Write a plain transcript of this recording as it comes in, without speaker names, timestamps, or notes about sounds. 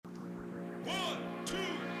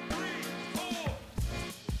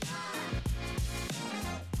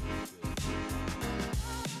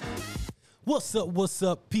What's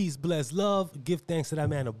up? Peace, bless, love. Give thanks to that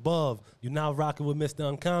man above. You're now rocking with Mr.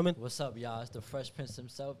 Uncommon. What's up, y'all? It's the Fresh Prince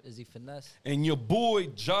himself, Izzy Finesse. And your boy,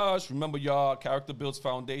 Josh. Remember, y'all, character builds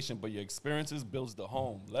foundation, but your experiences builds the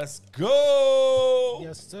home. Let's go.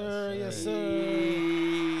 Yes, sir. Yes, sir.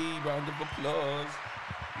 Hey, round of applause.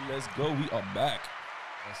 Let's go. We are back.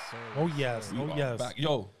 Yes, sir. Oh, yes. We Oh, are yes. back.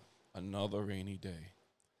 Yo, another rainy day.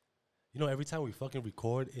 You know, every time we fucking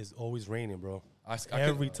record, it's always raining, bro.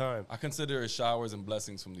 Every time. I consider it showers and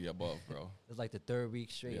blessings from the above, bro. It's like the third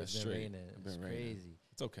week straight. Yeah, It's been straight. raining. It's crazy.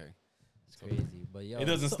 It's okay. It's crazy. But yo, It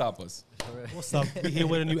doesn't stop us. What's up? We here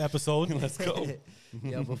with a new episode. Let's go.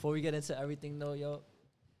 Yo, before we get into everything though, yo,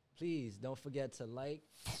 please don't forget to like,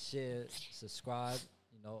 share, subscribe.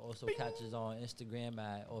 You know, also catch us on Instagram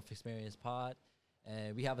at Xperiences Pod.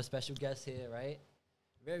 And we have a special guest here, right?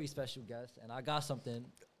 Very special guest. And I got something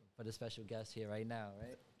for the special guest here right now,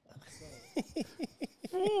 right?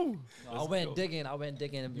 I went digging, you know,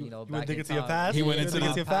 You back went digging in to your time. past? He went You into digging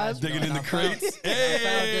the to your past? digging in the crates. I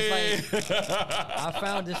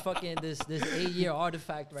found this fucking this 8-year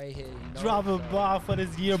artifact right here. You know? Drop a bar for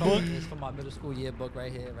this yearbook. It's from my middle school yearbook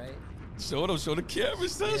right here, right? Show the camera,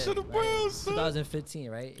 son. Show the world, son.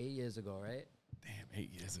 2015, right? 8 years ago, right? Damn,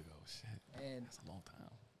 8 years ago. Shit. And That's a long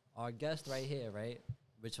time. our guest right here, right,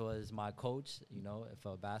 which was my coach, you know,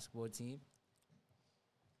 for a basketball team.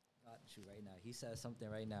 Got you right now. He said something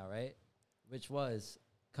right now, right? Which was,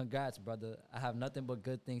 congrats, brother. I have nothing but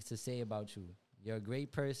good things to say about you. You're a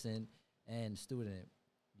great person and student.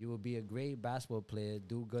 You will be a great basketball player,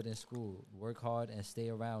 do good in school, work hard, and stay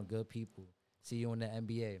around good people. See you in the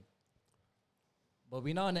NBA. But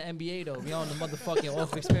we not in the NBA, though. We on the motherfucking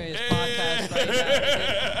Off Experience podcast right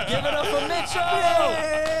now. Give it up for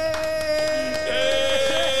Mitchell!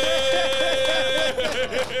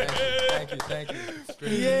 Thank you. Great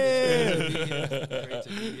to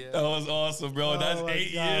be here. That was awesome, bro. That's my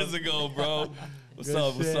 8 God. years ago, bro. What's Good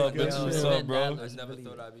up? What's shit, up, good bitch? shit. What's up, bro? I Let's never believe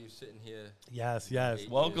thought it. I'd be sitting here. Yes, yes.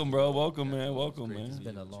 Welcome, bro. Welcome, man. Welcome, Great to man. It's be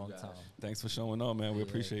been a with you long guys. time. Thanks for showing up, man. We Yeah.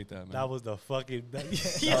 appreciate that, man. That was the fucking... That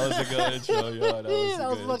was a good intro, yo. That was, that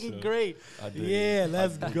was a good fucking intro. great. I dig Yeah, it.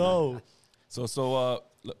 let's go.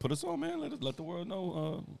 Put us on, man. Let the world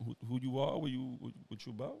know who you are, what you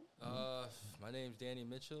about. My name's Danny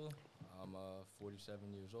Mitchell. I'm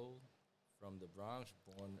 47 years old, from the Bronx.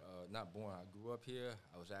 Not born. I grew up here.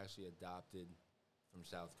 I was actually adopted from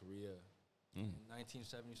South Korea in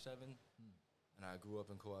 1977, and I grew up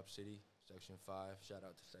in Co-op City, Section 5. Shout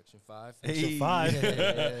out to Section 5. Section 5.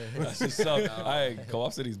 That's what's up.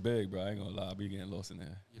 Co-op City's big, bro. I ain't gonna lie. I be getting lost in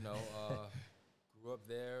there. You know, grew up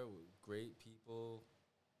there with great people.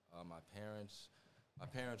 My parents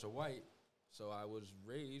are white, so I was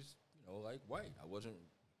raised, you know, like white.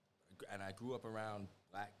 And I grew up around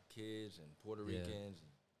black kids and Puerto Ricans,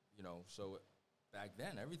 you know, so back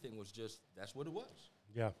then everything was just, that's what it was.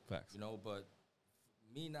 Yeah. Facts. You know, but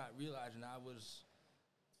me not realizing I was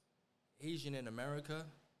Asian in America,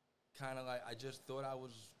 kind of like, I just thought I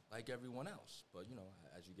was like everyone else. But, you know,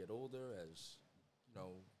 as you get older, as, you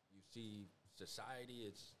know, you see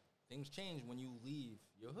society, things change when you leave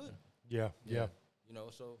your hood. Yeah. You know,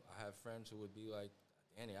 so I have friends who would be like,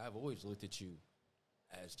 Danny, I've always looked at you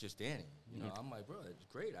as just Danny. You know, I'm like, bro, it's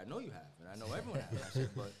great. I know you have, and I know everyone has. I said,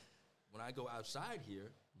 but when I go outside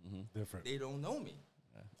here, Different. they don't know me.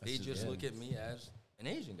 They just look at me as an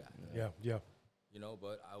Asian guy. Yeah. You know,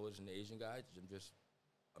 but I was an Asian guy, just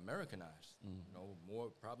Americanized. You know,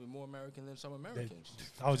 probably more American than some Americans.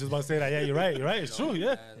 I was just about to say that. Yeah, you're right. It's You know, true,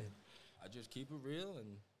 yeah. And I just keep it real,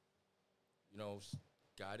 and you know,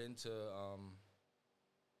 got into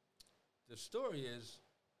the story is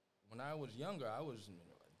when I was younger, I was an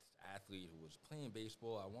athlete who was playing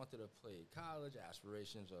baseball. I wanted to play college,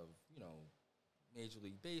 aspirations of, you know, Major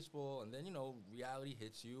League Baseball, and then, you know, reality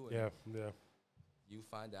hits you, and Yeah. you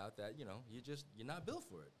find out that, you know, you're not built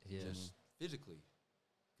for it, just physically,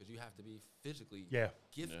 because you have to be physically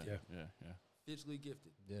gifted, Yeah. physically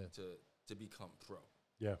gifted to become pro.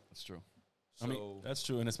 Yeah. That's true. So I mean, that's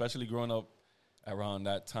true, and especially growing up around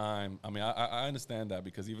that time. I mean, I understand that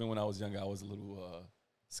because even when I was younger, I was a little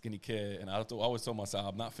skinny kid, and I always told myself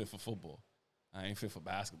I'm not fit for football. I ain't fit for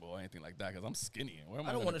basketball or anything like that because I'm skinny. And where am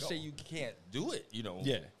I don't want to say you can't do it, you know.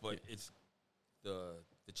 Yeah. But it's the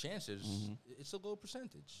chances. It's a low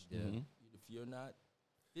percentage. Yeah. If you're not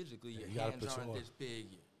physically, your you gotta hands put aren't your- this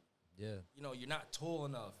big. Yeah. You know, you're not tall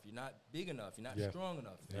enough. You're not big enough. You're not strong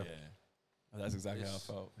enough. Yeah. That's exactly how I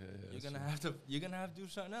felt. Yeah, You're that's gonna have to do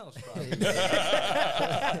something else. Probably. Hey,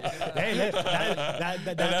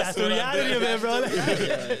 that's the what I reality did. of it, bro.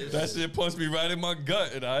 that shit punched me right in my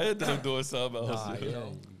gut, and I ended up doing something else. Nah, you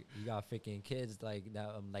know? you You got freaking kids like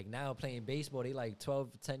now playing baseball. They like 12,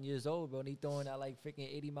 10 years old, bro. And they throwing at like freaking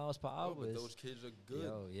 80 miles per hour. But those kids are good.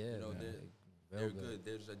 Yo, yeah, you know, man. they're good.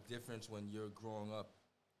 There's a difference when you're growing up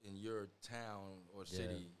in your town or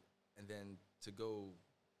city, and then to go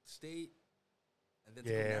state, and then to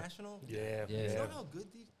go national. Yeah. You know how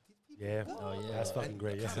good these people are? Oh, yeah. That's fucking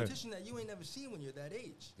great. A Yeah. competition that you ain't never seen when you're that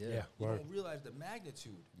age. Yeah. You Word. don't realize the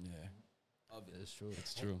magnitude of it. It's true.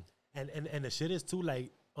 It's true. And the shit is too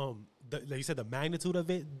like like you said, the magnitude of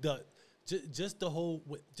it, just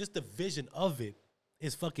the vision of it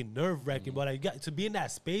is fucking nerve wracking. But like, you got to be in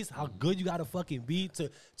that space, how good you gotta fucking be to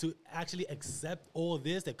actually accept all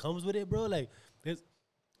this that comes with it, bro. Like it's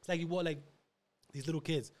like you walk like these little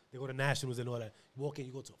kids, they go to nationals and all that. You walk in,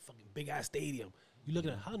 you go to a fucking big ass stadium. You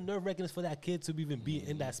looking at how nerve wracking is for that kid to even be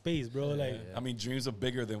in that space, bro. Like I mean, dreams are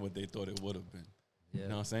bigger than what they thought it would have been. Yeah. You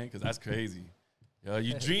know what I'm saying? Because that's crazy. Yo,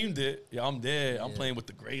 you dreamed it. Yeah, I'm there. I'm playing with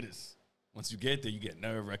the greatest. Once you get there, you get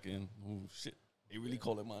nerve wracking. Oh shit, they really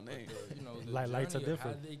calling my name. You know, the Lights are journey of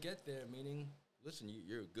different. How they get there, meaning, listen,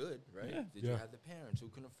 you're good, right? Yeah. Did you have the parents who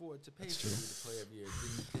can afford to pay for you to play every year?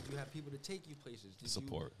 Did you have people to take you places? Did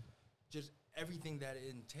Support. You just everything that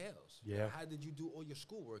it entails. Yeah. How did you do all your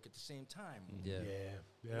schoolwork at the same time? Yeah.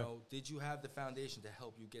 You know, did you have the foundation to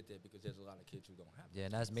help you get there? Because there's a lot of kids who don't have that. Yeah,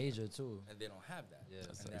 and that's major too. And they don't have that. Yeah.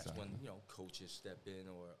 And that's when, you know, coaches step in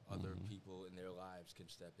or other people in their lives can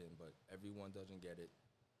step in, but everyone doesn't get it.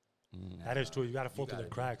 that is true. You gotta fall through the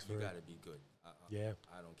gotta cracks be, for you it. gotta be good. Yeah.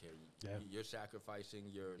 I don't care. You're sacrificing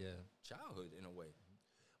your childhood in a way.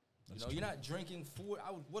 You know, you're not drinking food.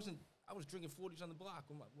 I was drinking 40s on the block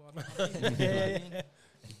with my friends, you know what I mean?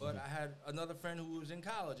 But I had another friend who was in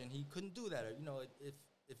college and he couldn't do that. You know,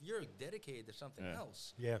 if you're dedicated to something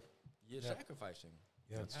else, Yeah. you're sacrificing.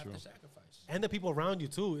 Yeah, you that's have true. to sacrifice. And the people around you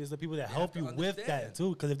too is the people that They help have you to with that understand. too.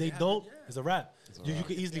 Because if they They have to- don't, yeah. it's a wrap. You can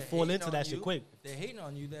If easily they're fall hating into on that shit you, quick. If they're hating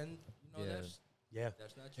on you, then you know Yeah.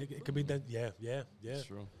 that's not your It could be crew. that. Yeah. It's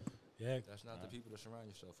true. Yeah. That's not the people to surround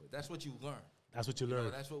yourself with. That's what you learn. That's what you You know,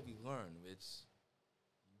 learn. that's what we learn.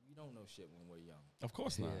 We don't know shit when we're young. Of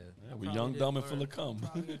course not. Yeah. Yeah, I we're probably young, didn't dumb, and full learn of cum.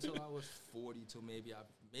 Probably until I was 40, till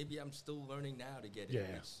maybe I'm still learning now to get it. Yeah.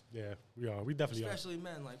 It's- Yeah. We are. We definitely are. Especially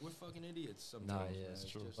men, like we're fucking idiots sometimes. Nah, man. yeah. It's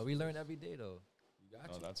That's true. just- But we learn every day though. You got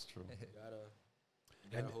Oh, to. that's true.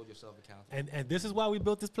 You gotta hold yourself accountable. And this is why we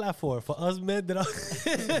built this platform for us men that are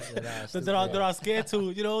that are scared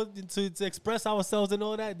to to express ourselves and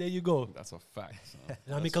all that. There you go. That's a fact. son.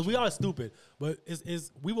 I mean, because we are stupid, but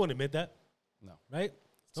is we won't admit that, No. right?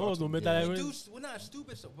 Talk No one's to gonna me. admit Yeah. that. We're not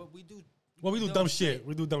stupid, but we do. Well, we do dumb shit.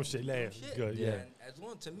 We do dumb shit. Yeah, Dumb shit. good. Yeah. And as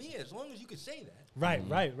long as you can say that. Right.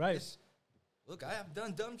 It's, look, I have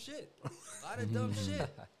done dumb shit. A lot of dumb shit.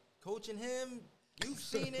 Coaching him, you've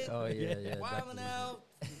seen it. Oh yeah. Wilding out,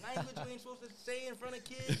 language you ain't supposed to say in front of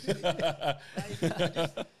kids.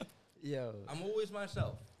 Yo. I'm always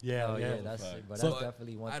myself. Yeah, Oh yeah. yeah, that's Fact. but So- that's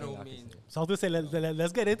definitely one I thing don't I mean- can say. So I was gonna say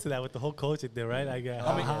let's get into that with the whole coaching thing, right? Like,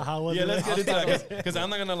 how was Yeah, it? let's get into that because I'm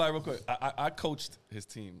not gonna lie real quick. I coached his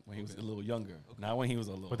team when he was a little younger. Not when he was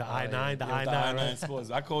a little. With the Oh, I-9, yeah. the Yeah, with the I-9, I-9 right? sports.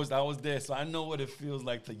 I coached. I was there, so I know what it feels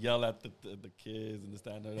like to yell at the kids and this,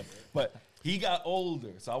 that, and that. But he got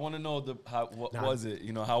older, so I want to know what Nah. was it?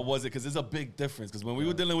 You know, how was it? Because there's a big difference. Because when we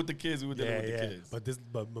were dealing with the kids, we were dealing Yeah, with the yeah. kids.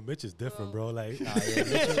 But Mitch is different, bro. Like, Nah,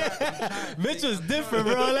 yeah, Mitch is different,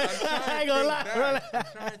 bro. Like, I ain't gonna lie, bro. Like, I'm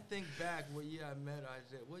trying to think back what year I met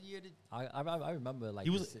Isaiah. What year did I remember like He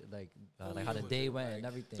was- like how the was day it? went Like- and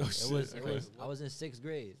everything. Oh, it shit, was okay. I was in 6th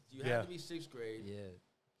grade. you Yeah. had to be 6th grade? Yeah.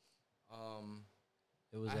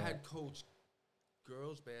 It was I had coached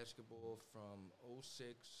girls basketball from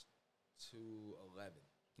 06 to 11.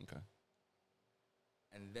 Okay.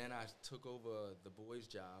 And then I took over the boys'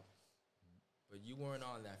 job. But you weren't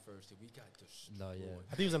on that first. We got destroyed. No, yeah.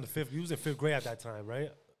 I think he was in the fifth. He was in 5th grade at that time, right?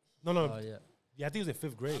 No. Oh yeah. Yeah, I think he was in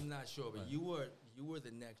 5th grade. I'm not sure, but you were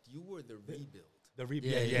the next. You were the rebuild. The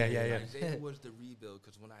Yeah. Isaiah was the rebuild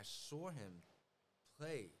because when I saw him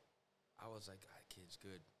play, I was like, "That kid's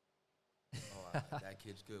good. Oh, that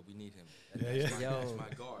kid's good. We need him. That's Yo, my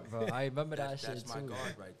guard. Bro, I remember that shit That's my too.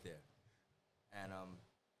 guard right there." And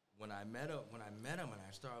when I met him, and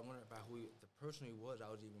I started wondering about the person he was, I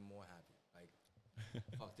was even more happy. Like,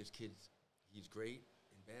 fuck, this kid's he's great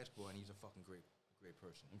in basketball, and he's a fucking great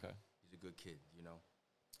person. Okay. He's a good kid, you know.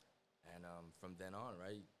 And from then on,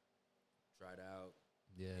 right, tried out,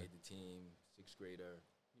 Yeah. made the team, 6th grader.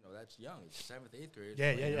 You know, that's young. It's 7th, 8th grade.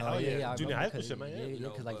 Yeah. Oh, yeah. I Junior remember high school 'cause shit, man. yeah, Yeah. You know,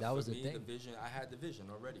 'cause, like, but that was for the me, thing. the vision. I had the vision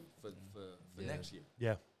already for Yeah. next year.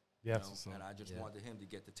 Yeah. You know, So- and I just Yeah. wanted him to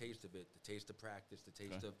get the taste of it, the taste of practice, the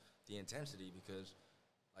taste of the intensity, because,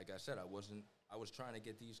 like I said, I was trying to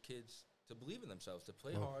get these kids to believe in themselves, to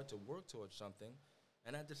play hard, to work towards something.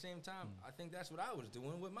 And at the same time, I think that's what I was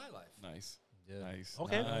doing with my life. Nice. Yeah. Nice.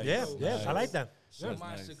 Okay. Nice. Yeah. So- Yeah. I so- like that. So Yeah.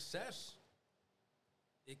 my Nice. success,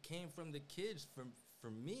 it came from the kids,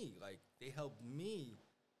 from me. Like, they helped me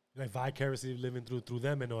Like vicariously living through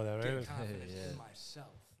them and all that, get right? confidence Yeah. in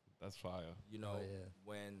myself. That's fire. You know, yeah.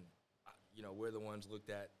 when, we're the ones looked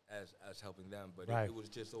at as helping them. But Right. it was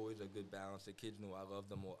just always a good balance. The kids knew I loved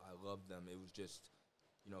them or I loved them. It was just,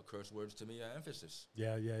 curse words to me are emphasis.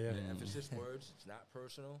 Yeah. Yeah. Yeah. The emphasis words, it's not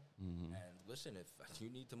personal. And listen, if you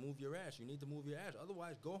need to move your ass, you need to move your ass.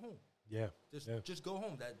 Otherwise, go home. Yeah. Just go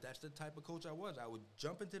home. That's the type of coach I was. I would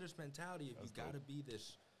jump into this mentality if you got to be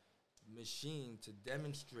this machine to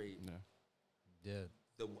demonstrate Yeah.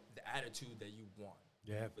 the attitude that you want.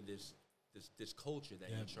 Yeah. For this culture that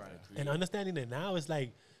you're trying to create. And understanding it now is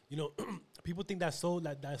like, people think that's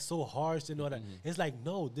so harsh and all that. It's like,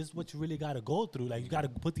 no, this is what you really got to go through. Like, you got to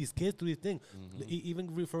put these kids through these things.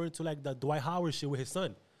 Even referring to like the Dwight Howard shit with his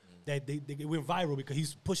son, that they went viral because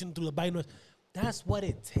he's pushing through the bike noise. That's what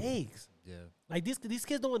it takes. Yeah. Like these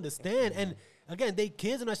kids don't understand. And again, they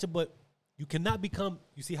kids and that shit, but you cannot become,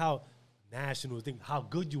 you see how national thing, how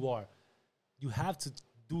good you are. You have to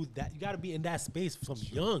do that. You got to be in that space from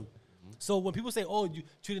young. So when people say, oh, you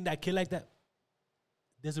treating that kid like that,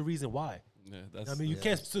 there's a reason why. Yeah, that's. I mean, you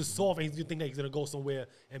can't just soft and you think that he's going to go somewhere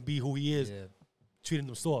and be who he is, Yeah. treating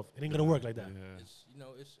them soft. It ain't going to work like that. Yeah.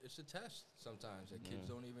 It's a test sometimes that kids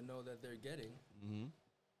don't even know that they're getting.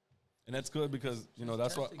 And that's good because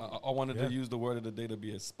that's why testing I wanted Yeah. to use the word of the day to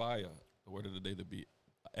be aspire. The word of the day to be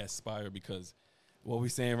aspire because what we're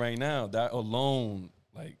saying right now, that alone,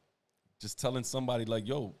 like just telling somebody like,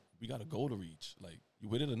 yo, we got a goal to reach. Like, you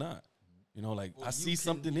with it or not? Like Or I you see can,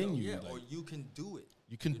 something in you. Yeah, like, or you can do it.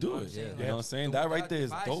 you can know do what I'm it. saying? You know what I'm saying? So That right there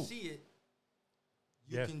is if dope. I see it,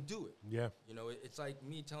 you Yeah. can do it. Yeah. It's like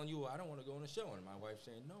me telling you, I don't want to go on a show, and my wife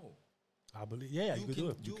saying no. I believe, you can do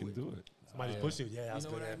it. You can do it. Somebody's pushing you. Yeah, that's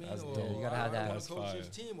You know good. what I mean? That's Or, dope. You gotta or have I that. want That's to coach fire. this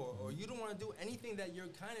team, or you don't want to do anything that you're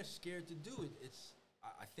kind of scared to do. It's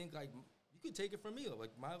I think like you could take it from me.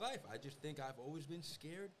 Like my life, I just think I've always been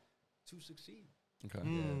scared to succeed. Okay.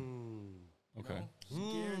 Okay.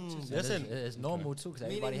 Scared to succeed. Listen, It's normal too because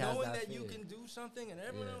everybody Meaning has knowing that that you fear. can do something and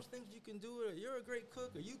everyone Yeah. else thinks you can do it, or you're a great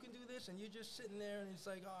cook, or you can do this, and you're just sitting there and it's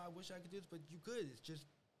like, oh, I wish I could do this, but you could. It's just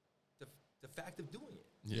the fact of doing it.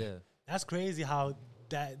 Yeah. That's crazy how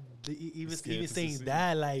that even Scared to saying succeed.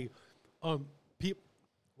 that like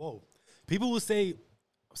people will say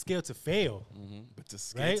I'm scared to fail, But to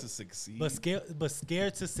scared right? to succeed, but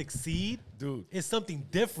scared to succeed dude. is something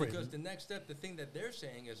different. Because the next step, the thing that they're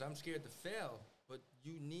saying is, I'm scared to fail, but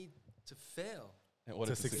you need to fail. In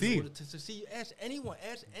order To to succeed. In order to succeed, ask anyone,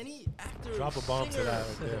 ask any actor, Drop a bomb to singer, that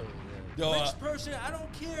right there. Yo, rich person, I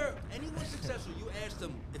don't care. Anyone successful, you ask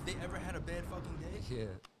them if they ever had a bad fucking day. Yeah.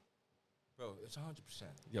 Bro, it's 100%.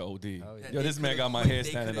 yo, OD. Oh, yeah. Yo, this man got my hair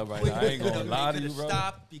standing up right now. I ain't gonna lie to you, bro.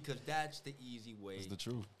 Stop, because that's the easy way. It's the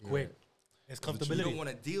truth. Quick, it's You don't comfortability. want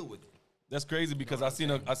to deal with it. That's crazy because know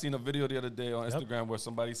I what I'm seen a video the other day on Yep. Instagram where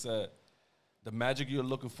somebody said the magic you're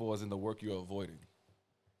looking for is in the work you're avoiding.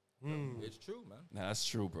 It's true, man. Now that's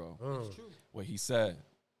true, bro. It's true. What he said,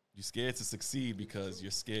 you're scared to succeed because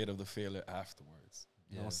you're scared of the failure afterwards.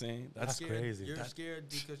 You know what I'm saying? That's crazy. You're scared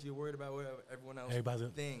because you're worried about what everyone else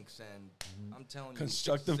Everybody's- thinks, and I'm telling you,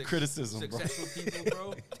 Constructive criticism, bro. Successful people,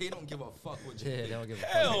 bro, they don't give a fuck what you Yeah, think. they don't give a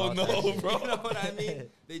fuck. Hell about no, that shit. bro. You know what I mean?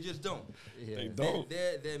 They just don't. Yeah. They don't.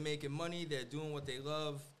 They're making money. They're doing what they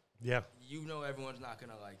love. Yeah, You know everyone's not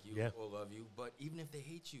gonna like you Yeah. or love you, but even if they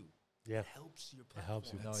hate you, yeah. it helps your It platform.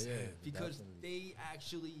 helps you. No, yeah. Because definitely. they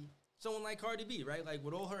actually, someone like Cardi B, right? Like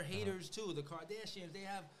with all her haters too, the Kardashians, they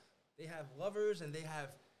have lovers and they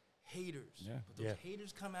have haters. Yeah. But those Yeah.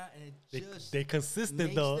 haters come out and it just They consistent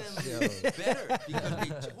makes though. them better because they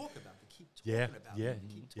talk about it, keep talking Yeah, about yeah, it,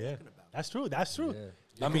 keep talking yeah. about it. That's true. That's true.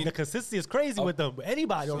 Yeah. I mean, The consistency is crazy with them.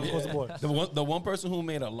 Anybody on the board. the one person who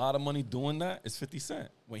made a lot of money doing that is 50 Cent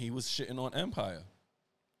when he was shitting on Empire.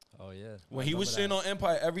 Oh yeah. When he was shitting on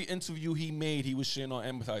Empire, every interview he made, he was shitting on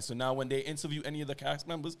Empire. So now when they interview any of the cast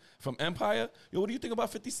members from Empire, yo, what do you think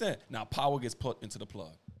about 50 Cent? Now power gets put into the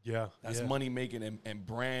plug. Yeah, That's yeah. money making and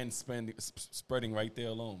brand spreading right there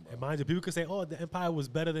alone, bro. And mind you, people could say, "Oh, the Empire was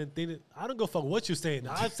better than thing." I don't go fuck what you're saying.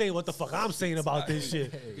 I'm saying what the fuck I'm saying about this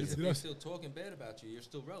shit. Because if they're still talking bad about you, you're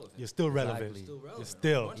still relevant. You're still relevant. Exactly. Still relevant.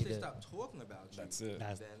 still- Once they Yeah. stop talking about you, That's it.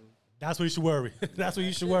 That's, then that's what you should worry. That's what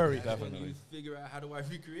you should worry. That's when Definitely. you figure out how do I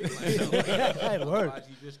recreate myself. It worked. Otherwise,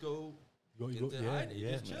 you just go You go- into yeah, hiding. You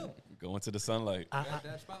yeah. just chill. Go into the sunlight.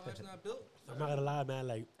 That spotlight's not built. I'm not gonna lie, man.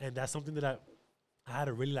 Like, and that's something that I had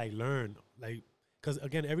to really like learn. Like, because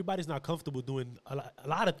again, everybody's not comfortable doing a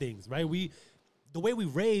lot of things, right? The way we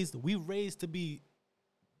raised to be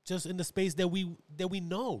just in the space that we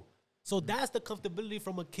know. So that's the comfortability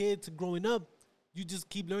from a kid to growing up. You just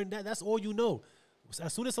keep learning that. That's all you know.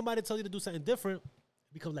 As soon as somebody tells you to do something different,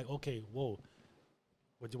 it becomes like, okay, whoa.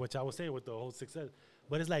 What y'all was saying with the whole success.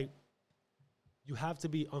 But it's like, you have to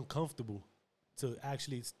be uncomfortable to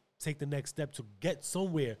actually take the next step to get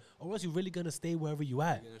somewhere, or else you're really going to stay wherever you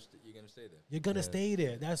at. You're going to stay there. You're going to stay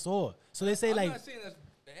there. That's all. So they say I'm like... not saying that's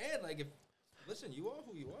bad. Like, listen, you are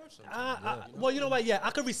who you are sometimes. Well, you know what? Yeah,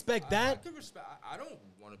 I can respect that. I can respect. I don't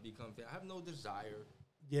want to become famous. I have no desire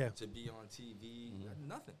to be on TV.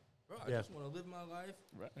 Nothing. Bro, I just want to live my life,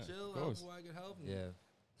 chill, help who I can help, and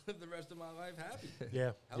live the rest of my life happy.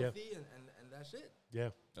 Healthy, and that's it. Yeah.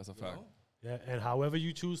 That's a fact. Know? Yeah, and however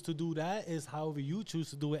you choose to do that is however you choose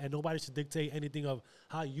to do it, and nobody should dictate anything of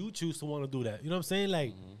how you choose to want to do that. You know what I'm saying?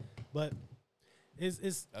 Like, but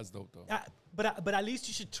it's that's dope though. But at least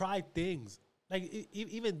you should try things. Like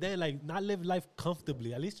even then, like not live life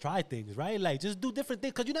comfortably. At least try things, right? Like just do different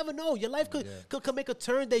things because you never know. Your life could make a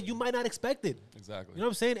turn that you might not expect it. Exactly. You know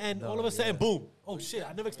what I'm saying? And all of a sudden, boom! Oh shit!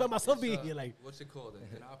 I never expect myself being here. Like what's it called?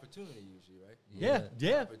 An opportunity usually, right?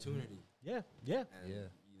 Yeah. Opportunity. Yeah. And you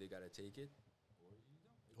either gotta take it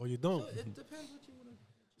or you don't. So it depends what you want to.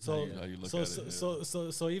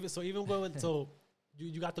 So even when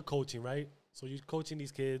you got the coaching, right? So you're coaching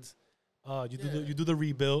these kids. You do the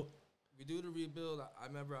rebuild. We do the rebuild. I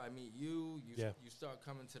remember I meet you. You start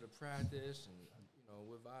coming to the practice, and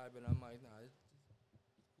we're vibing. I'm like, nah.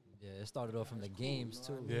 It started off from the games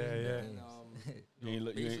too. And,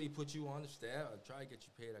 basically put you on the staff. I tried to get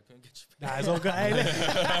you paid. I couldn't get you paid. Nah, it's all good.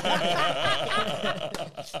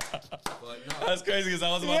 But no. That's crazy because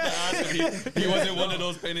I was about to ask him. He wasn't one of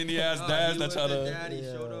those pain in the ass dads that try to. Daddy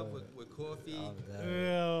showed up with coffee.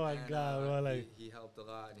 Oh my God, bro! Like he helped a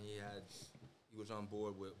lot, and he was on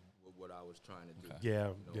board with what I was trying to do. Yeah.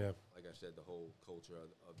 Like I said, the whole culture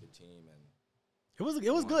of the team, and it was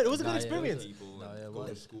good. It was a good experience. Go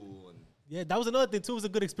to school and. Yeah, that was another thing too. It was a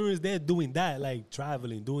good experience there doing that, like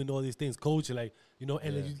traveling, doing all these things, coaching, like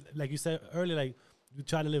and like you said earlier, like you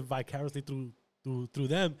try to live vicariously through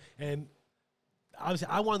them. And obviously,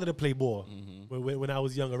 I wanted to play ball when I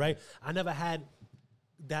was younger, right? I never had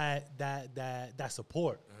that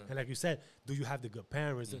support. And like you said, do you have the good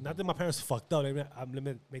parents? Not that my parents fucked up. Let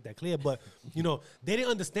me make that clear, but they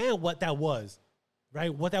didn't understand what that was.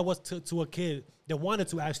 Right, what that was to a kid that wanted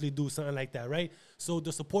to actually do something like that, right? So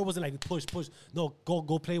the support wasn't like push. No,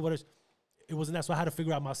 go play with us. It wasn't that. So I had to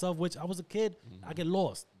figure out myself. Which I was a kid, I get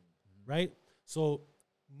lost, right? So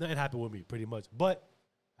nothing happened with me pretty much. But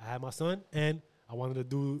I had my son, and I wanted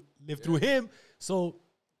to live through him. So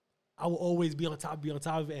I will always be on top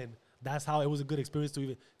of it, and that's how it was a good experience to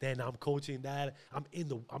even. Then I'm coaching that. I'm in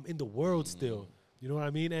the world still. You know what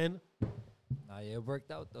I mean? And. It worked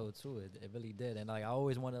out though too. It really did, and like I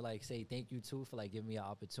always want to like say thank you too for like giving me an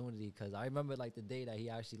opportunity, because I remember like the day that he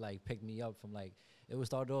actually like picked me up from like it was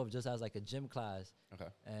started off just as like a gym class. Okay.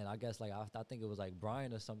 And I guess like I think it was like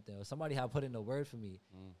Brian or something, or somebody had put in a word for me,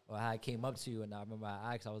 or I came up to you, and I remember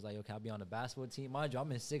I asked, I was like, okay, I'll be on the basketball team. Mind you,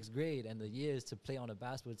 I'm in 6th grade, and the years to play on a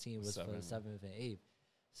basketball team was for 7th and 8th.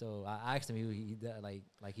 So I asked him, he like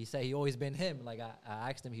he said he always been him. Like I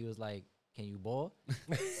asked him, he was like, can you ball? I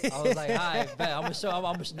was like, all right, bet. I'm gonna show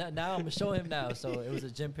him now. So it was a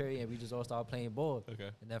gym period, and we just all started playing ball.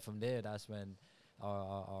 Okay. And then from there, that's when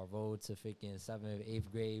our road to freaking 7th, 8th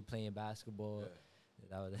grade playing basketball.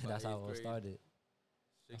 Yeah. That's how it all started.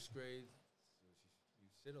 6th grade, you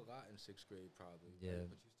sit a lot in 6th grade probably. Yeah. Right?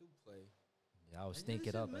 But you still play. Yeah, I was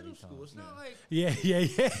stinking up every time. It's not like yeah.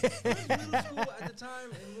 middle school at the time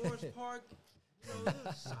in Morris Park.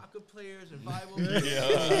 Soccer players and volleyball players. We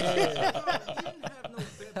didn't have no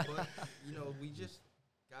bet, but we just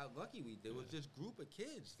got lucky. There was this group of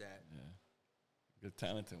kids that good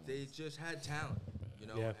talented ones. They just had talent,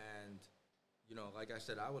 and like I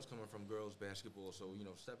said, I was coming from girls basketball, so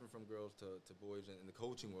stepping from girls to boys in the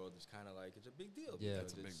coaching world is kind of like it's a big deal. Yeah,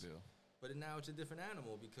 it's a big deal. But now it's a different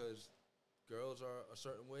animal because girls are a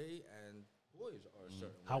certain way and boys are a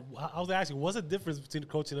certain way. I was asking, what's the difference between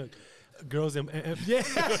coaching girls and no,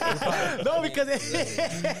 because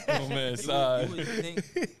oh man, you would think,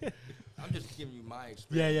 I'm just giving you my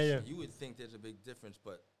experience. Yeah. You would think there's a big difference,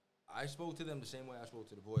 but I spoke to them the same way I spoke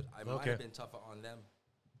to the boys. I might have been tougher on them.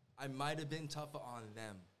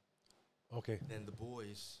 Than the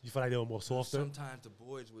boys. You feel like they were more softer? Sometimes the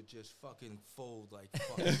boys would just fucking fold like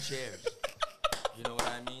fucking chairs. You know what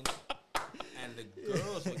I mean? And the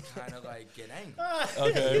girls would kind of like get angry.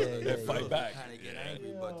 Okay, they fight back. Kind of get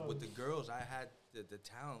angry, but with the girls, I had the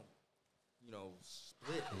talent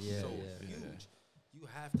split is Yeah, so yeah. huge. You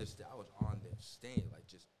have to stay. I was on them, staying like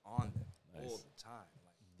just on them all the time.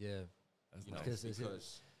 Like, Yeah. That's you know, nice.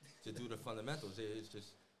 because to do the fundamentals, it's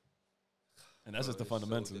just. And that's just the it's so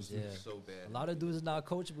fundamentals. dis- it's so bad. A lot of dudes is not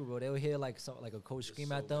coachable, bro. They'll hear like a coach scream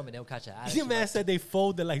so at them, bad. and they'll catch an Your attitude. man said they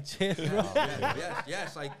folded like champs, bro.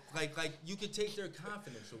 yes. Like you could take their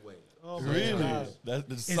confidence away. Oh my Really? God. That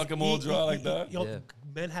It's suck them all dry like that? Yo, Yeah.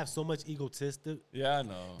 men have so much egotistic. Yeah, I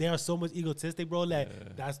know. They are so much egotistic, bro.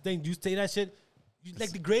 Like that's the thing. You say that shit, you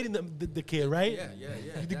like degrading the kid, right? Yeah.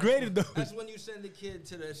 You degraded them. That's when you send the kid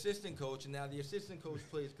to the assistant coach, and now the assistant coach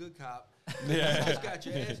plays good cop. Yeah. You just got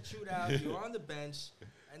your ass chewed out. You're on the bench,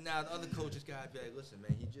 and now the other coaches got to be like, "Listen,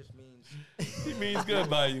 man, he just means." He means good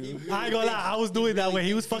by you. I ain't gonna lie, I was doing that when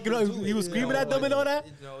he was fucking up. He was screaming at them and all that.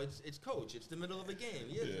 It's coach. It's the middle of a game.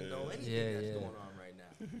 He doesn't know anything Yeah, that's yeah. going on right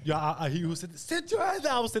now. Yeah, he was saying, sit your ass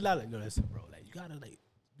down. I was sitting down like, no, listen, bro. Like you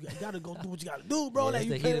gotta go do what you gotta do, bro. Yeah, Like it's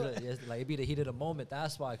you the play heat like- of the, like it be the heat of the moment.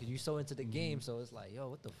 That's why, because you so into the game. So it's like, yo,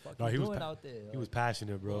 what the fuck No, you he was doing pa- out there? He was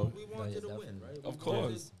passionate, bro. Well, we wanted yeah, to win, definitely. right? Of We wanted-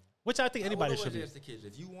 course. Which I think anybody I should would be. always ask the kids,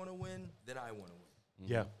 if you want to win, then I want to win.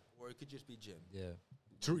 Yeah, Or it could just be Jim. Yeah.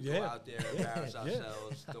 true. Go Yeah, out there, embarrass Yeah.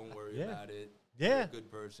 ourselves. Don't worry Yeah. about it. Yeah. You're a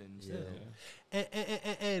good person. Yeah.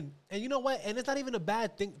 and you know what? And it's not even a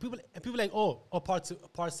bad thing. People like,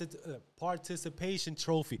 participation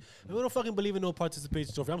trophy. We don't fucking believe in no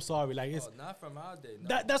participation trophy. I'm sorry, like it's. Oh, not from our day.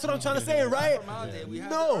 No. That's what I'm trying to say, right? From our day, we had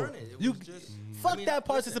No. to earn it. It You- was just, fuck that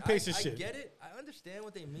participation I shit. get it. I understand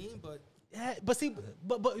what they mean, but Yeah, but see,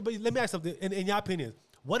 but let me ask something. In your opinion,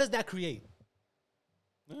 what does that create?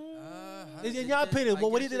 In your opinion,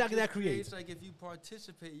 what do you think that creates? It's like if you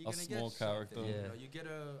participate, you're A gonna small get character. something. Yeah. You know, you get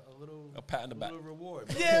a little A pat in the back. little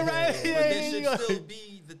reward. Yeah, right. But Yeah, they you should go. still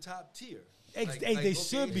be the top tier. They should be.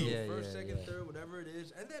 so Yeah, first, yeah, second, yeah. third, whatever it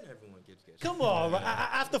is, and then everyone gets. Come on, bro.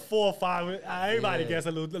 After 4 or 5, everybody Yeah. gets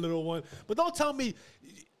a little one. But don't tell me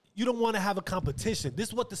you don't want to have a competition. This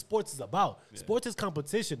is what the sports is about. Sports is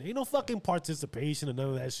competition. Ain't no fucking participation and none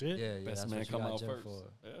of that shit. Yeah, yeah. Best That's man what you come got out Jim first. for.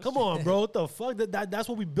 Yeah. Come on, bro. What the fuck? That's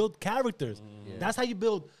what we build characters. Yeah. That's how you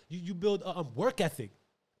build. You build work ethic.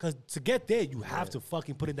 Because to get there, you have to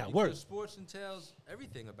fucking put in that work. Because sports entails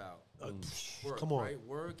everything about work. come on. Right?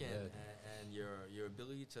 Work and Yeah. and your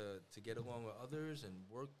ability to get along with others and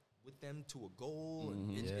work with them to a goal.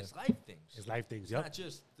 And Yeah. it's life things. It's life things. It's Yep. not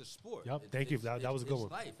just the sport. Yep, thank you. That was a good it's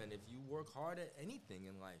one. life, and if you work hard at anything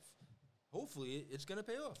in life, hopefully it's gonna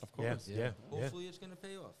pay off. Of Yeah, course. yeah, yeah. Hopefully it's gonna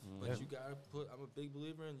pay off. But Yeah. you gotta put. I'm a big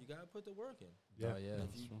believer in you gotta put the work in. Yeah. Oh, yeah. And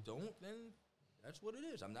if you don't, then that's what it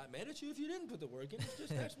is. I'm not mad at you if you didn't put the work in. It's just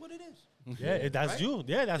that's what it is. Yeah, that's Right? you.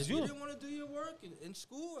 Yeah, that's If you you. didn't want to do your work in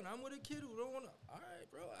school, and I'm with a kid who don't want to, all right,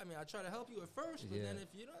 bro. I mean, I try to help you at first, but Yeah. then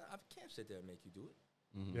if you don't, I can't sit there and make you do it.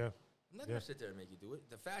 Yeah. I'm not Yeah. gonna sit there and make you do it.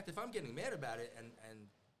 The fact, if I'm getting mad about it and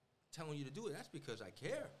telling you to do it, that's because I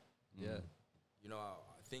care. Yeah. You know,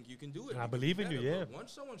 I think you can do it. And I You can believe be in you, better, yeah. But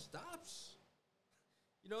once someone stops,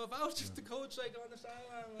 you know, if I was just the coach, like on the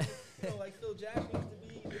sideline, like, you know, like Phil Jackson used to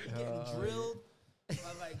be, maybe getting drilled. By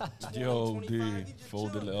like 20, Yo, 25, D, he just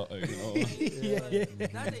folded chilling. it up, you know.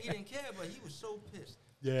 Not that he didn't care, but he was so pissed.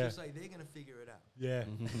 Yeah. Just like they're gonna figure it out. Yeah.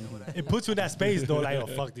 You know what I It mean? puts you in that space, though. Like, oh,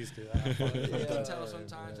 fuck these kids. You can tell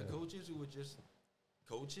sometimes the coaches who were just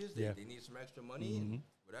coaches, they, Yeah. they need some extra money and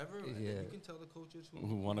whatever. And then Yeah. you can tell the coaches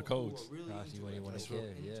Who wanna coach. Who are really Actually, into when it, they wanna like, care,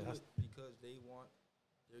 into yeah. it because they want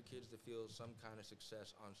their kids to feel some kind of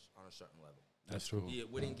success on a certain level. That's true. Be it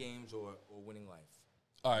winning games or winning life.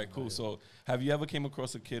 All right, cool. So, have you ever came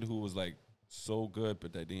across a kid who was like so good,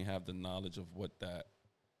 but they didn't have the knowledge of what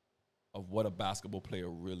a basketball player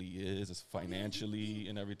really is financially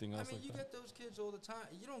and everything I else mean, like you that? get those kids all the time.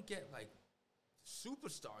 You don't get like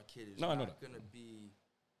superstar kid is No, I know not that. gonna be.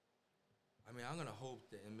 I mean, I'm gonna hope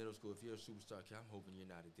that in middle school, if you're a superstar kid, I'm hoping you're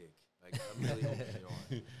not a dick. Like, I'm really hoping you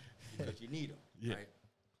aren't, because you need them, Yeah. right?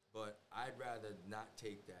 But I'd rather not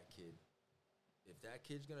take that kid. If that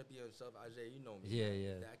kid's gonna be unselfish, Isaiah, you know me. Yeah, man. yeah.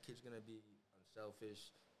 If that kid's gonna be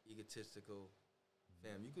unselfish, egotistical,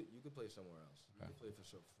 fam, you could play somewhere else. You Okay. could play for a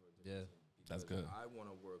different Yeah. team. That's Because good. I want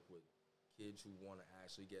to work with kids who want to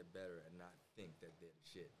actually get better and not think that they're the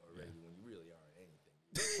shit already when you really aren't anything.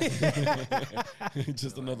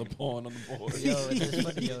 Just another pawn on the board. Yo, it's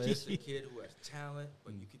funny, yo, You're it's, just a kid who has talent,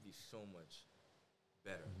 but you could be so much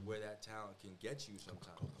better. Where that talent can get you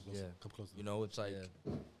sometimes. yeah. Come closer. You know, it's like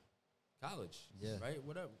Yeah. college, Yeah. right?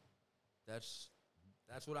 Whatever. That's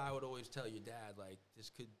what I would always tell your dad. Like, this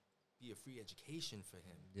could be a free education for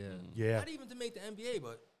him. Yeah. Yeah. Not even to make the NBA,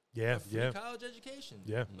 but Yeah. a free Yeah. college education.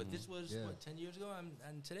 Yeah. But this was, Yeah. 10 years ago?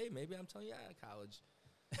 And today, maybe I'm telling you, college.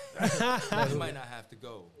 You might not have to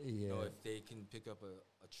go. You know, Yeah. if they can pick up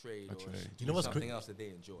a trade or trade. You know what's something else that they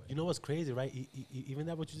enjoy. You know what's crazy, right? Even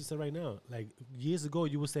that what you just said right now. Like years ago,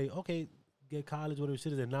 you would say, okay, get college, whatever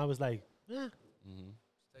shit is, and now it's like, Mm-hmm.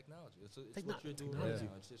 It's technology. It's what you're doing right Technology.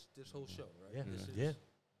 now. It's just this whole show, right? yeah, This is,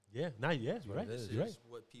 yeah. Now, yes, right. This You're right. is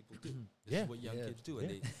what people do. This Yeah. is what young Yeah. kids do,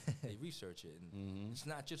 and Yeah. they research it. And Mm-hmm. it's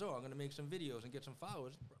not just, I'm going to make some videos and get some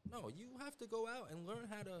followers. No, you have to go out and learn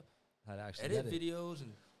how to How to actually edit get it. videos,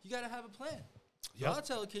 and you got to have a plan. So Yep. I'll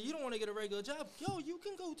tell a kid, you don't want to get a regular job. Yo, you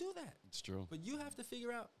can go do that. It's true. But you have to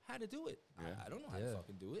figure out how to do it. Yeah. I don't know how Yeah. to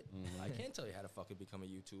fucking do it. Mhm. I can't tell you how to fucking become a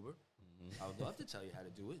YouTuber. I would love to tell you how to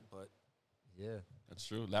do it, but Yeah. That's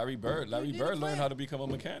true. Larry Bird need a learned plan. how to become a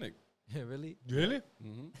mechanic. Really? Really?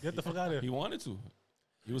 Mm-hmm. Get the fuck out of He here. wanted to.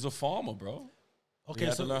 He was a farmer, bro. He Okay,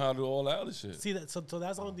 had to so learn how to do all that other shit. see that. So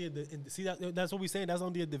that's on see that's what we're saying. That's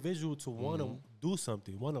on the individual to want to do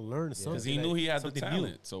something, want to learn something. Because he like, knew he had the something talent.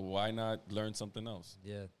 new. So why not learn something else?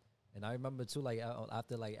 Yeah. And I remember too, like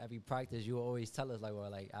after like every practice, you would always tell us like, or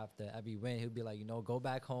like after every win, he'd be like, go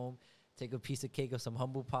back home, take a piece of cake or some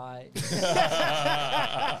humble pie.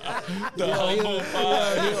 The humble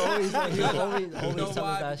pie. He always you always know tell us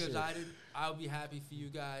why? that Because shit. I'll be happy for you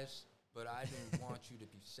guys, but I didn't want you to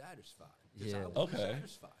be satisfied. 'Cause Yeah. I was Okay.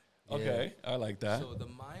 satisfied. Okay, I like that. So the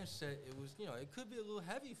mindset, it was, it could be a little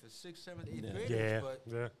heavy for 6th, 7th, 8th Yeah. graders, Yeah, but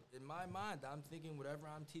yeah. in my mind, I'm thinking whatever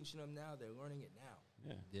I'm teaching them now, they're learning it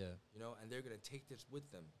now. Yeah. Yeah. And they're going to take this with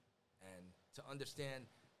them. And to understand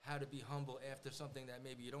how to be humble after something that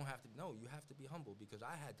maybe you don't have to, no, you have to be humble because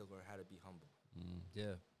I had to learn how to be humble.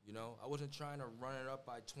 Yeah. I wasn't trying to run it up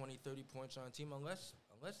by 20, 30 points on a team unless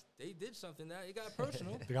they did something that it got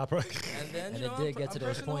personal. They got And then, And it did get to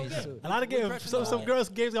those points too. a lot of We games. personal. Some girls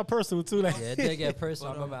games got personal too. Like Yeah, it did get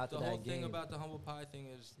personal. I But, remember after the whole that thing game. about the humble pie thing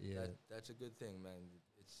is Yeah. that's a good thing, man.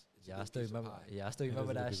 It's Yeah, a I good still piece of remember. pie. Yeah, I still It is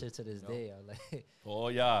remember a good that piece. shit to this No. day. I'm like, Oh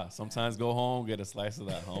yeah. Sometimes go home, get a slice of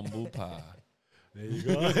that humble pie. there you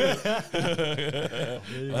go. That's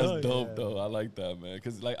dope though. I like that, man.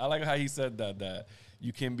 Because I like how he said that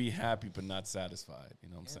you can be happy but not satisfied. You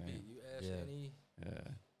know what I'm Can't be. saying? You ask Yeah. any Yeah.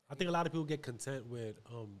 I think a lot of people get content with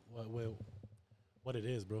what it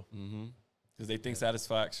is, bro. Mm-hmm. Because they think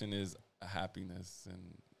satisfaction is a happiness,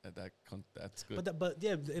 and that's good. But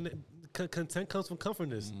yeah, and content comes from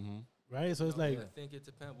comfortness, Mm-hmm. right? So it's like, I think it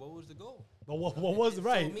depends. What was the goal? but what was So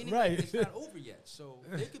right? meaning Right. like it's not over yet. So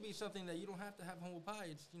there could be something that you don't have to have humble pie.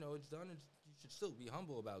 It's it's done. You should still be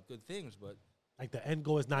humble about good things, but Like the end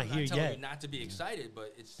goal is not I'm here not telling yet. you not to be excited.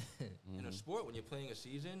 But it's in a sport when you're playing a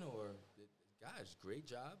season or guys, great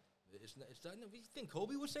job. It's done. You think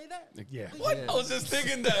Kobe would say that? Yeah. What? Yeah. I was just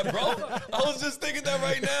thinking that, bro. I was just thinking that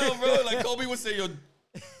right now, bro. Like Kobe would say, "Yo,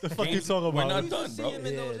 The fuck you talking we're about? not You done, used to bro." see him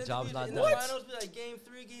in Yeah, those job's interviews not in done. the What? finals, be like game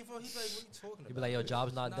 3, game 4. He's like, what are you talking about? he'd be like, "Yo,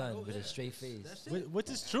 job's not It's done," over with a yet. straight face. That's it. Which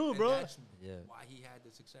is true, And bro. That's Yeah. why he had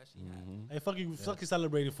the success he had. Hey, fuck you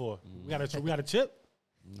celebrating for? We got a chip.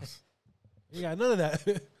 We got none of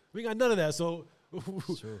that. We got none of that. So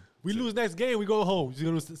True. we lose next game, we go home. You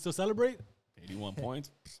gonna still celebrate? 81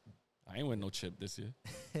 points. I ain't win no chip this year.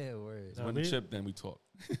 Word. Know what I Win the mean? chip, then we talk.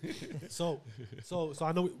 So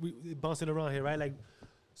I know we bouncing around here, right? Like,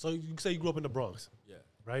 so you say you grew up in the Bronx, Yeah.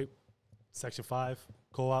 right? Section 5,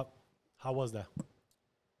 co-op. How was that?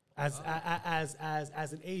 As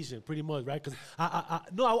an Asian, pretty much, right? Because I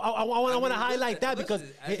want to highlight that because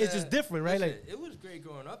it's just different, right? Like, it was great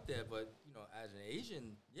growing up there, but as an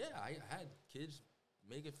Asian, yeah, I had kids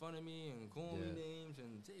making fun of me and calling me names,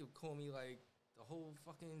 and they would call me like the whole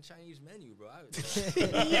fucking Chinese menu, bro.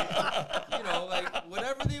 Like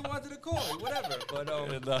whatever they wanted to call me, whatever. But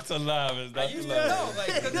That's a laugh. It's I not used a to laugh. know, like,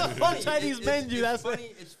 'cause it's The funny. Chinese menu, It's that's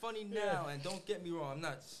funny. It's funny now, and don't get me wrong. I'm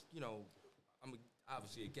not, I'm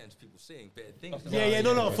obviously against people saying bad things. about yeah, me.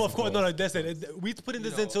 no, of course, no, that's it. We putting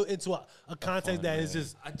this You know, into a context that is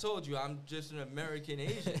just I told you I'm just an American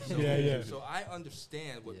Asian. So, Yeah. so I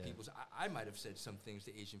understand what Yeah. people's. I might have said some things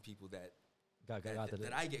to Asian people that Got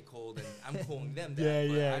I get called, and I'm calling them that. Yeah,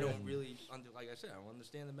 but yeah, I yeah. don't really like I said, I don't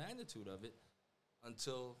understand the magnitude of it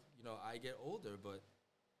until I get older. But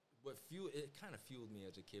it kind of fueled me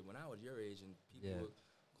as a kid when I was your age, and people would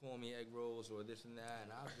call me egg rolls or this and that,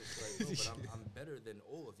 and I was just like, no, but I'm better than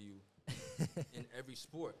all of you in every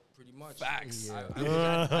sport, pretty much. Facts.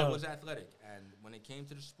 I was athletic, and when it came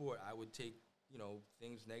to the sport, I would take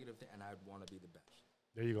things negative, and I'd want to be the best.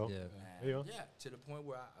 there you go. Yeah. And There you go. yeah, to the point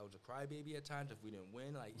where I was a crybaby at times if we didn't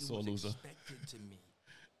win. Like it So was loser. expected to me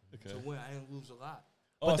Okay. to win. I didn't lose a lot.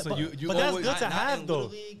 Oh, But so the- you but that's always, good to Not have, in though. Little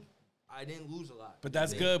League, I didn't lose a lot. but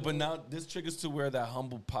that's Big good. But football. now this triggers to where that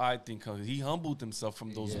humble pie thing comes. He humbled himself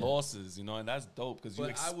from those Yeah. losses, and that's dope because you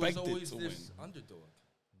But I was expected always to this win. underdog.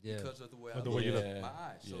 Yeah. because of the way Of I the look way you look. at my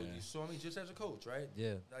eyes. So Yeah. you saw me just as a coach, right?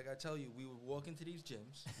 Yeah. Like I tell you, we would walk into these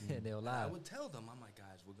gyms. And they'll And I laugh. would tell them, I'm like,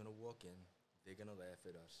 guys, we're gonna walk in. They're gonna laugh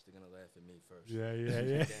at us. They're gonna laugh at me first. Yeah,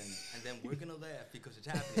 yeah. And then we're gonna laugh because it's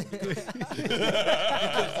happening. Because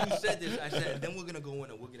you said this, I said. Then we're gonna go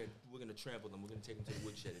in and we're gonna trample them. We're gonna take them to the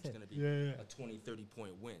woodshed. It's gonna be Yeah. a 20, 30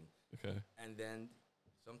 point win. Okay. And then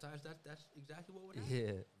sometimes that's exactly what would happen.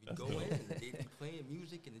 Yeah. We'd go in and they'd be playing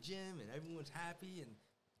music in the gym and everyone's happy and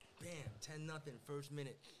bam, 10-0 first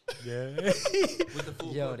minute Yeah. with the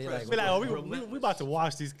full Yo, court they press. like, Be like, oh, we Relentless. about to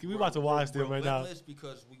watch these. We about to watch them right now. Relentless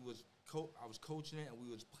because I was coaching it and we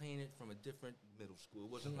was playing it from a different middle school.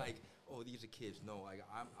 It wasn't like, oh, these are kids. No, like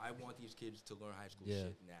I want these kids to learn high school Yeah.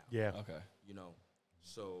 shit now. Yeah. Okay. You know,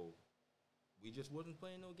 so we just wasn't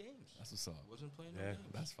playing no games. That's what's up. Wasn't playing Yeah. no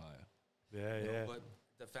games. That's fire. Yeah, You know, yeah. But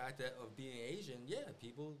the fact that of being Asian,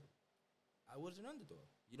 I was an underdog.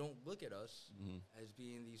 You don't look at us as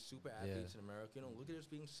being these super athletes in America. You don't look at us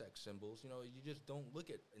being sex symbols. You know, you just don't look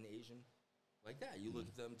at an Asian like that. You look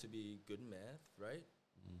at them to be good in math, right?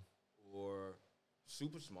 Or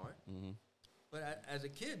super smart. But as a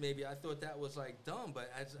kid, maybe I thought that was like dumb. But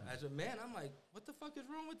as a man, I'm like, what the fuck is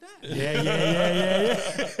wrong with that? Yeah.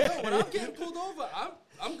 Yo, when I'm getting pulled over,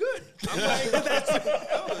 I'm good. I'm like,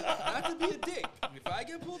 yo, not to be a dick. If I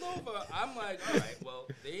get pulled over, I'm like, all right, well,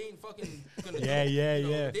 they ain't fucking gonna do it. You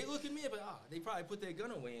know, They look at me, but they probably put their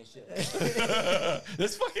gun away and shit.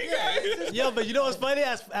 This fucking Yeah, guy. it's just- Yo, but you know what's funny?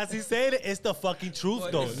 As he's saying it, it's the fucking truth,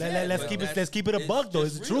 But though. it's sad, Let's but keep that's- it a buck, though.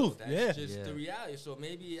 It's just the real. truth. That's Yeah. just the Yeah. reality. So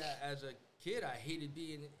maybe as a kid, I hated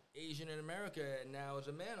being Asian in America, and now as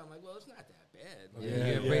a man, I'm like, well, it's not that bad. I mean, Yeah,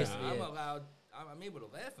 you embrace it, I'm yeah. allowed. I'm able to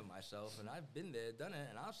laugh at myself, and I've been there, done it,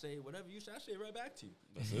 and I'll say whatever you say. I say it right back to you.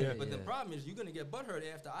 Yeah. But the problem is, you're gonna get butthurt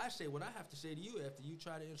after I say what I have to say to you after you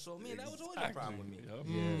try to insult me, and that was always a problem with me. Yup.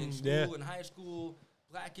 In school, Yeah. in high school,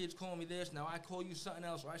 black kids call me this. Now I call you something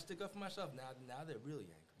else, or I stick up for myself. Now they're really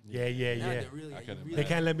angry. Yeah. Now they're really, I you can really They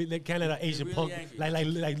can't let me. They can't let an you're Asian really punk angry.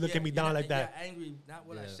 like look at me down like that. You're angry, not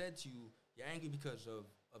what I Yeah. said to you. You're angry because of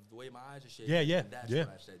the way my eyes are shaped. Yeah. and that's Yeah.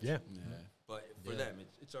 what I said Yeah. to you. Yeah. But for Yeah. them,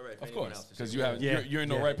 it's all right. For Of anyone course, else to because say you have whatever. you're in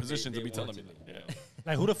the Yeah. right position to They be telling me wanted that. me. Yeah.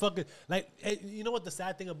 Like who the fuck is like? You know what the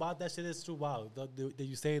sad thing about that shit is too? Wow, that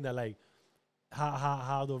you saying that like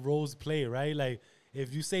how the roles play, right? Like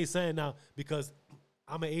if you say something now because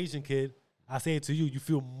I'm an Asian kid, I say it to you, you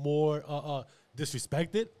feel more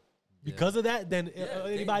disrespected because of that than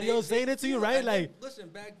anybody else saying it to you, feel- right? and then, Like listen,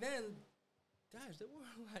 back then, guys, there weren't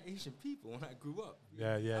a lot of Asian people when I grew up.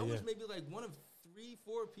 Yeah. I was maybe like one of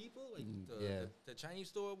 3-4 people, like the Chinese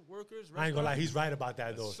store workers. I ain't gonna lie, restaurant. he's right about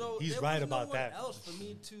that though. So He's there right was about no one that. else for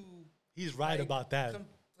me to. He's right like, about that.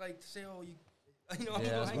 Like to say, oh, you know, I'm Yeah,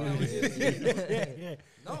 gonna that's hang out right. with you. yeah.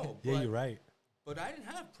 No, Yeah, but, you're right. but I didn't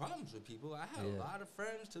have problems with people. I had Yeah. a lot of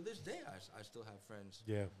friends to this day. I still have friends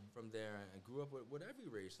Yeah. from there and grew up with every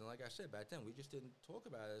race. And like I said, back then, we just didn't talk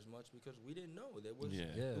about it as much because we didn't know. There was Yeah.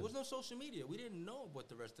 there was no social media. We didn't know what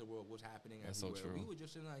the rest of the world was happening That's so everywhere. true. We were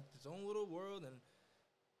just in like this own little world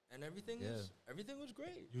and everything everything was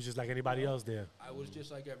great. You just like anybody else there. I was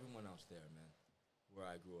just like everyone else there, man, where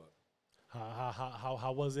I grew up.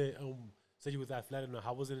 How was it? Say you was athletic. Now,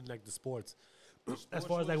 how was it in like the sports? As sports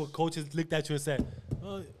far as like was- when coaches looked at you and said,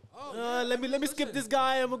 yeah, let me skip listen, this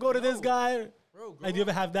guy. I'm gonna go to this no. guy. Bro, Like, do you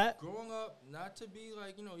ever have that? growing up, not to be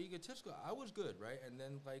like, egotistical, I was good, right? And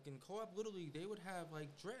then like in co-op Little League, they would have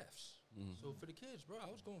like drafts. So for the kids, bro, I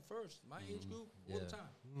was going first. My age group, all the Yeah.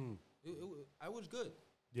 time. I was good.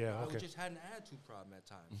 Yeah. I Okay. just had an attitude problem at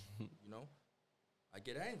times, you know? I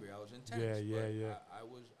get angry. I was intense. Yeah, but yeah. I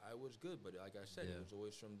was good, but like I said, Yeah. it was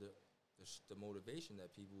always from the motivation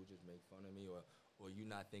that people would just make fun of me or you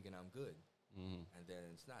not thinking I'm good. And then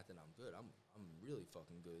it's not that I'm good. I'm really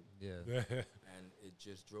fucking good. Yeah. And it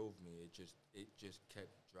just drove me. It just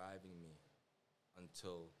kept driving me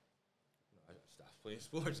until I stopped playing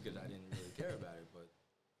sports because I didn't really care about it. But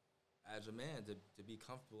as a man, to be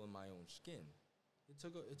comfortable in my own skin, it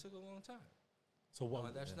took a long time. So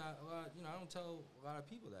what? That's not a lot. I don't tell a lot of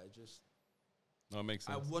people that. It just No, it makes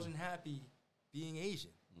I sense. wasn't happy being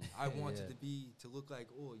Asian. I wanted Yeah. to look like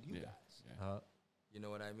all you Yeah. guys. Yeah. You know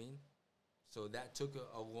what I mean? So that took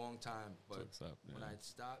a long time, but Sucks up, when yeah. I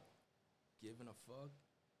stopped giving a fuck,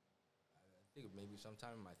 I think maybe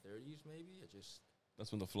sometime in my 30s, maybe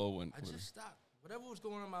That's when the flow went. I just stopped. Whatever was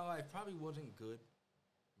going on in my life probably wasn't good.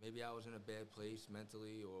 Maybe I was in a bad place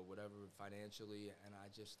mentally or whatever financially, and I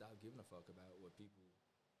just stopped giving a fuck about what people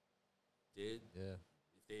did, Yeah.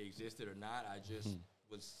 if they existed or not. I just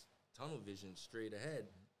was tunnel vision straight ahead.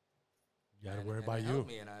 You gotta And- worry and about it you. helped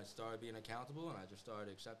me, and I started being accountable, and I just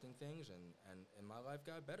started accepting things, and my life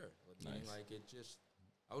got better. Meaning, Nice. like,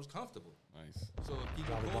 I was comfortable. Nice. So if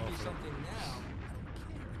people Drop it call down me for something now, I don't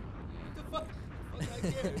care. What the fuck?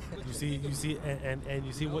 I care. You see, and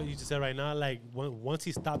you see what you just said right now. Like once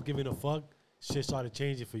he stopped giving a fuck, shit started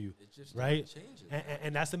changing for you, It just right? started changing.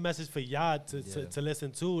 And that's the message for y'all to Yeah. to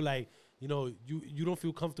listen to. Like, you know, you don't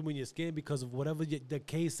feel comfortable in your skin because of whatever the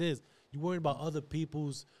case is. You worried about other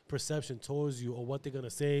people's perception towards you or what they're gonna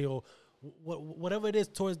say or whatever it is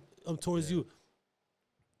towards you.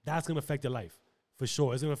 That's gonna affect your life for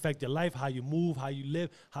sure. It's gonna affect your life, how you move, how you live,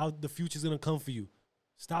 how the future's gonna come for you.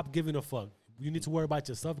 Stop giving a fuck. You need to worry about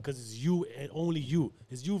yourself because it's you and only you.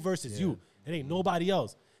 It's you versus you. It ain't nobody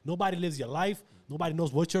else. Nobody lives your life. Nobody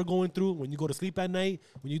knows what you're going through when you go to sleep at night,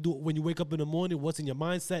 when you wake up in the morning, what's in your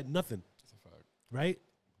mindset, nothing. That's a fact. Right?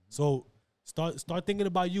 So start thinking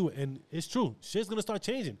about you. And it's true. Shit's gonna start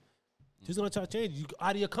changing. Shit's gonna start changing. You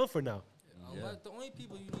out of your comfort now. The only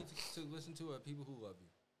people you need to listen to are people who love you.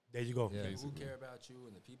 There you go. Yeah. People who care about you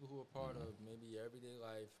and the people who are part of maybe your everyday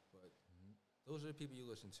life, but those are the people you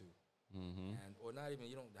listen to. And or not even,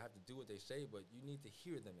 you don't have to do what they say, but you need to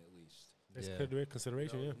hear them at least. It's Yeah.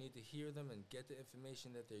 consideration, You yeah. need to hear them and get the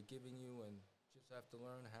information that they're giving you, and just have to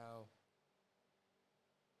learn how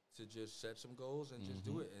to just set some goals and just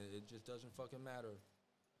do it. And it just doesn't fucking matter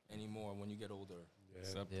anymore when you get older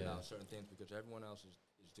Accept Yeah. about certain things because everyone else is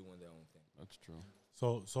doing their own thing. That's true.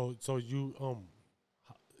 So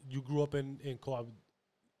you grew up in Co-op.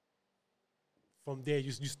 From there,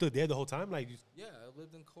 you stood there the whole time, like Yeah, I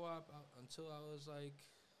lived in Co-op until I was like,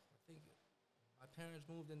 I think my parents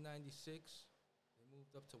moved in '96. They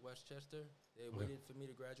moved up to Westchester. They waited for me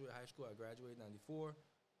to graduate high school. I graduated in '94.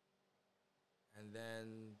 And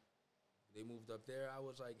then they moved up there. I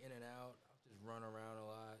was like in and out. I was just running around a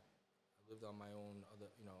lot. I lived on my own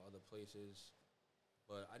other places.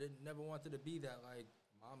 But I never wanted to be that like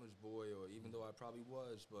mama's boy, or even though I probably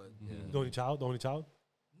was, but the only child.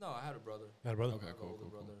 no, I had a brother. Had a brother. I have cool, an older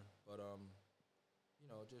cool, cool. brother.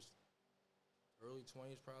 But just early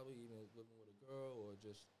 20s probably, even living with a girl, or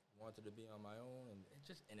just wanted to be on my own, and it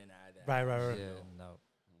just in and out of that. Right. Yeah, no.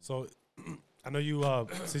 So I know you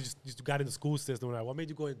so you got in the school system. Right? What made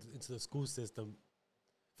you go into the school system?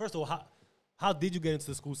 First of all, how did you get into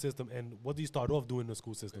the school system, and what did you start off doing in the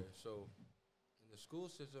school system? Okay, so in the school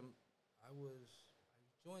system, I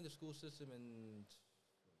joined the school system in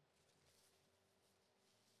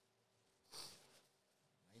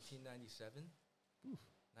 1997.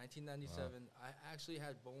 1997. I actually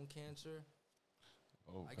had bone cancer.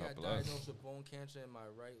 Oh, I God got bless. diagnosed with bone cancer in my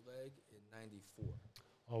right leg in '94.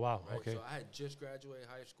 Oh wow, Right? okay. So I had just graduated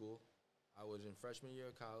high school. I was in freshman year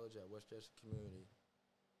of college at Westchester Community,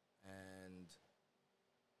 and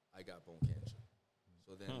I got bone cancer.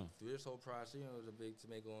 So then through this whole process, it was to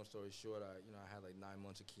make a long story short, I had like 9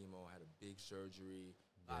 months of chemo, had a big surgery,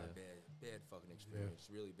 a lot of bad fucking experience,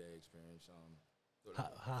 really bad experience.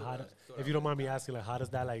 If you don't mind me asking, like, how does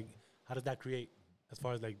that create as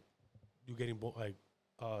far as like you getting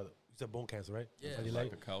you said bone cancer, right? Yeah, On your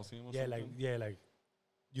Like leg? the calcium or Yeah, something? like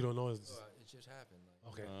you don't know. it just happened.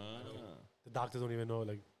 Like, Okay. Ah. The doctors don't even know.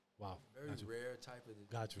 Like, wow. very Gotcha. rare type of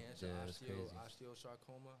Gotcha. cancer, Yeah, that's crazy.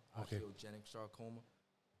 osteosarcoma, Okay. osteogenic sarcoma,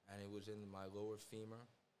 and it was in my lower femur.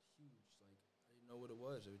 Huge, like I didn't know what it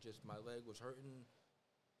was. It was just my leg was hurting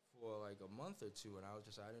for like a month or two, and I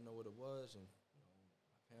didn't know what it was, and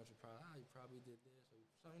my parents were probably, you probably did this, or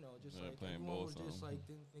something, just Yeah, like playing everyone ball was just something. like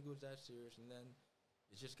didn't think it was that serious, and then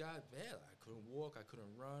it just got bad. I couldn't walk, I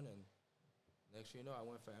couldn't run, and next thing you know, I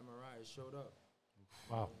went for MRI. It showed up.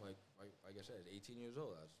 Wow. Like I said, 18 years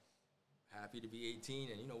old. I was happy to be 18,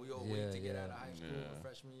 and we all wait to get out of high school, Yeah.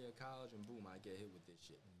 freshman year of college, and boom, I get hit with this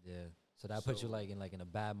shit, Yeah. So that puts you So- like in a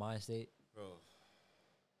bad mind state. bro.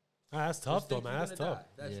 That's tough Just though, think man. you're That's gonna tough.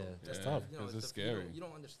 die. That's Yeah. all. That's Yeah, tough. because it's the fear. scary. You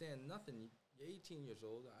don't understand nothing. You're 18 years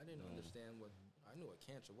old. I didn't understand what I knew what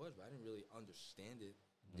cancer was, but I didn't really understand it.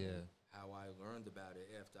 Yeah. How I learned about it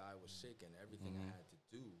after I was sick and everything I had to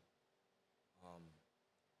do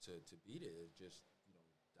to beat it. It's just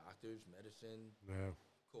doctors, medicine, Yeah.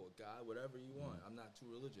 call it God, whatever you want. I'm not too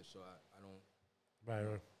religious, so I don't.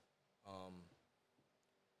 Right.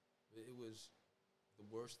 It was the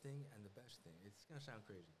worst thing and the best thing. It's gonna sound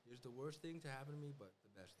crazy. It's the worst thing to happen to me, but the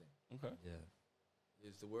best thing. Okay. Yeah.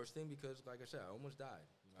 It's the worst thing because, like I said, I almost died.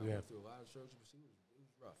 I Yeah. went through a lot of surgery. It was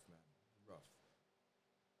rough, man. It was rough.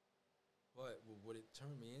 But what it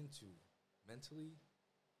turned me into mentally,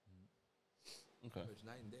 Okay. it's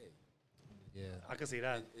night and day. Yeah. I can see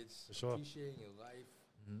that. It's For sure. appreciating your life.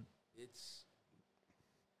 Mhm. It's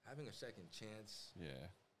having a second chance, Yeah.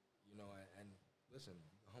 and listen,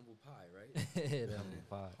 humble pie, right? The humble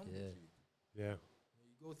pie. Humbles Yeah. you. Yeah. When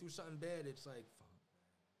you go through something bad, it's like, fuck, man.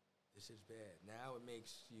 this is bad. Now it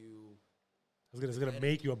makes you. It's gonna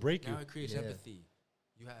make you or break you. Now it creates Yeah. empathy.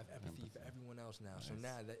 You have empathy for everyone else now. So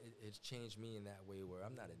now that it's changed me in that way where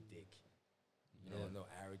I'm not a dick. You know, no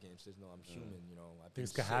arrogance. There's no, I'm human. You know, I've been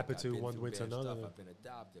Things can sick, happen I've to been one through way to bad another. stuff, I've been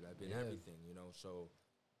adopted. I've been everything. You know, so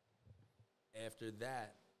after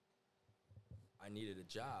that, I needed a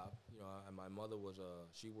job. You know, and my mother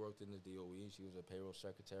she worked in the DOE. She was a payroll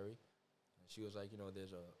secretary. And she was like, you know,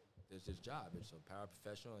 there's this job. It's a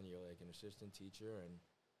paraprofessional, and you're like an assistant teacher, and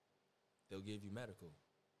they'll give you medical.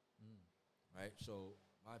 Right? So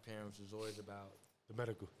my parents was always about The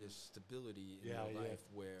medical. this stability in your life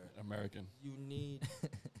where American. you need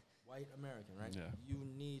white American, right? Yeah. You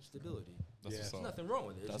need stability. That's what's There's up. nothing wrong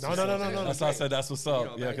with it. That's No, what's no, up. no, no, no. That's why I said that's what's up. You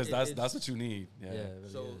know, Yeah, because that's what you need. Yeah. Yeah, it really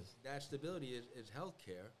So is. that stability is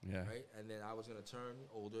healthcare, Yeah. right? And then I was going to turn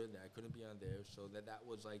older, and I couldn't be on there, so that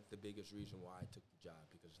was like the biggest reason why I took the job,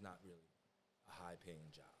 because it's not really a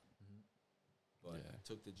high-paying job. But Yeah. I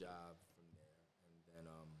took the job from there, and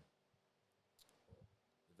then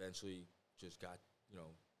eventually just got, you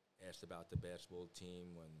know, asked about the basketball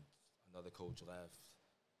team when another coach left.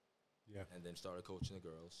 Yeah. And then started coaching the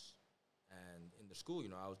girls. And in the school, you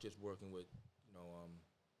know, I was just working with, you know,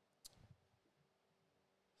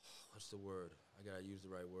 what's the word? I gotta use the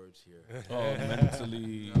right words here. Oh,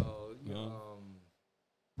 mentally.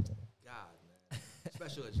 God, man.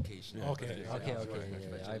 Special education. Yeah, Okay, okay, I was okay, working with yeah,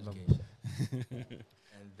 special I remember. education.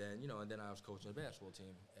 And then, you know, and then I was coaching the basketball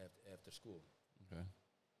team after school. Okay.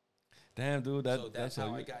 Damn, dude, So that's how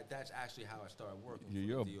you- I got. That's actually how I started working. for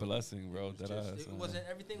You're a the DOE. blessing, bro. It was That just- ass, it man. wasn't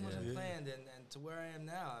everything wasn't Yeah. planned, and to where I am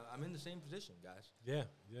now, I'm in the same position, guys. Yeah.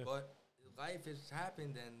 Yeah. But life has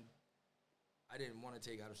happened, and I didn't want to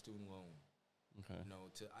take out a student loan. Okay. You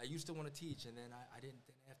know, I used to want to teach, and then I didn't.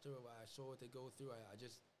 Then after I saw what they go through, I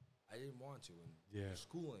didn't want to. And Yeah.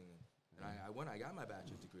 schooling, and I got my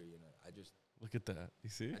bachelor's degree, and I just Look at that. You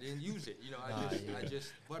see? I didn't use it. You know, Nah, I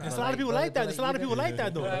just. But There's I, a lot of people like that. There's a lot of people like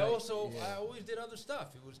that, though. but I Like, also yeah. I always did other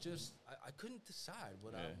stuff. It was just I couldn't decide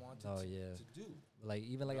what I Yeah. wanted Oh, yeah. to do. Like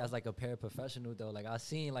even like as like a paraprofessional though, like I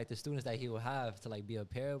seen like the students that he would have to like be a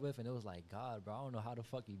pair with, and it was like, God, bro, I don't know how the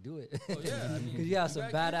fuck you do it. Oh, yeah, I mean, Because you got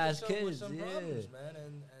some got badass with kids, some yeah. problems, man,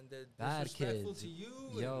 and they're Bad disrespectful kids. to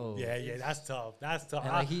you. Yo. Yeah, yeah, that's tough. That's tough.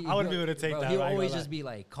 And, I, like, I wouldn't be able to take bro, that. He right, always gonna just lie. be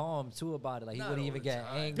like calm too about it. Like he Not wouldn't all even the get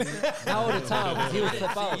time. angry. Not all the time. 'Cause he would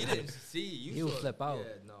flip out. You didn't see. You He would saw it. flip out.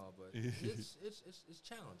 Yeah, no, but it's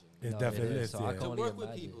challenging. It No, definitely is. So I Yeah. can To only work with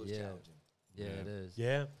imagine. people is Yeah. challenging. Yeah, it is.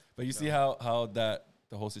 Yeah. But you see how that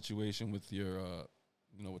the whole situation with your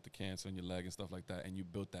you know, with the cancer in your leg and stuff like that, and you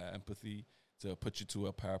built that empathy to put you to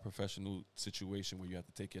a paraprofessional situation where you have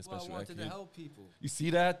to take care of Well, I special wanted ed to kids. help people. You see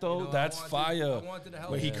that though? You know, That's I fire. wanted to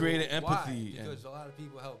help Where he people. created Why? empathy and- Because a lot of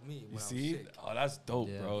people helped me when You I was see? sick. Oh, that's dope,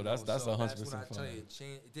 Yeah. bro. You That's So 100% that's what I tell you. fire.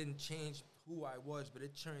 It didn't change who I was, but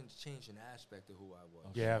it changed an aspect of who I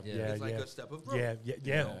was. Yeah, Yeah. yeah, It's like yeah. a step of growth. Yeah, yeah, You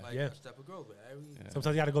yeah, know, like yeah. a step of growth. Yeah.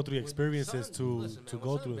 Sometimes you got to go through the When experiences something- listen, to man, go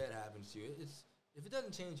when through. something bad happens to you, if it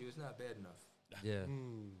doesn't change you, it's not bad enough. Yeah.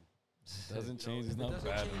 Doesn't change. If It's it not doesn't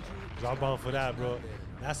bad. change you, it's Drop not- on for that, it's bro. not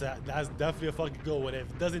bad enough. That's definitely a fucking good one. If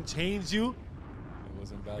it doesn't change you, It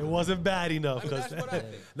wasn't bad. it wasn't bad enough. I mean, that's what I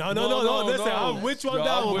think. No. Listen, I'm with you on Yo,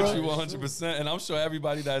 that I'm one, with bro. you 100%, and I'm sure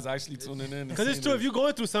everybody that's actually tuning in. Because it's true. If you're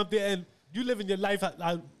going through something and you living your life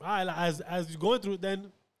as you're going through it,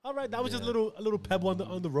 then all right, that was just a little pebble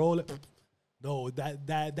on the roll. No,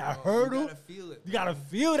 that hurdle. You gotta feel it. You gotta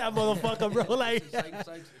feel that motherfucker, bro. Like,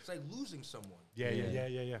 It's like losing someone. yeah.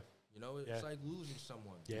 You know, it's Yeah. like losing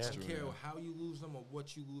someone. Yeah. I It's don't true, care yeah. how you lose them or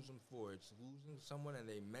what you lose them for. It's losing someone and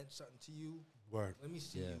they meant something to you. Word. Let me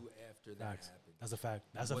see Yeah. you after that Facts. happened. That's a fact.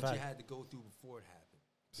 That's a what you fact. had to go through before it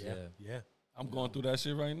happened. Yeah. Yeah. I'm going through that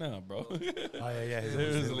shit right now, bro. Oh yeah.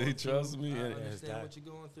 Seriously, trust me. I Yeah. understand that. what you're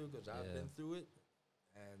going through because I've Yeah. been through it,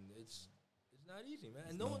 and it's not easy, man.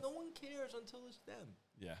 And no one cares until it's them.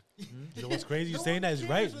 Yeah. You know what's crazy? You're No saying one that is cares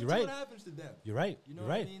right. You're until right. It happens to them. You're right. You know You're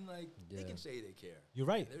what right. I mean? Like they Yeah. can say they care. You're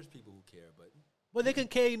right. There's people who care, but Well, they can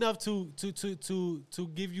care enough to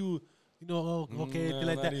give you, okay, Nah,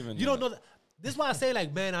 like not that. even You don't that. know. This is why I say,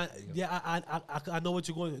 like, man, I know what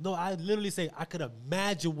you're going through. No, I literally say I could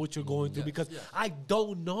imagine what you're going through because I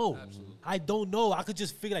don't know. Absolutely. I don't know. I could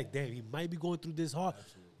just figure like, damn, he might be going through this hard.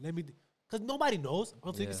 Let me, because nobody knows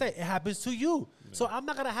until you can say it happens to you. So I'm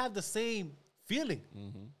not gonna have the same feeling,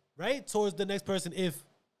 right, towards the next person if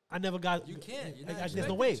I never got. You can't. You're not There's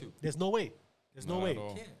no way. expected to. There's no way. There's no Not way. at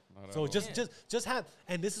all. Can't. Not at So all. just have,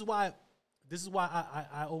 and this is why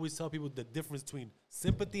I always tell people the difference between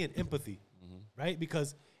sympathy and empathy, right?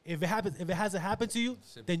 Because if it hasn't happened to you,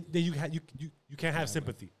 then you can't have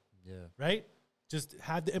sympathy, Yeah. right? Just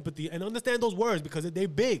have the empathy and understand those words because they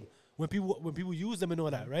big. when people use them and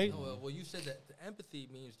all that, right? No, well, you said that the empathy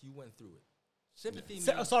means you went through it. Sympathy means...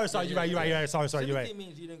 Sorry, you're right. Sorry, you're right. Sympathy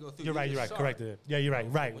means you didn't go through it. You're right, just correct. sorry. Yeah, you're right,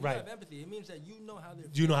 When you right. have empathy, it means that you know how they're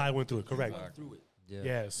You know how I went through it, You correct. went through it.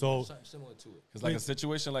 Yeah, so... Something similar to it. Because like a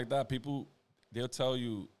situation like that, people, they'll tell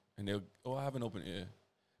you, and they'll, I have an open ear.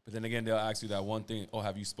 But then again, they'll ask you that one thing,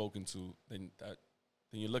 have you spoken to? Then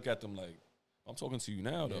you look at them like, I'm talking to you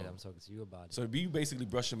now, though. Yeah, I'm talking to you about it. So you basically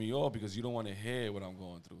brushing me off because you don't want to hear what I'm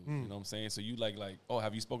going through. You know what I'm saying? So you like,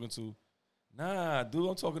 have you spoken to? Nah, dude,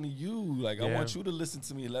 I'm talking to you. Like, I want you to listen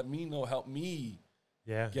to me. Let me know. Help me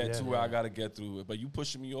get to where I got to get through it. But you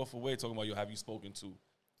pushing me off away talking about, have you spoken to?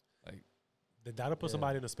 Like, that'll put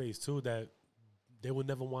somebody in a space, too, that they would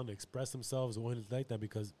never want to express themselves or anything like that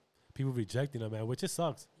because people rejecting them, man, which just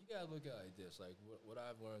sucks. You got to look at it like this. Like, what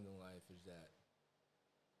I've learned in life is that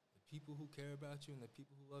the people who care about you and the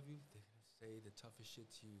people who love you, they're going to say the toughest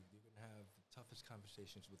shit to you. You're going to have the toughest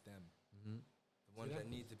conversations with them. The ones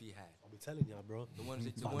that need to be had. I'll be telling y'all, bro. The ones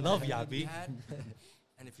that, love that y'all, need to be B. had.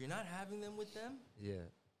 And if you're not having them with them,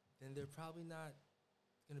 then they're probably not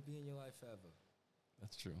going to be in your life forever.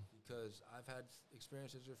 That's true. Because I've had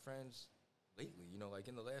experiences with friends lately, you know, like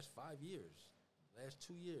in the last 5 years, last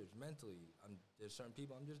 2 years, mentally, there's certain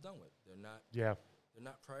people I'm just done with. They're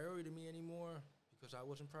not priority to me anymore because I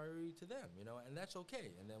wasn't priority to them, you know, and that's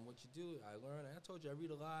okay. And then what you do, I learn, and I told you I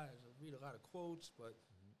read a lot of quotes, but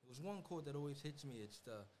there was one quote that always hits me. It's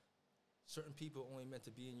the certain people only meant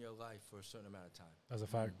to be in your life for a certain amount of time. That's a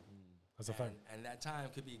fact. That's a fact. And that time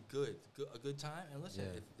could be a good time. And listen,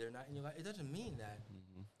 if they're not in your life, it doesn't mean that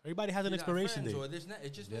everybody has an expiration date. Or it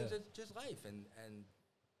just means it's just life. And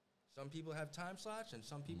some people have time slots, and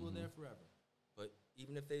some people are there forever. But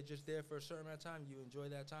even if they're just there for a certain amount of time, you enjoy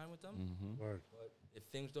that time with them. Word. But if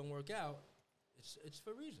things don't work out, it's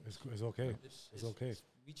for reasons. It's okay. It's okay.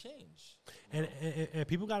 We change. And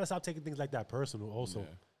people got to stop taking things like that personal also,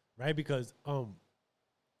 right? Because,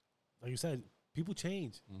 like you said, people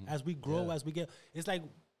change as we grow, as we get. It's like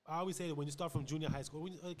I always say that when you start from junior high school,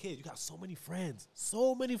 when you're a kid, you got so many friends,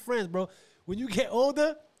 bro. When you get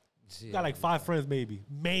older, you got like 5 friends,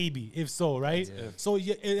 maybe if so, right? So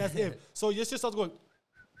that's if. So your shit starts going.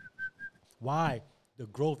 Why? The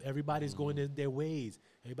growth. Everybody's going their ways.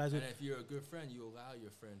 And if you're a good friend, you allow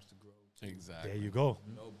your friends to grow too. Exactly. There you go.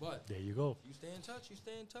 You know, but there you go. You stay in touch.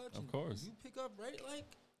 Of course. You pick up like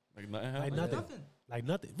nothing happened. Like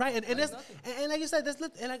nothing. Right. And that's and like you said, there's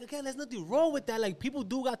nothing wrong with that. Like people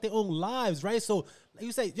do got their own lives, right? So like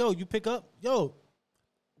you say, yo, you pick up, yo.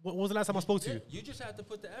 When was the last time I spoke to you? You just have to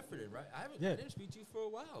put the effort in, right? I didn't speak to you for a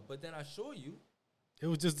while, but then I saw you. It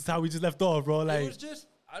was just how we just left off, bro. Like it was just,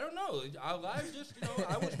 I don't know. Our lives just, you know,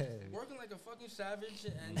 I was working like a fucking savage,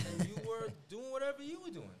 and you were doing whatever you were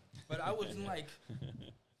doing. But I wasn't like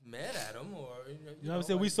mad at him or, you know what I'm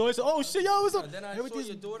saying? We saw it. So, oh shit, yo, what's up? And then I saw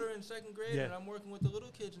your daughter in 2nd grade, and I'm working with the little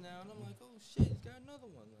kids now, and I'm like, oh shit, he's got another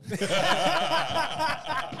one.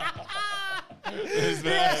 This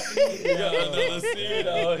man, another seed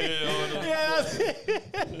out here.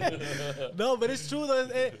 No, but it's true though.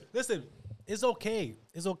 Listen, it's okay.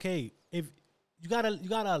 It's okay. If you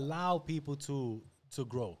gotta allow people to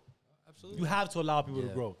grow. Absolutely. You have to allow people to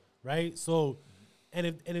grow, right? So, and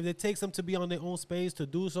if it takes them to be on their own space to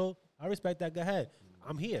do so, I respect that. Go ahead.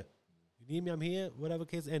 I'm here. You need me? I'm here. Whatever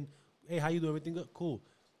case. And hey, how you doing? Everything good? Cool.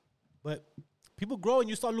 But people grow and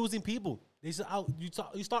you start losing people. You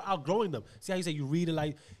start outgrowing them. See how you say you read it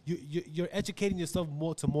like you're educating yourself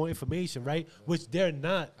more information, right? Which they're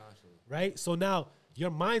not, right? So now your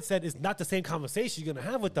mindset is not the same conversation you're gonna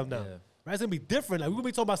have with them now, right? It's gonna be different. Like we're gonna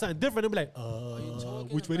be talking about something different. They'll be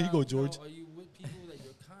like, which way did he go, George? Are you with people that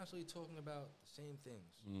you're constantly talking about the same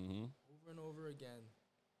things over and over again?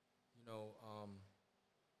 You know,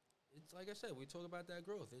 it's like I said, we talk about that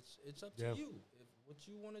growth. It's up to you. What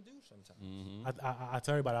you want to do sometimes. I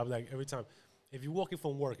tell everybody, I was like, every time, if you're walking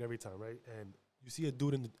from work every time, right, and you see a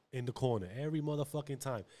dude in the corner every motherfucking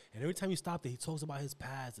time, and every time you stop there, he talks about his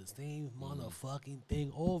past, the same motherfucking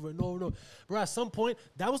thing over and over and over. Bro, at some point,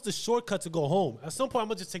 that was the shortcut to go home. At some point, I'm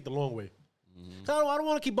going to just take the long way. 'Cause I don't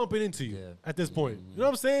want to keep bumping into you at this point. You know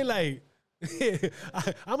what I'm saying? Like, I'm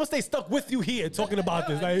gonna stay stuck with you here talking about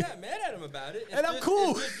this. I'm like, not mad at him about it. And I'm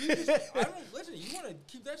cool. Listen, you want to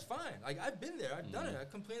keep, that's fine. Like, I've been there. I've done it. I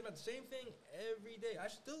complain about the same thing every day. I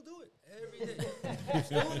still do it every day. I'm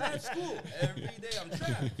still in that school every day. I'm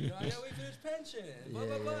trapped. You know, I gotta wait for this pension. Blah,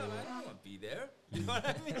 blah, blah. I don't want to be there. You know what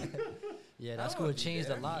I mean? Yeah, that school changed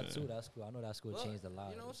a lot, too. That school, I know that school changed a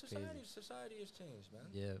lot. You know, society has changed, man.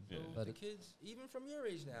 Yeah. So the kids, even from your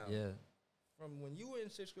age now. Yeah. From when you were in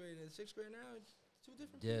 6th grade and 6th grade now, it's two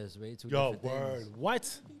different. Yeah, it's way too Yo, different word. things.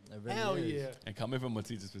 What? It really Hell is. yeah. And coming from a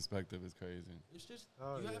teacher's perspective is crazy. It's just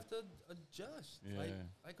Oh, you yeah. have to adjust. Yeah.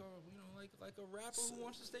 Like a rapper who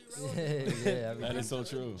wants to stay Yeah, relevant. yeah, That everything, is so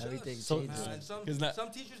true. everything So- changes. And some 'Cause not-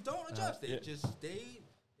 some teachers don't adjust. They yeah. just stay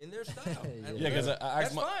in their style. And Yeah, because I that's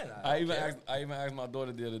asked my, fine. I don't even care. asked, I even asked my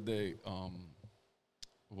daughter the other day,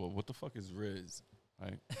 well, what the fuck is Riz?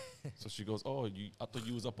 Right? So she goes, oh, I thought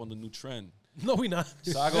you was up on the new trend. No, we not.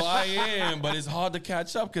 So I go, I am, but it's hard to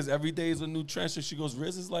catch up because every day is a new trend. So she goes,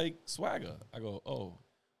 Riz is like swagger. I go, oh.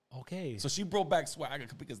 Okay. So she brought back swagger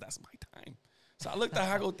because that's my time. So I looked at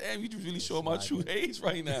her, I go, damn, you just really showing my true age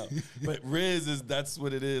right now. But Riz that's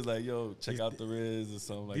what it is. Like, yo, check out the Riz or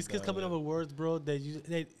something like that. These kids coming up with words, bro,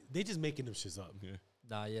 that they just making them shits up. Yeah.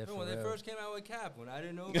 Nah, yeah, for When they real. first came out with Cap, when I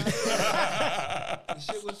didn't know about it, the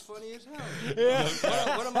shit was funny as hell.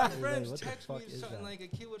 Yeah. One of my friends what the texted fuck me is something that? like a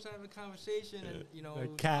kid was having a conversation, and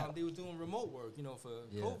Like Cap. they was doing remote work, for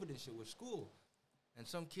Yeah. COVID and shit with school, and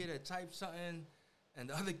some kid had typed something, and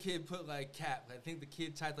the other kid put like Cap. I think the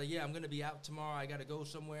kid typed like, yeah, I'm gonna be out tomorrow. I gotta go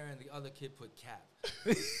somewhere, and the other kid put Cap.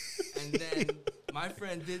 And then my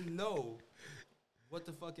friend didn't know what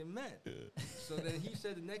the fuck it meant. So then he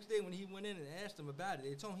said the next day when he went in and asked him about it,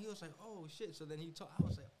 they told him, he was like, oh shit. So then he told, I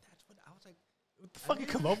was like, that's what, I was like, What the fuck you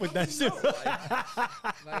come up with that shit?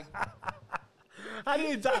 Like, I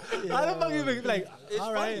didn't. How the fuck you make like? it's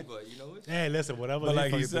All funny, right. but it's, Hey, listen, whatever. But they like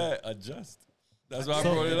he fucking do. said, adjust. That's why I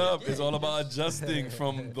So- brought it up. It's Yeah, all about adjusting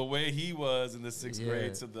from the way he was in the sixth Yeah.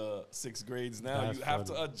 grade to the sixth grades now. That's you have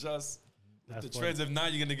funny. to adjust That's the funny. trends. If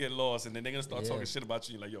not, you're gonna get lost, and then they're gonna start Yeah. talking shit about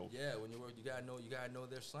you. You're like, yo, yeah, when you work, you gotta know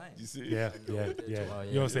their slang. you see? Yeah, I know yeah, what they're yeah. talking about.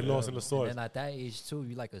 You don't say Yeah. lost in the source. And at that age too,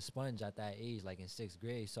 you like a sponge at that age, like in sixth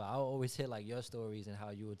grade. So I always hear like your stories and how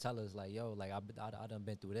you would tell us like, yo, like I done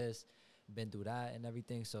been through this, been through that and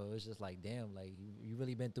everything. So it's just like, damn, like you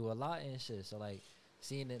really been through a lot and shit. So like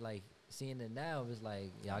seeing it now is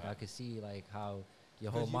like, yeah, I could see like how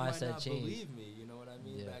your whole 'Cause you might mindset not changed. believe me, you know what I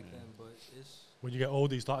mean, Yeah. back then, but it's. When you get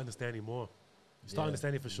older, you start understanding more. You start Yeah.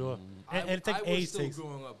 understanding for sure. I And it takes was age. still Takes,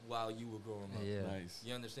 growing up while you were growing up. Yeah. Nice.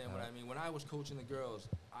 You understand what I mean? When I was coaching the girls,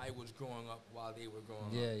 I was growing up while they were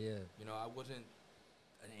growing Yeah, up. yeah. I wasn't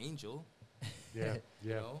an angel, yeah, you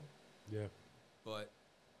yeah, know, yeah. but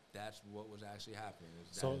that's what was actually happening.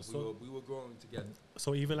 Is So- that so- we were growing together.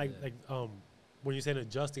 So even like Yeah. when you said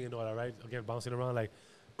adjusting and all that, right? Again, bouncing around. Like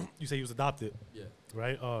you say, you was adopted, Yeah.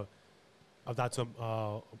 right? Adopted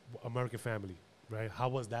to American family, right? How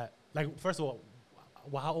was that? Like, first of all,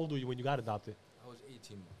 how old were you when you got adopted? I was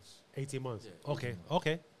 18 months. 18 months. Yeah, Okay, 18 months.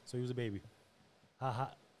 okay. So you was a baby. How,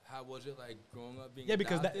 How was it like growing up being yeah,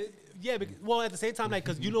 because adopted? well, at the same time, like,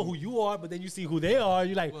 because you know who you are, but then you see who they are.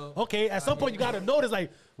 You're like, Well, okay. At some I point, mean- you gotta notice,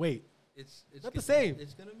 like, wait, It's not the same.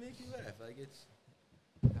 It's gonna make you laugh. Like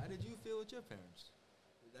how did you feel with your parents?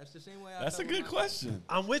 That's the same way. That's a felt with good my question.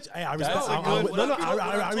 I'm with. Hey, I That's respect. a I'm good- with- what no, no, What I'm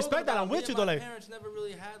I talking respect that. about, I'm me with you and though. my Like, parents never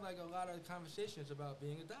really had like a lot of conversations about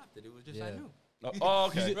being adopted. It was just I Yeah. knew. Oh,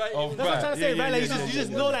 okay. Right, Oh, that's that's what I'm trying to say, Yeah, right? Like, yeah, you yeah,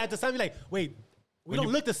 just yeah, know yeah. that at the time. You're like, wait, we When don't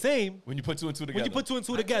you- look the same When you put two and two together. when you put two and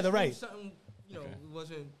two I together, just knew right? Something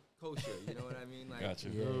wasn't kosher. You know what I mean? Like, Gotcha.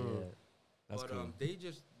 Yeah, yeah. That's but cool. they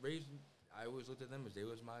just raised. I always looked at them as they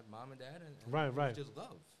was my mom and dad, and Right, it was right. just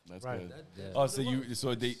love. That's Right. good. Yeah. Oh, what so it you, was.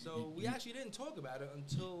 so they, So we actually didn't talk about it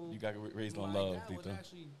until you got raised on my love, dad was Tito.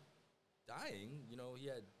 actually dying. He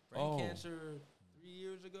had brain Oh. cancer 3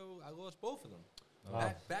 years ago. I lost both of them.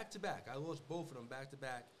 Wow. Back to back. I lost both of them back to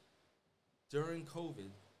back during COVID.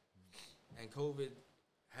 And COVID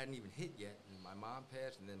hadn't even hit yet. And my mom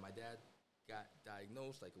passed, and then my dad got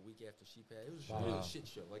diagnosed like a week after she passed. It was a real Wow. shit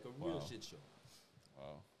show, like a real Wow. shit show.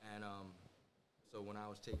 Wow. And so when I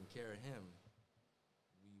was taking care of him,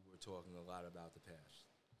 we were talking a lot about the past.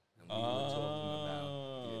 And we were talking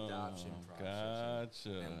about the adoption process.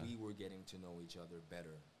 Gotcha. And we were getting to know each other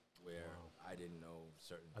better, where I didn't know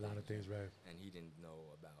certain A lot of things, right? and he didn't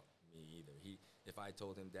know about me either. If I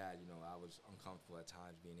told him, Dad, I was uncomfortable at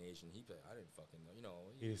times being Asian, he'd be like, I didn't fucking know.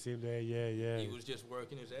 He didn't seem there. Yeah. He was just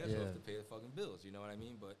working his ass Yeah. off to pay the fucking bills, you know what I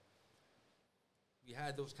mean? But we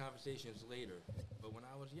had those conversations later. But when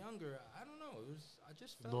I was younger, I don't know. I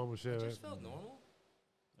just felt Normal shit, I just right? felt normal.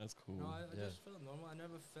 That's cool. I Yeah. just felt normal. I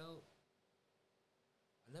never felt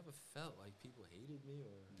like people hated me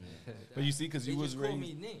or. Like But you see, because they you was just called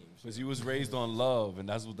raised, me names. because you was raised on love, and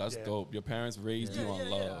that's Yeah. dope. Your parents raised you on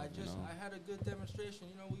love. I had a good demonstration.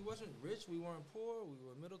 We wasn't rich, we weren't poor, we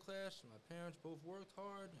were middle class. My parents both worked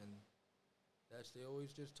hard, and they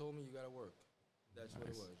always just told me you gotta work. That's what it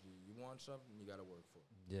Nice. was. You want something, you gotta work for it.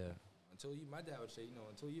 Yeah. My dad would say,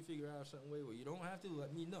 until you figure out a certain way where you don't have to,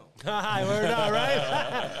 let me know. Word out,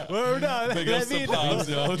 right? Word out. Big ups to Pops,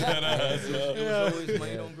 yo. That ass, yo. It was always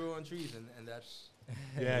money don't grow on trees, and that's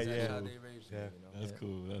Yeah, that's yeah. how they raised me. That's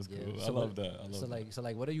cool. That's Yeah. cool. I So love that. So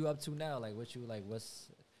what are you up to now? Like, what's your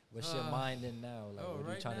mind in now? Like, are you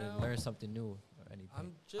right trying now, to learn something new or anything?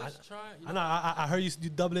 I'm just trying. I know. I heard you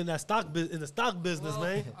doubling that in the stock business, Well,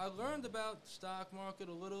 man. I learned about stock market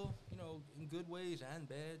a little, in good ways and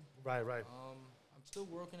bad. Right. I'm still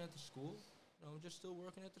working at the school. I'm just still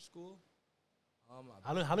working at the school.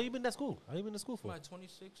 How long you been at school? How you been in school for? My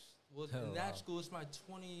 26. Well, Oh, in that wow. school, it's my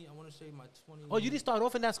 20. I want to say my 20. Oh, you didn't start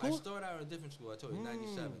off in that I school? started out in a different school. I told you,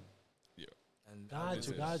 97. Yeah. And Got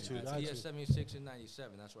you. Yeah, 76 and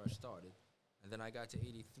 97. That's where I started. And then I got to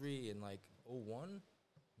 83 in like 01,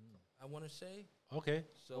 I want to say. Okay.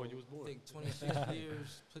 So Oh, you was born. I think 26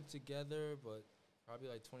 years put together, but probably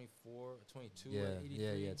like 24, 22 Yeah, at 83.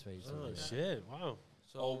 yeah, it's very Oh like that. shit! Wow.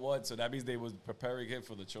 Oh, what? So that means they was preparing him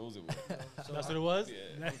for the chosen one. So That's what it was.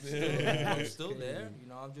 Yeah. I'm still there.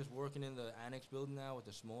 I'm just working in the annex building now with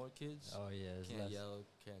the smaller kids. Oh yeah, it's Can't less. yell,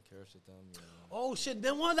 can't curse at them. Oh shit!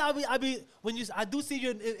 Then one I be when I do see you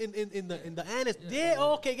in the annex. Yeah.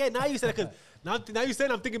 Okay. Yeah. Now you said it because now you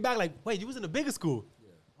said I'm thinking back like wait you was in a bigger school. Yeah.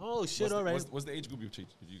 Oh shit! All right. What's the age group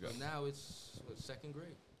you got? But now it's second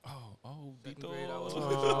grade. Oh, Second Dito. grade,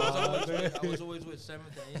 I was always with 7th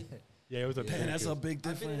and 8th. Yeah, it was a Man, that's a big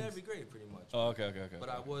I've been in difference. every grade pretty much. Oh, okay. But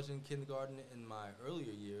I was in kindergarten in my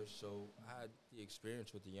earlier years, so I had the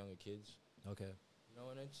experience with the younger kids. Okay.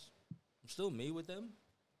 And I'm still me with them.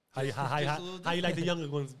 How you like the younger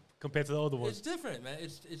ones compared to the older ones? It's different, man.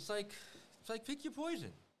 It's like pick your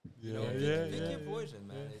poison. Yeah, Pick your poison,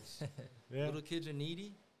 man. It's little kids are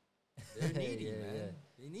needy. They're needy, Yeah, man. yeah.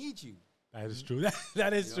 They need you. That is true.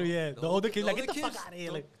 That is true. Yeah, the older kids like get the fuck out of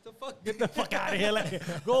here. Like, get the fuck out of here.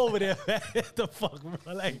 Like, go over there, man. Get the fuck,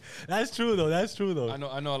 bro. Like, that's true though. I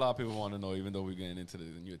know a lot of people want to know, even though we're getting into this,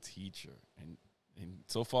 and you're a teacher, and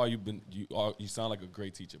so far you sound like a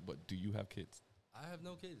great teacher, but do you have kids? I have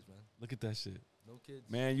no kids, man. Look at that shit. No kids.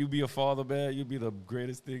 Man, you be a father, man. You be the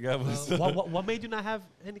greatest thing ever. Well, what made you not have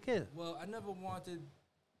any kids? Well, I never wanted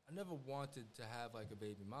to have like a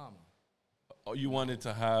baby mama. Oh, you wanted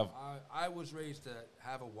to have. I was raised to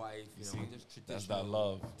have a wife, just traditional. That's that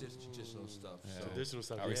love. Just traditional stuff. Yeah. So, Traditional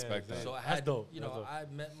stuff. I respect that. so I That's had, dope. That's dope. I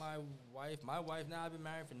met my wife. My wife now I've been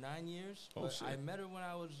married for 9 years. Oh, but shit. I met her when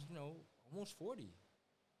I was, almost 40.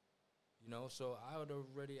 So I was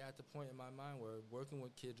already at the point in my mind where working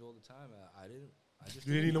with kids all the time, I just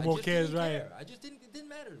You didn't need no more kids, right? care. It didn't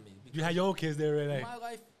matter to me. You had your own kids there, right? My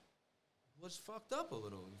life was fucked up a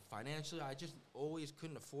little financially. I just always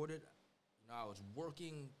couldn't afford it. I was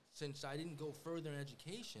working since I didn't go further in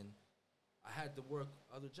education. I had to work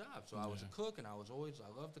other jobs. So I was a cook, and I loved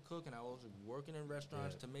to cook, and I was working in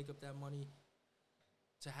restaurants to make up that money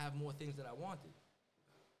to have more things that I wanted.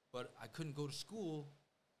 But I couldn't go to school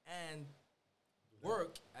and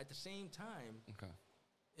work at the same time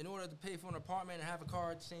in order to pay for an apartment and have a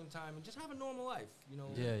car at the same time and just have a normal life,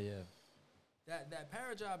 Yeah. That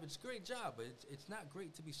para job, it's a great job, but it's not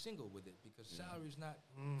great to be single with it because salary's not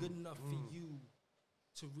good enough for you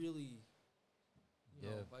to really,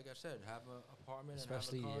 like I said, have an apartment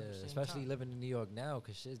Especially and have a car at the same especially time. living in New York now,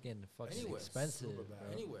 cause shit's getting fucking Anywhere. expensive. Super bad.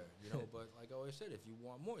 bro. Anywhere, but like I always said, if you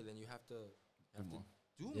want more, then you have to do more.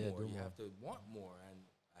 Yeah, do You more. have to want more, and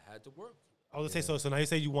I had to work. I was gonna say so now you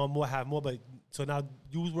say you want more, have more, but so now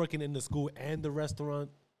you was working in the school and the restaurant.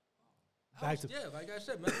 Like I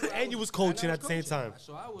said, remember, And you was coaching and I at the same time.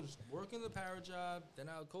 So I was working the para job, then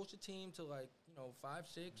I would coach a team to 5,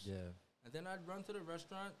 6, Yeah. and then I'd run to the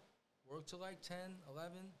restaurant, work till 10,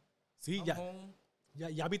 11. See, I'm y'all, home.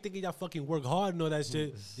 y'all be thinking y'all fucking work hard and all that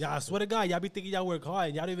shit. Yeah, I swear to God, y'all be thinking y'all work hard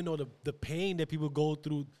and y'all don't even know the pain that people go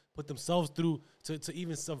through, put themselves through to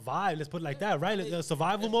even survive. Let's put it like that, right? The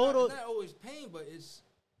survival mode. It's not always pain, but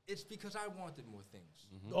it's because I wanted more things.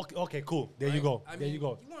 Okay, cool. There you go. I There mean, you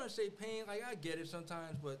go. You want to say pain? I get it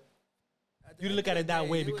sometimes, but at the You end look of at the it that day,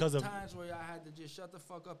 way there because was of- times where I had to just shut the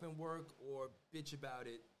fuck up and work or bitch about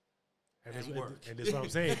it. And and work. this is what I'm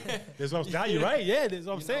saying. Now you're right. Yeah, this is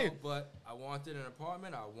what I'm You saying. know, but I wanted an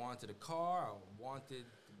apartment. I wanted a car. I wanted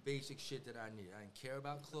the basic shit that I needed. I didn't care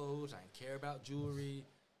about clothes. I didn't care about jewelry.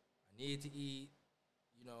 I needed to eat,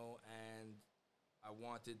 and I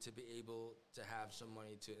wanted to be able to have some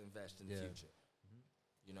money to invest in the future.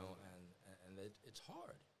 And it's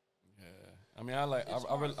hard. Yeah, I mean,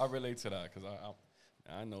 I relate to that because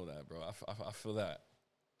I know that, bro. I feel that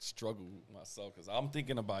struggle myself because I'm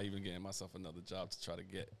thinking about even getting myself another job to try to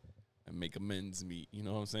get and make amends meet. You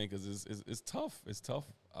know what I'm saying? Because it's tough. It's tough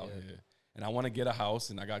out here. and I want to get a house,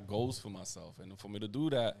 and I got goals for myself. And for me to do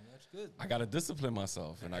that, That's good. I got to discipline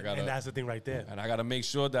myself, and I got And to, that's the thing right there. and I got to make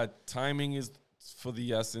sure that timing is for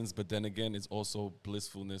the essence, but then again, it's also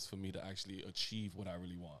blissfulness for me to actually achieve what I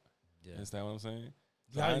really want. Yeah. You understand what I'm saying?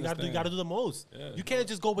 You gotta do the most. Yeah. You can't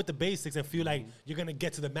just go with the basics and feel like you're gonna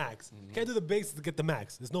get to the max. You can't do the basics to get the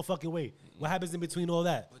max. There's no fucking way. What happens in between all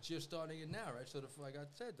that? But you're starting it now, right? So, like I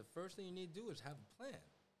said, the first thing you need to do is have a plan.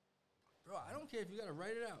 Bro, I don't care if you got to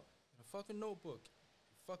write it out in a fucking notebook.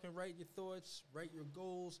 You fucking write your thoughts, write your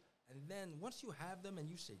goals, and then once you have them and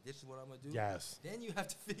you say, this is what I'm going to do, Yes. then you have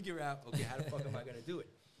to figure out, okay, how the fuck am I going to do it?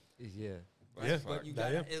 Yeah. Right? Yeah. But you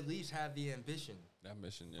That- got to at least have the ambition That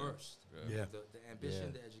mission, yeah. first. Yeah. The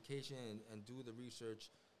ambition, Yeah. the education, and do the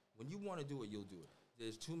research. When you want to do it, you'll do it.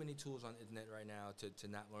 There's too many tools on the internet right now to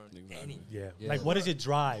not learn Exactly. anything. Yeah. Yeah. Like, what is your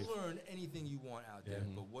drive? You learn anything you want out there,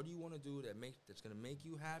 Yeah. but what do you want to do that's going to make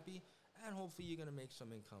you happy, and hopefully you're going to make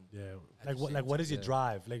some income. Yeah. At Like the what? same Like what time. is your Yeah.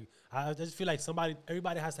 drive? Like I just feel like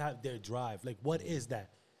everybody has to have their drive. Like what is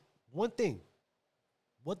that? One thing.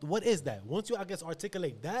 What is that? Once you, I guess,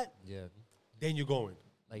 articulate that, Yeah. then you're going.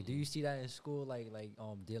 Like, do you see that in school? Like,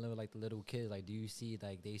 dealing with like the little kids. Like, do you see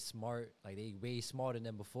like they smart? Like, they way smarter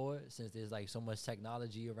than before since there's like so much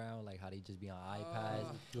technology around. Like, how they just be on iPads.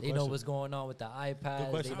 Good They know question. what's going on with the iPads. They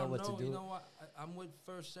question. I know don't what to do. You know what? I'm with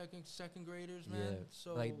first, second graders, man. Yeah.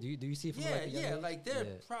 So Like, do you see it from yeah, like a young yeah. age? Like they're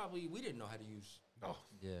Yeah. probably we didn't know how to use No.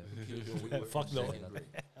 Yeah. computers when we were Fuck in no. second grade.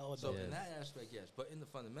 Hell So no. Yeah. in that aspect, yes. But in the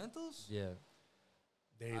fundamentals, Yeah.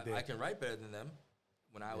 I can write better than them.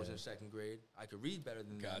 When I was Yeah. in second grade, I could read better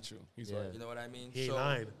than them. Got you. He's Yeah. right. You know what I mean? He ain't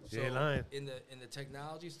lying. He ain't lying. In the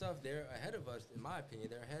technology stuff, they're ahead of us. In my opinion,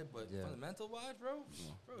 they're ahead. But Yeah. fundamental wise, bro, You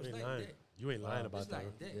it's ain't night lying. and day. You ain't lying Wow. about It's that.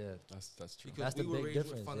 night bro. and day. Yeah. That's true. Because That's the we were big raised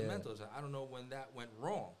difference, with yeah. fundamentals. I don't know when that went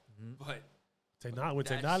wrong, but When That's-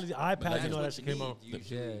 technology, but iPads, that's you know what that shit came need, out.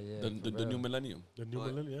 usually. Yeah. The new millennium. The new But,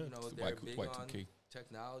 millennium, you yeah. know, It's they're Y2- big Y2K. on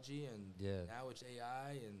technology, and Yeah. now it's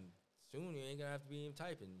AI, and soon you ain't gonna have to be even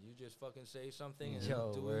typing. You just fucking say something and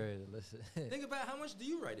Yo, do it. word. Listen. Think about how much do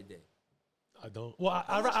you write a day? I don't. Well, I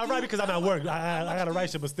How much write do you- because I'm how at mu- work. how I much gotta do write you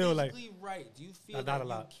shit, but still, like, physically write? Do you feel Not that a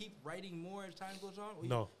lot. you keep writing more as time goes on? Or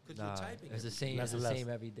No. because Nah, you're typing. it's the everything. same. Less It's the and less. same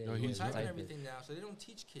every day. No, You're he's Yeah, typing type it. everything now, so they don't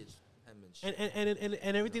teach kids penmanship.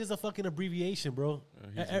 and everything is a fucking abbreviation, bro.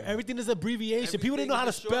 he's right. Everything is abbreviation. People don't know how to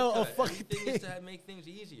Everything is spell a shortcut. fucking Everything thing. is to make things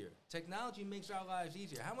easier. Technology makes our lives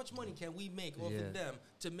easier. How much money can we make off Yeah. of them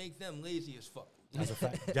to make them lazy as fuck? That's a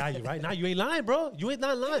fact. Yeah, you're right. Now you ain't lying, bro. You ain't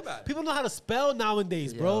not lying. about it. People know how to spell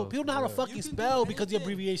nowadays, bro. Yo, People know how to for real. fucking You can do spell because the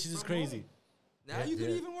anything abbreviations is from crazy. home. Now Yeah. you can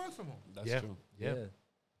Yeah. even work from home. That's Yeah. true. Yeah.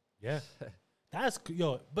 Yeah. Yeah. That's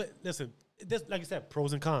yo. But listen, there's, like you said,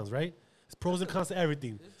 pros and cons, right? It's pros and cons to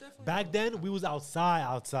everything. There's definitely Back pros then, we was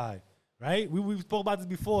outside, right? We spoke about this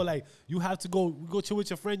before. Like you have to go chill with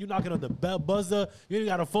your friend. You knocking on the bell buzzer. You ain't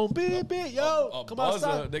got a phone. Beep beep. Yo, A come buzzer.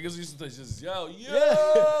 outside. Niggas used to just yell, yo,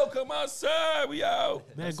 Yeah. come outside, we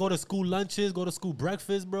out. Man, go to school lunches, go to school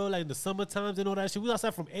breakfast, bro. Like in the summer times and all that shit. We was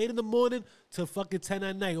outside from 8 in the morning to fucking 10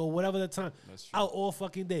 at night or whatever the time. That's true. Out all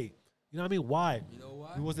fucking day. You know what I mean? Why? You know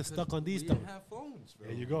why? We wasn't Because stuck on these we stuff. didn't have phones, bro.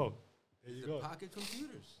 There you go. There you The go. pocket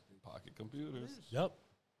computers. Pocket computers. Yep.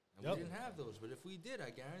 And Yep. we didn't have those, but if we did, I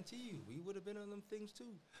guarantee you, we would have been on them things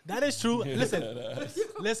too. That is true.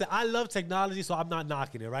 Listen, I love technology, so I'm not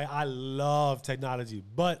knocking it, right? I love technology,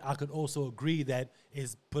 but I could also agree that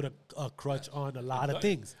it's put a crutch on a lot of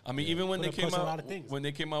things. I mean, even when Put they a came crutch on a lot out, of things. when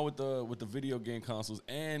they came out with the video game consoles,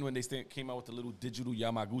 and when they came out with the little digital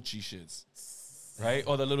Yamaguchi shits, right,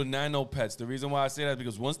 or the little nano pets. The reason why I say that is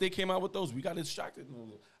because once they came out with those, we got distracted.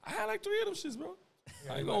 I had like 3 of them shits, bro.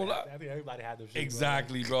 I ain't gonna lie. I think everybody had those shit,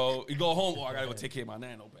 Exactly, bro. You go home, I gotta go take care of my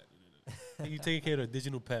nano pet. bro. You taking care of a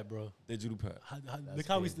digital pet, bro. Digital pet. Look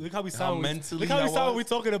how we sound. mentally Look how we I sound when was. we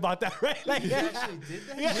talking about that, right? Like, You actually did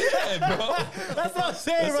that? Yeah, bro. that's what I'm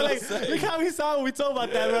saying, bro. what I'm Like, saying. look how we sound when we talk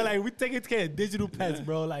about that, bro. Like, we taking care of digital pets,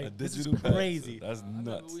 bro. Like, A this is digital pet. crazy. That's I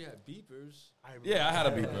remember nuts. we had beepers. Yeah, I had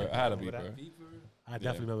a beeper. I had a Remember that? beeper. Beeper. I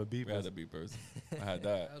definitely remember We had beepers. the beepers. I had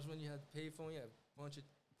That that. was when you had the payphone. You had a bunch of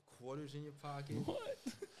quarters in your pocket. What?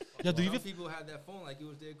 Yo, do you Some even? people had that phone like it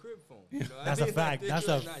was their crib phone. You know what That's I a mean? fact. Like, That's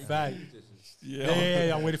you're a like, nah, you fact. can't use this.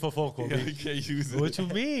 Yeah, I'm waiting for a phone call. Yeah, bitch. you can't use it. What you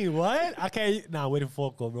mean? What? I can't. Nah, I'm waiting for a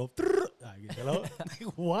phone call, bro. Hello?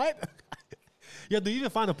 what? Yo, do you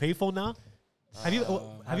even find a payphone now? Have you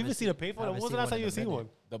even seen a payphone? When haven't was the seen last time one in you a seen minute. one?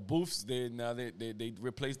 The booths, they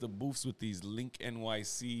replaced the booths with these Link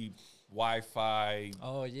NYC Wi-Fi.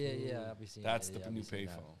 Oh yeah. I'll be seeing. That's that, the yeah, I'll new be seeing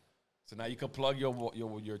that. payphone. So now you can plug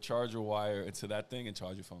your charger wire into that thing and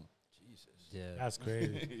charge your phone. Jesus. Yeah. That's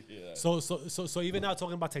crazy. Yeah. So even now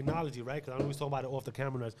talking about technology, right? Because I know we was talking about it off the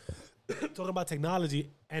camera. Talking about technology,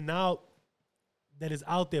 and now that is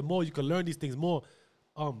out there more. You can learn these things more.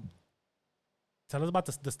 Tell us about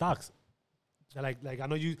the stocks. Like I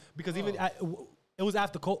know you because even it was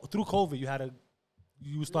after through COVID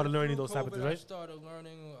you started learning those type of things, right? I started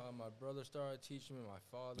learning. My brother started teaching me. My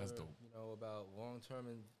father, That's dope.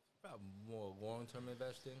 About more long-term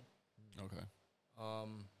investing. Okay. Of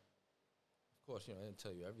course, I didn't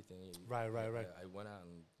tell you everything. Right. I went out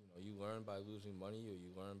and you learn by losing money, or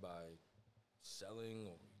you learn by selling,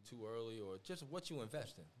 or too early, or just what you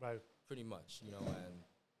invest in. Right. Pretty much, and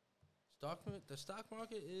the stock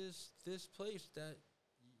market is this place that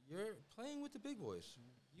you're playing with the big boys.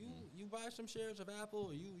 You buy some shares of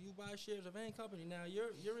Apple, or you buy shares of any company. Now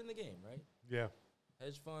you're in the game, right? Yeah.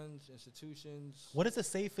 Hedge funds, institutions. What is the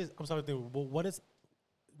safest? I'm sorry. What is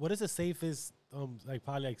the safest?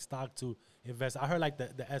 Probably like stock to invest. I heard like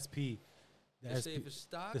the SP. The safest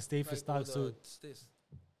stock. The safest stock too.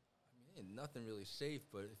 Ain't nothing really safe,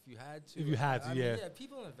 but if you had to. If you had to, yeah,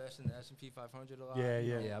 people invest in the S&P 500 a lot.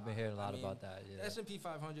 Yeah. I've been hearing a lot about that. Yeah. The S&P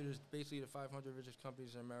 500 is basically the 500 richest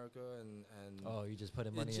companies in America, and you just put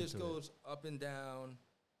money into it. It just goes up and down.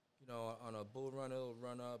 On a bull run, it'll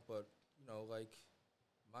run up, but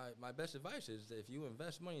my best advice is that if you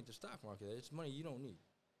invest money into the stock market, it's money you don't need.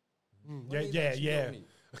 Yeah.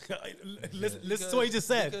 Listen to what he just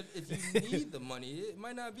said. Because if you need the money, it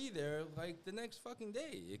might not be there like the next fucking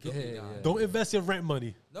day. It could be gone. Don't invest your rent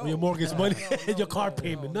money, or your mortgage money, your car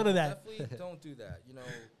payment. None of that. Definitely don't do that.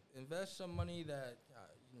 Invest some money that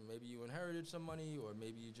maybe you inherited some money, or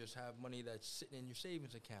maybe you just have money that's sitting in your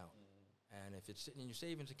savings account. And if it's sitting in your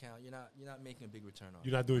savings account, you're not making a big return on it.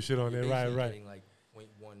 You're not doing shit on it, right? Getting like 0.1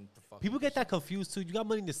 per fucking People get that confused too. You got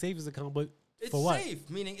money in the savings account, but it's for what? safe,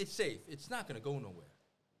 meaning it's safe. It's not going to go nowhere.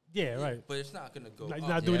 Yeah, right. But it's not going to go You're up.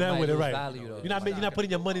 not doing that with it, right? Value, You're not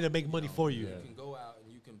putting your money to make money for you. You can go out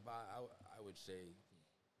and you can buy. I would say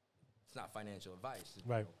it's not financial advice.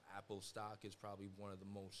 Right. Apple stock is probably one of the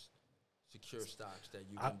most secure stocks that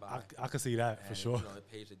you can buy. I can see that for sure.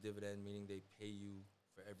 It pays a dividend, meaning they pay you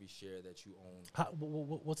for every share that you own.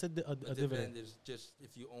 What's a dividend? Dividend is just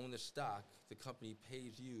if you own the stock, the company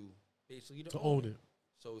pays you basically to own it.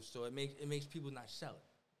 So it makes people not sell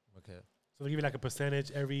it. Okay. So they give you like a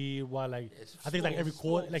percentage every I think like every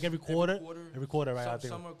quarter, every quarter, right?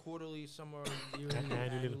 Some are quarterly, some are yearly,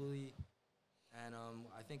 annually. And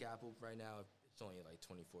I think Apple right now it's only like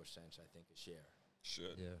 24 cents, I think, a share.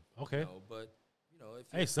 Shit. Yeah. Okay. But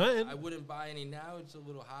hey, son, I wouldn't buy any now. It's a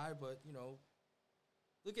little high, but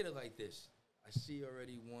look at it like this. I see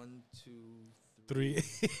already 1, 2, 3.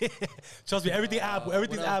 Trust me, everything's Apple.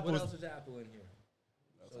 Everything's Apple. What else is Apple in here?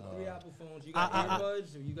 So 3 Apple phones. You got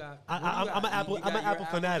earbuds, or you got? I'm an Apple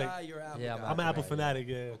fanatic. You're an Apple Yeah, guy. I'm an Apple fanatic.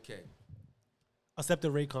 Yeah. Okay. Except the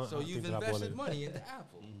Raycon. So you've invested money into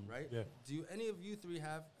Apple, right? Yeah. Do any of you 3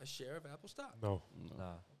 have a share of Apple stock? No. Nah.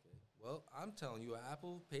 Okay. Well, I'm telling you,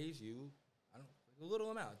 Apple pays you a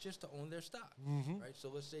little amount just to own their stock, right? So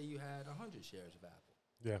let's say you had 100 shares of Apple.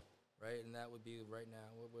 Yeah. Right, and that would be right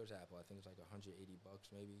now. Where's Apple? I think it's like $180,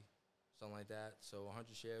 maybe something like that. So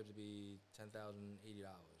 100 shares would be $10,080,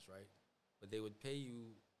 right? But they would pay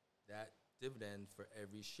you that dividend for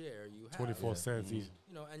every share you have. 24 cents each.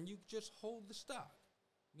 And you just hold the stock.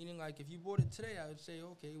 Meaning, like, if you bought it today, I would say,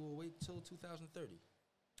 okay, we'll wait till 2030.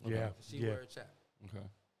 Yeah. To see where it's at. Okay.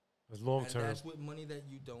 It's long And term. that's with money that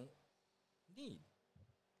you don't need.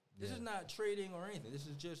 This is not trading or anything. This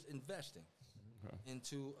is just investing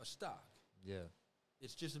into a stock. Yeah.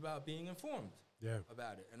 It's just about being informed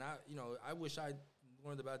about it. And I wish I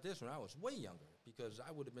learned about this when I was way younger, because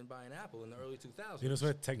I would have been buying Apple in the early 2000s. You know,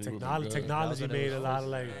 so technology made a lot of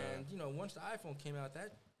like. And once the iPhone came out,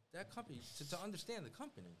 that company, to understand the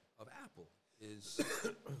company of Apple is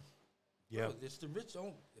it's the rich.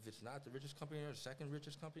 If it's not the richest company or the second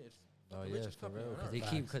richest company, it's the richest company on earth.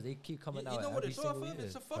 Because they keep coming out. You know what it's off of? Year.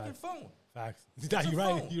 It's a fucking phone. Facts. You're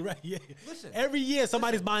right. You're right. Yeah. Listen. Every year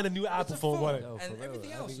somebody's buying a new Apple phone. What? No, and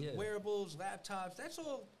everything else, year. wearables, laptops, that's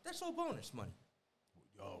all bonus money.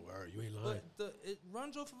 Yo, word, you ain't lying. But it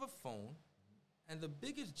runs off of a phone, and the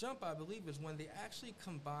biggest jump, I believe, is when they actually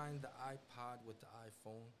combine the iPod with the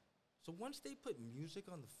iPhone. So once they put music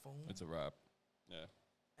on the phone, It's a wrap. Yeah.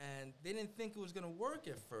 and they didn't think it was gonna work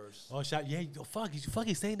at first. Oh, shot. Yeah, fuck. You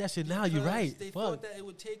fucking saying that shit now. You're right. They Fuck. thought that it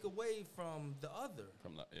would take away from the other.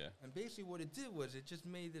 From that, yeah. And basically what it did was it just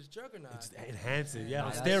made this juggernaut. It's enhance it. Yeah,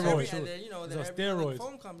 on that's steroids. And then, It's then on every other steroids.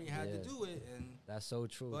 phone company had to Yeah. do it. And That's so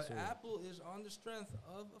true. But too. Apple is on the strength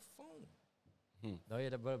of a phone. No, yeah,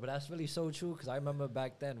 but that's really so true, because I remember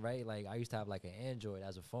back then, right? Like, I used to have like an Android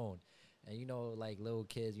as a phone, and like little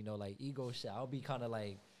kids, like ego shit. I'll be kind of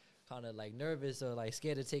like kind of like nervous or like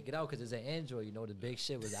scared to take it out because it's an Android. You know, the big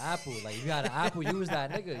shit was Apple. Like you got an Apple, use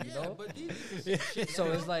that nigga. You know. But these shit, So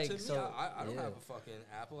you it's know, like, to me, so, I don't yeah. have a fucking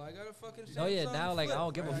Apple. I got a fucking Samsung Oh, yeah, now, like, I Flip,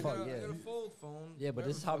 don't give a right? fuck, I got yeah. a fold phone. Yeah, but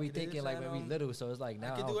this is how we thinking like when we little. So it's like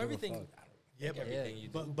now I can don't do give a everything. fuck. Yeah, Like everything you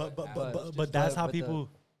do. but that's how But the- people.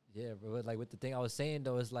 Yeah, but like with the thing I was saying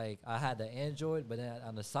though, is like I had the Android, but then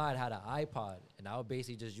on the side I had an iPod, and I would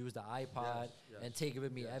basically just use the iPod Yes, and take it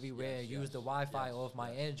with me yes, everywhere and yes, use the yes, Wi-Fi yes, off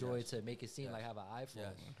my yes, Android yes, to make it seem yes, like I have an iPhone.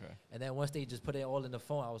 yes. Okay. And then once they just put it all in the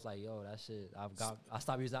phone, I was like, yo, that shit, I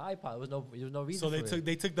stopped using the iPod. There was no reason. So for it.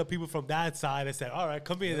 they took the people from that side and said, all right,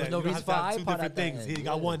 come here. There was Then. no You don't reason have to for have two iPod different at that things. end. He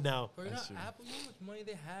got Yeah. one now. But you know, That's true. Apple, you know how much money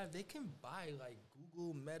they have? They can buy like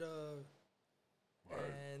Google, Meta,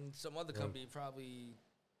 and some other company probably.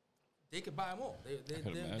 They could buy them all.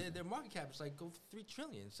 Their market cap is like go for $3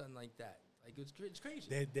 trillion, something like that. Like it's crazy.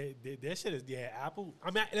 Their shit is Apple.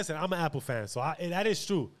 I mean, listen, I'm an Apple fan, so that is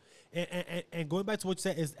true. And going back to what you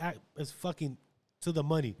said is fucking to the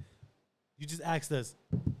money. You just asked us,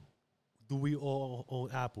 do we all own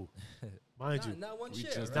Apple? Mind you, Not one We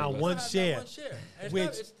share. just right? Not We one have share. Not one share. And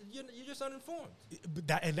Which- you're just uninformed.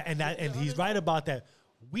 but and he's right about that.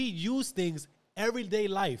 We use things everyday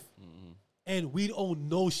life. And we own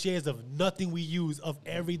no shares of nothing we use of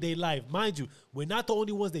everyday life. Mind you, we're not the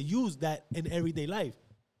only ones that use that in everyday life,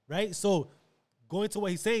 right? So going to what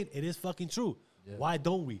he's saying, it is fucking true. Yeah. Why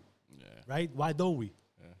don't we? Yeah. Right? Why don't we?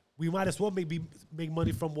 Yeah. We might as well make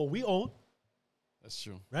money from what we own, That's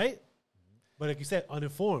true. right? But like you said,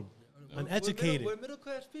 uninformed, uneducated. We're middle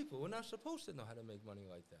class people. We're not supposed to know how to make money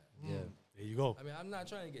like that. Yeah. There you go. I mean, I'm not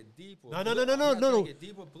trying to get deep. Or No. I'm not trying no. to get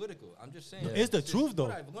deep or political. I'm just saying. No, it's the just truth, though.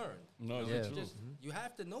 What I've learned. No, it's Yeah. the truth. Just, you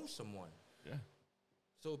have to know someone. Yeah.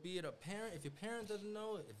 So be it a parent, if your parent doesn't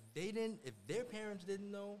know, if their parents didn't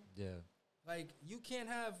know, Yeah. like you can't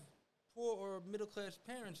have poor or middle class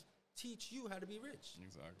parents teach you how to be rich.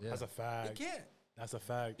 Exactly. Yeah. That's a They fact. can't That's a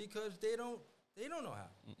fact. because they don't know how.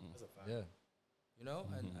 That's a fact. Yeah. You know,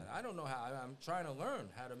 and I don't know how. I'm trying to learn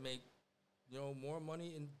how to make, more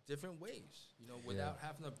money in different ways. Without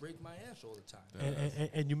having to break my ass all the time.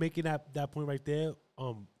 And you making that point right there,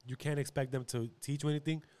 you can't expect them to teach you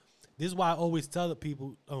anything. This is why I always tell the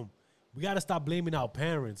people, we got to stop blaming our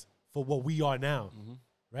parents for what we are now,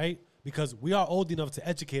 right? Because we are old enough to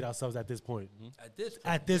educate ourselves at this point.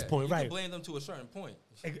 At this point, right. You can blame them to a certain point.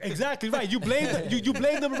 Exactly right. You blame them, you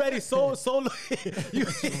blame them already. So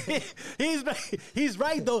he's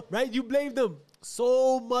right though, right? You blame them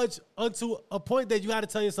so much unto a point that you got to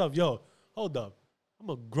tell yourself, yo, hold up, I'm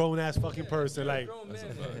a grown ass fucking person. You're a Like grown man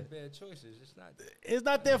making bad choices. it's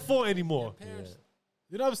not their fault anymore. Parents.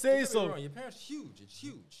 You know what I'm saying? Don't get me So wrong, your parents huge. It's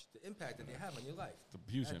huge. The impact that they have on your life.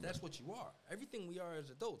 The huge impact. That's what you are. Everything we are as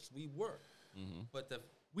adults, we were. But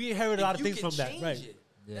we inherit a lot of if you things can from that, change right? it,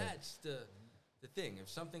 Yeah. that's the thing. If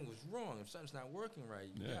something was wrong, if something's not working right,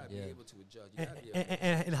 you Yeah. gotta be Yeah. able to adjust. You gotta be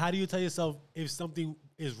able And how do you tell yourself if something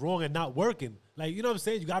is wrong and not working? Like, you know what I'm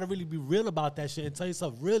saying? You got to really be real about that shit and tell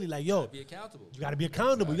yourself really, like, yo, to be accountable. you got to be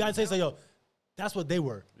accountable. You got to say, so, yo, that's what they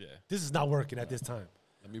were. Yeah. This is not working at this time.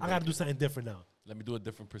 Let me I got to do something different now. Let me do a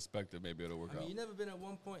different perspective. Maybe it'll work I mean, out. you never been at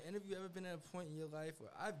one point. Any of you ever been at a point in your life where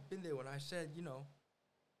I've been there when I said, it's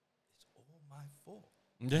all my fault.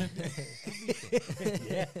 Yeah.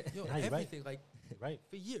 Yeah. Yo, Nah, you're right. everything. Like Right.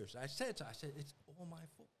 for years, I said it's all my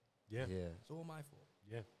fault. Yeah. Yeah. It's all my fault.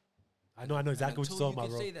 Yeah. I know exactly what you're talking about,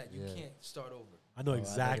 Until bro. you can say that, you Yeah. can't start over. I know Bro,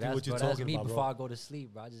 exactly that's- what you're bro, that's talking me about, before bro. I go to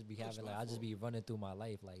sleep, bro. I just be having my I just fault. be running through my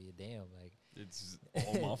life like, damn, like, It's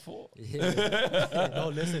all my fault. yeah. No,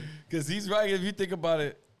 listen. Because he's right. If you think about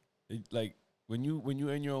it, like when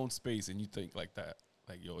you're in your own space and you think like that,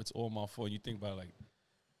 like, yo, it's all my fault. And you think about it, like,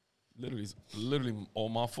 it's literally all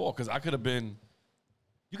my fault. Because I could have been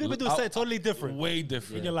You could be doing something totally different way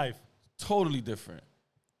different, in your life. totally different.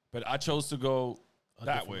 But I chose to go that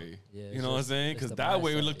different way. Yeah, you it's know what I'm just- saying? it's Because the that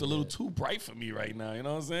way it mindset, looked a little yeah. too bright for me right now. You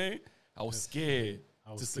know what I'm saying? I was scared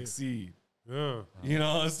I was to scared. succeed. Yeah. You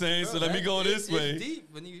know what I'm saying? So Bro, let me go this way. It's deep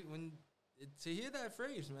when to hear that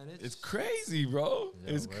phrase, man. It's crazy, bro.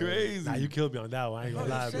 Yeah, It's word. crazy. Nah, you killed me on that one. I ain't Bro,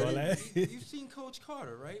 gonna lie, you bro. said Like, it. You've seen Coach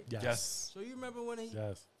Carter, right? Yes. So you remember when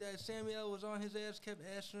Yes. that Samuel was on his ass, kept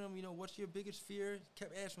asking him, what's your biggest fear?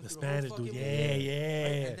 Kept asking him The through Spanish the whole dude. fucking Yeah, movie. yeah.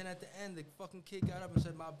 Right? And then at the end, the fucking kid got up and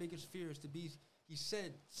said, my biggest fear is to be, he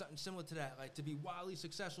said something similar to that, like to be wildly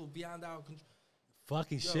successful beyond our control.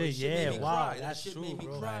 Fucking Yo, shit, shit made yeah, me wow, cry. That that's shit true, made me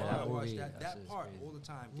bro. cry when I That watched movie, that. that shit That is part crazy. all the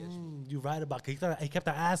time gets me. You right about it. He kept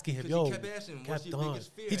on asking him, 'Cause yo. he kept asking him, what's your on.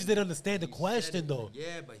 biggest fear? He just didn't understand the He said question, it. though.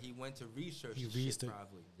 Yeah, but he went to research He the shit researched-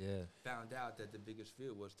 probably. Yeah. Found out that the biggest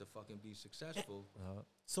fear was to fucking be successful.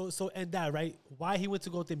 So and that, right? Why he went to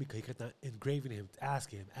go there? Because he kept on engraving him,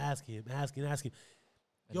 asking him. And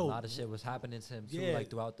a lot of shit was happening to him too, Yeah. like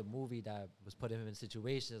throughout the movie that was putting him in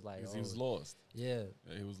situations like He was lost. Yeah.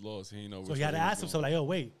 Yeah, he was lost. He didn't know. So he had to ask himself, like, yo,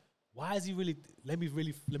 wait, why is he really? Let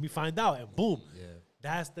me find out. And boom, Yeah.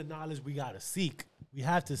 that's the knowledge we gotta seek. We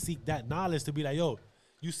have to seek that knowledge to be like, yo,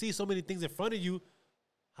 you see so many things in front of you.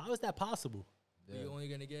 How is that possible? But you're only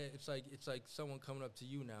gonna get it's like someone coming up to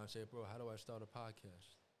you now and say, bro, how do I start a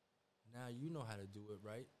podcast? Now you know how to do it,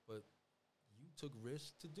 right? But you took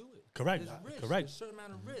risks to do it. Correct. There's risk. Correct. There's a certain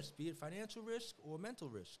amount of risk, be it financial risk or mental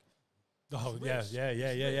risk. Oh It's yeah, risk. yeah.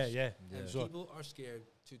 It's risk. And Sure. people are scared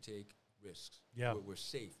to take risks. Yeah. We're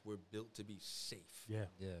safe. We're built to be safe. Yeah,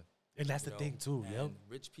 Yeah. and that's you the know? thing too. And Yeah,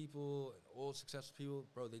 rich people and all successful people,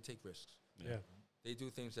 bro, they take risks. yeah. They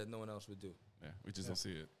do things that no one else would do. Yeah, we just don't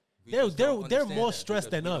see it. We They're- just don't they're understand more that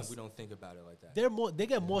stressed because than we us. We don't think about it like that. They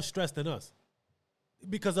get more stressed than us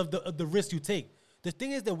because of the risk you take. The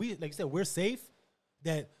thing is that we, like I said, we're safe.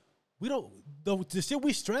 That we don't the shit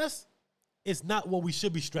we stress is not what we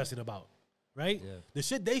should be stressing about, right? Yeah. The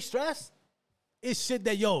shit they stress is shit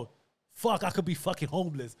that fuck, I could be fucking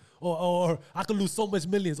homeless, or I could lose so much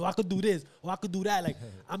millions, or I could do this, or I could do that. Like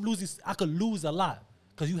I could lose a lot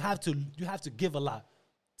because you have to give a lot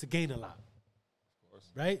to gain a lot,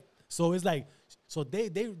 right? So it's like, so they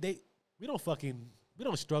we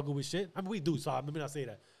don't struggle with shit. I mean, we do. So let me not say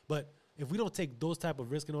that, but if we don't take those type of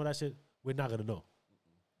risk and all that shit, we're not gonna know.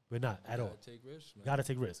 We're not at all. Take risks, man. Gotta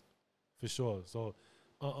take risk, for sure. So,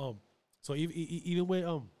 so even with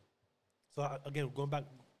again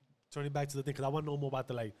turning back to the thing, because I want to know more about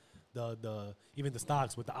the even the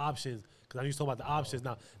stocks with the options, because I used to talk about the options.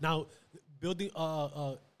 Now building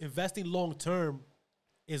investing long term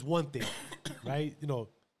is one thing, right?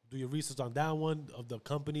 Do your research on that one of the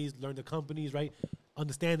companies, learn the companies, right?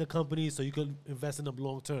 Understand the companies so you can invest in them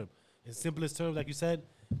long term. In simplest terms, like you said,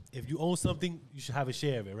 if you own something, you should have a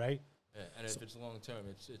share of it, right? Yeah, and if it's long term,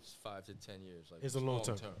 it's 5 to 10 years. Like It's a long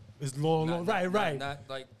term. term. It's long, right. Not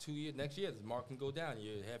like 2 years. Next year, the market can go down.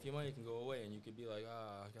 Half your money can go away, and you could be like,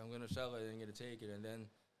 I'm gonna sell it and gonna take it, and then,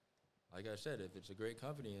 like I said, if it's a great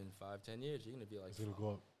company in 5, 10 years, you're gonna be like, It's gonna go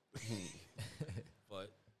up.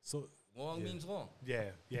 but So long means long. yeah.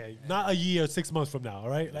 Not a year, 6 months from now, all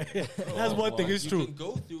right? Like that's one thing. It's you true. can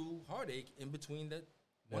go through heartache in between that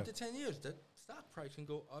 1 Yeah. to 10 years. That stock price can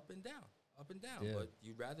go up and down. Yeah. But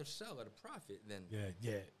you'd rather sell at a profit than.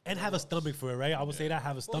 Yeah. And have a stomach for it, right? I would say that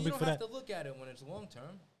have a Well, stomach you don't for have that. to look at it when it's long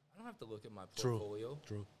term. I don't have to look at my True. portfolio.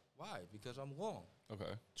 True. Why? Because I'm long.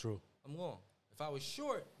 Okay. True. I'm long. If I was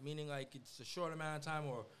short, meaning like it's a short amount of time,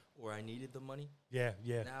 or I needed the money, Yeah.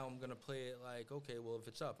 now I'm gonna play it like, okay, well, if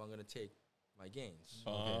it's up, I'm gonna take my gains.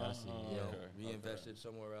 Okay, I see. You know, okay, reinvest it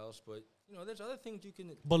somewhere else. But there's other things you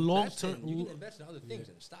can. But long invest in. term- you can invest in other things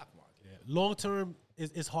in the stock market. Yeah. Long term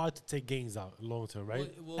it's hard to take gains out. Long term,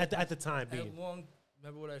 right? Well, at the time being.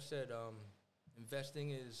 Remember what I said?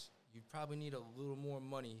 Investing is you probably need a little more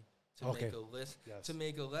money to Okay. make a list Yes. to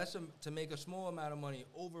make a small amount of money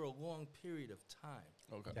over a long period of time.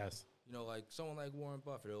 Okay. Yes. Like someone like Warren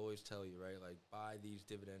Buffett will always tell you, right? Like buy these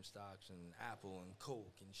dividend stocks and Apple and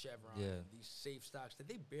Coke and Chevron, Yeah. and these safe stocks that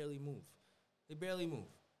they barely move.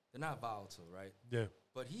 They're not volatile, right? Yeah.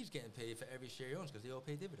 But he's getting paid for every share he owns because they all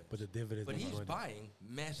pay dividends. But the dividends. But make he's money. buying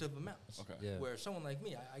massive amounts. Okay. Yeah. Where someone like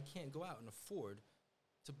me, I can't go out and afford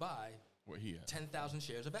to buy What he had. 10,000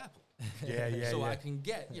 shares of Apple. Yeah. So yeah. I can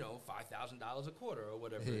get, $5,000 a quarter or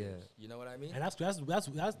whatever it Yeah. is. You know what I mean? And that's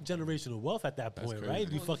generational wealth at that That's point, crazy.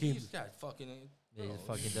 right? You Well, fucking he's got fucking. Yeah, bro,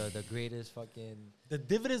 fucking the greatest fucking. the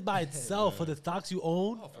dividends by itself for the stocks you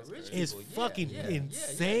own. Oh, for rich It's people, fucking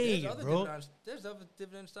insane, there's other bro. There's other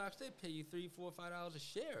dividend stocks, they pay you $3, $4, $5 a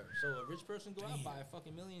share. So a rich person go out and buy a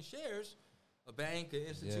fucking million shares, a bank, an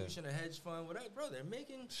institution, a hedge fund, whatever. Bro, they're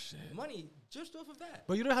making money just off of that.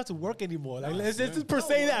 But you don't have to work anymore. Like, No, let's just yeah. per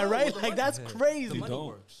se No, that, no, right? the Like, money- that's The crazy. money don't.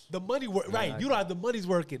 works. The money work, right? You don't have the money's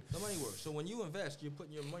working. The money works. So when you invest, you're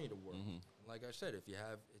putting your money to work. Like I said, if you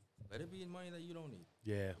have, let it be in money that you don't need.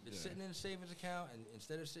 Yeah. It's sitting in a savings account, and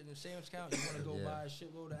instead of sitting in a savings account, you want to go Yeah. buy a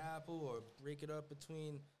shitload of Apple or break it up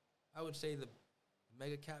between, I would say, the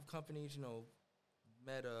mega cap companies,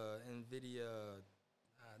 Meta, Nvidia,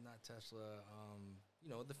 not Tesla,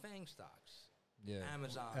 the FANG stocks, Yeah.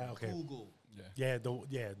 Amazon, Okay. Google. Yeah. Those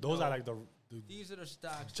No. are like the These are the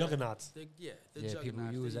stocks. juggernauts. The Yeah, people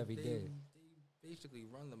juggernauts. use They- every they- day. They basically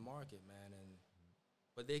run the market, man, and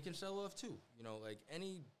but they can sell off too. You know, like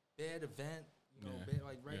any bad event. You know,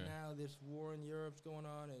 like right now, this war in Europe's going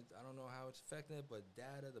on, and I don't know how it's affecting it, but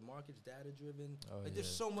the market's data-driven. Like, there's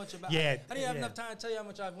so much about it. I didn't have enough time to tell you how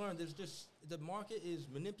much I've learned. There's just, the market is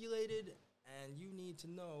manipulated, and you need to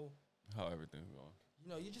know how everything's going. You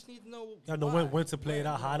know, you just need to know. I know when to play it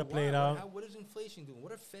out, how to play it out. What is inflation doing?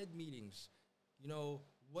 What are Fed meetings? You know,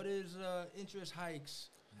 what is interest hikes?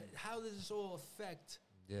 How does this all affect?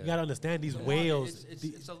 You gotta understand these whales.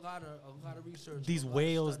 It's a lot of research. These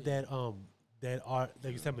whales that are,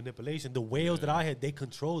 like you said, manipulation. The whales that are here, they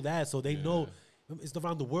control that, so they know it's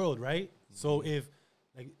around the world, right? So if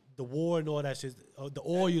like the war and all that shit, the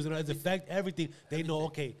oils and all that affect everything, they know.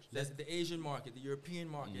 Okay, the Asian market, the European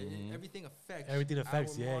market, everything affects. Everything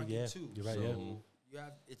affects. Our Yeah. too. You're right. So you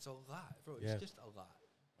have, it's a lot, bro. It's just a lot.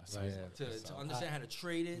 Right. To understand how to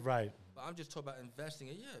trade it. Right. But I'm just talking about investing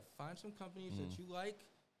it. Yeah, find some companies that you like.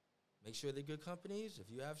 Make sure they're good companies. If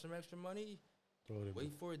you have some extra money,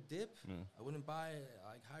 wait for a dip. I wouldn't buy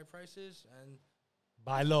like high prices and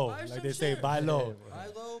buy low, like they say, buy low. Buy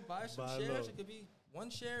low, buy some shares. It could be one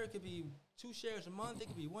share. It could be 2 shares a month. It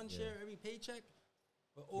could be 1 share every paycheck.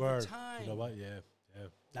 But over time, you know what? Yeah.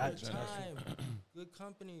 Over time, good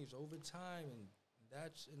companies over time, and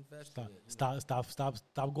that's investing.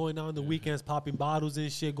 Stop going out on the weekends, popping bottles and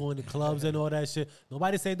shit, going to clubs and all that shit.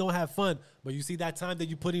 Nobody say don't have fun, but you see that time that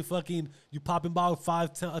you you popping bottle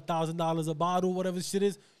 $1,000 a bottle, whatever shit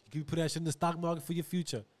is, you can put that shit in the stock market for your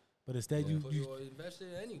future. But instead you invest it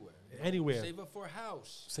anywhere. Anywhere. Save up for a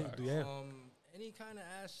house. Any kind of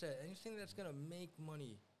asset, anything that's gonna make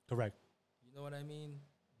money. Correct. You know what I mean?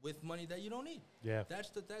 With money that you don't need. Yeah.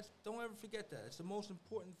 Don't ever forget that. It's the most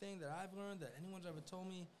important thing that I've learned, that anyone's ever told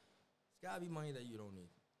me. It's gotta be money that you don't need.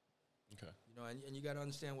 Okay. You know, and you gotta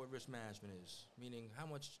understand what risk management is. Meaning, how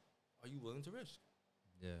much are you willing to risk?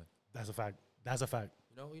 Yeah. That's a fact.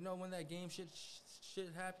 You know when that shit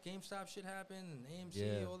happened, GameStop shit happened, and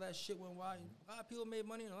AMC, all that shit went wild. A lot of people made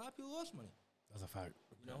money, and a lot of people lost money. That's a fact.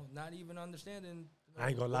 You know, not even understanding. I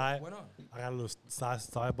ain't gonna lie. Went on. I got a little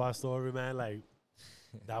sidebar story, man. Like,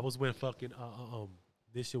 that was when fucking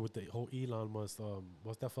this shit with the whole Elon Musk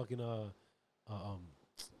what's that fucking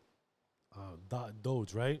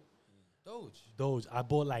Doge, right? Doge. I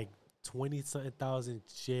bought like 20-something thousand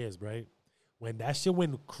shares, right? When that shit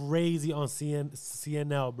went crazy on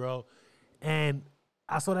CNL, bro, and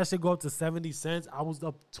I saw that shit go up to 70 cents, I was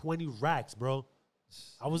up 20 racks, bro.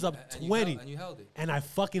 I was up 20, and you held it, and I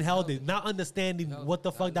fucking held it, not understanding what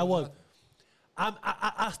the fuck that was.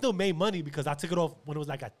 I still made money because I took it off when it was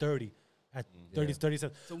like at 30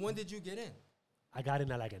 cents. So when did you get in? I got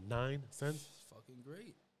in at like at 9 cents. Fucking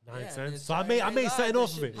great. 9 cents. So I made something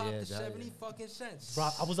off of it. Popped to 70 fucking cents. Bro,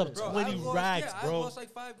 I was up 20 racks, bro. I lost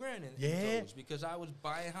like $5,000 in Doge because I was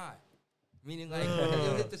buying high. Meaning, like,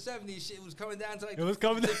 it hit the 70s, shit was coming down to like, it was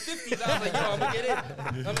coming down 50s. I was like, yo, I'm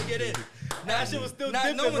gonna get in. Now, that shit was still not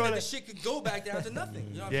dipping, knowing bro. that the shit could go back down to nothing.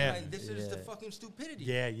 You know what I'm saying? Like, this is the fucking stupidity.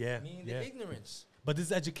 Yeah. Meaning the ignorance. But this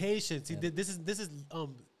is education. See, this is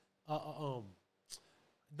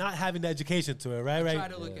not having the education to it, right? I try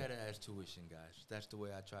to look at it as tuition, guys. That's the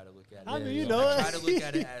way I try to look at it. I mean, you know. I try to look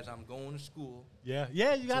at it as I'm going to school. You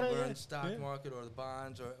gotta learn the stock market or the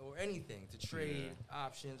bonds or anything, to trade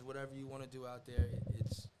options, whatever you want to do out there.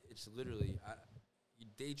 It's literally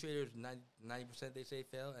day traders 90% they say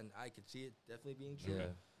fail, and I could see it definitely being true.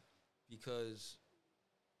 Yeah. Because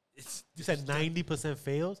you said 90%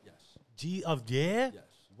 fails. Yes. Yes.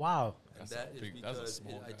 And Wow. that is because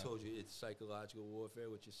I told you it's psychological warfare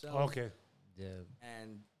with yourself. Okay. Yeah.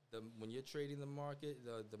 And when you're trading the market,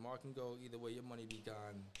 the market can go either way. Your money be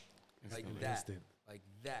gone like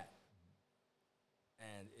that.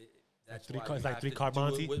 And that's why you have to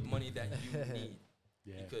do it with money that you need.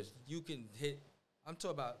 Because you can hit. I'm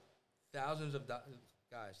talking about thousands of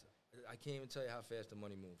guys. I can't even tell you how fast the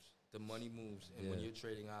money moves. The money moves, and when you're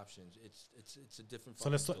trading options, it's a different. So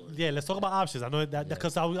let's talk about options. I know that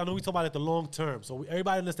because I know we talk about it the long term. So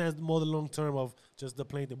everybody understands more the long term of just the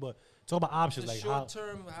plain thing. But talk about options, the like short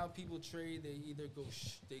term, how people trade. They either go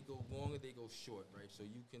they go long or they go short, right? So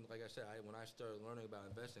you can, like I said, when I started learning about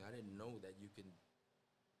investing, I didn't know that you can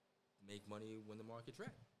make money when the market's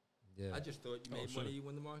red. Yeah. I just thought you made money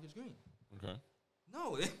when the market's green. Okay.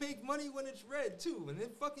 No, they make money when it's red too, and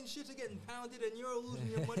then fucking shits are getting pounded, and you're losing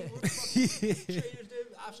your money. We're fucking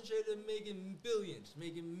option traders are making billions,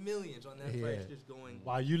 making millions on that price, just going.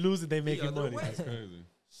 While you losing, they making money. That's crazy.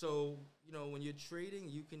 So when you're trading,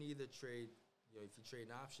 you can either trade. If you trade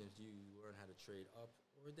in options, you learn how to trade up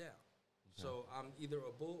or down. Okay. So I'm either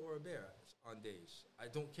a bull or a bear on days. I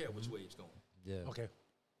don't care which way it's going. Yeah. Okay.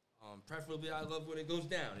 Preferably, I love when it goes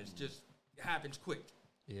down. It's just it happens quick.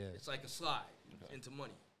 Yeah. It's like a slide into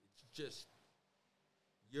money. It's just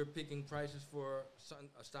you're picking prices for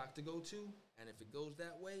a stock to go to, and if it goes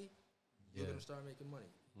that way, you're gonna start making money.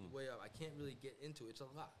 The way up, I can't really get into it. It's a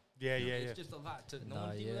lot. It's just a lot to people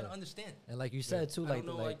gotta understand. And like you said too, I don't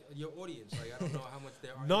know, like your audience. Like I don't know how much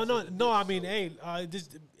they're. No. I mean, hey,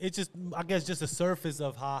 it's just I guess just the surface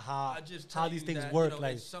of how these things work.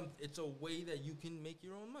 Like it's a way that you can make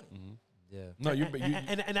your own money. Mm-hmm. Yeah. No,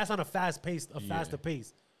 and that's on a faster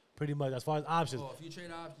pace, pretty much as far as options. Oh, if you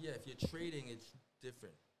trade options, if you're trading, it's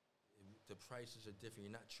different. The prices are different.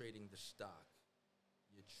 You're not trading the stock.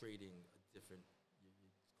 You're trading a different.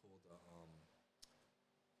 It's called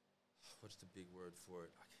what's the big word for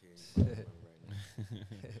it? I can't even remember right now.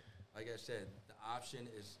 Like I said, the option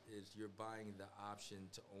is you're buying the option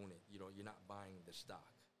to own it. You're not buying the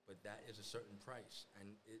stock, but that is a certain price,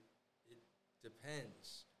 and it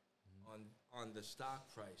depends on the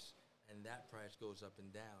stock price, and that price goes up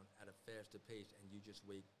and down at a faster pace, and you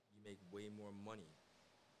make way more money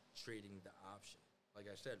trading the option. Like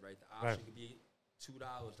I said, right? The option could be $2.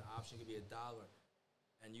 The option could be $1,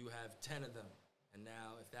 and you have 10 of them. And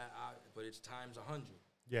now, but it's times 100.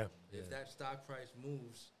 Yeah. If that stock price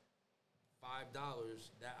moves $5,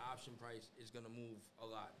 that option price is going to move a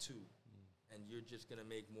lot too, and you're just going to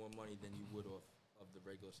make more money than you would off of the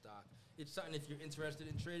regular stock. It's something, if you're interested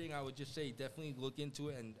in trading, I would just say definitely look into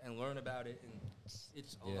it and learn about it. And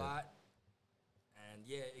it's a lot. And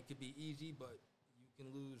it could be easy, but you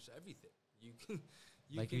can lose everything. You can.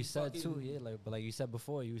 Like you said too, but like you said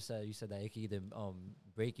before, you said that it can either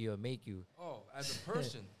break you or make you. Oh, as a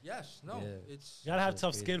person, yes, no, it's you gotta have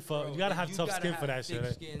tough skin for you gotta have tough skin for that shit.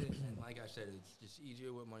 Right? Skin, and like I said, it's just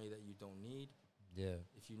easier with money that you don't need. Yeah.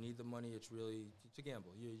 If you need the money, it's a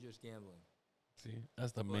gamble. You're just gambling. See,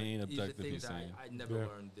 that's the main objective you're saying. I never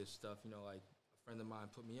learned this stuff. Like a friend of mine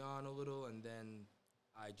put me on a little, and then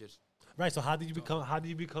I just So how did you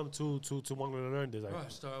become to want to learn this? I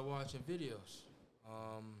started watching videos.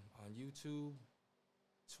 On YouTube,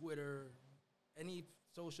 Twitter, any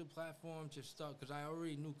social platform, just stuff, because I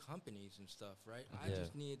already knew companies and stuff, right? I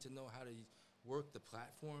just needed to know how to work the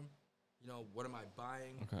platform. What am I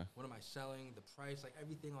buying? Okay. What am I selling? The price, like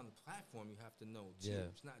everything on the platform, you have to know too.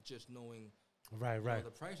 It's not just knowing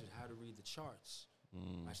the prices, how to read the charts.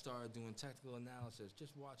 I started doing technical analysis,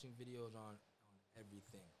 just watching videos on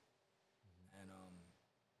everything, and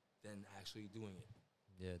then actually doing it.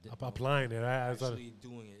 Yeah, applying it. Actually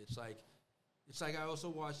doing it. It's like I also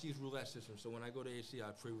watch these roulette systems. So when I go to AC,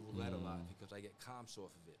 I play roulette a lot because I get comps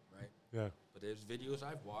off of it, right? Yeah. But there's videos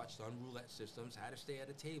I've watched on roulette systems, how to stay at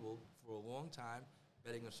a table for a long time,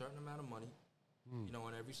 betting a certain amount of money,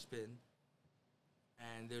 on every spin,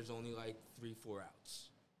 and there's only like 3-4 outs,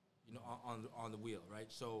 on the wheel,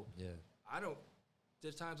 right? So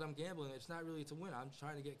there's times I'm gambling. It's not really to win. I'm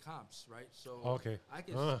trying to get comps, right? So I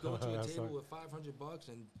could go to a table with $500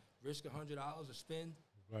 and risk $100 a spin,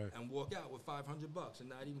 and walk out with $500 and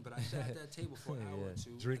not even. But I sat at that table for an hour or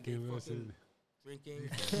two, drinking. And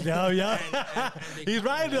he's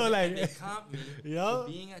right though. Like they comp me for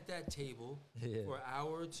being at that table for an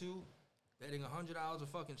hour or two, betting $100 a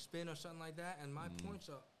fucking spin or something like that, and my points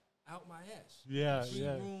are out my ass. Yeah, Three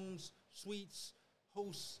rooms, suites.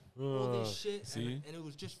 Hosts, all this shit, and it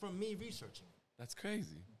was just from me researching. That's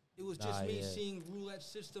crazy. It was just me seeing roulette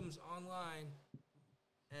systems online,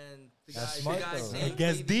 and the That's guys saying it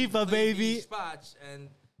gets deeper, baby. Spots, and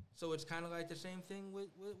so it's kind of like the same thing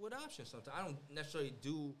with options. Sometimes I don't necessarily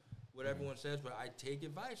do what everyone says, but I take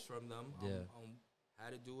advice from them on how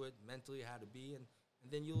to do it mentally, how to be, and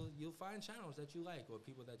then you'll find channels that you like or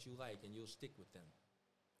people that you like, and you'll stick with them.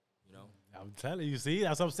 I'm telling you, see,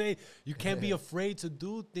 that's what I'm saying. You can't be afraid to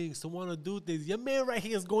do things, to want to do things. Your man right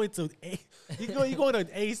here is going to, you're going to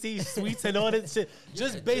AC suites and all that shit,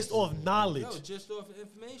 just based off knowledge. No, just off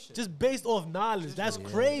information. Just based off knowledge. That's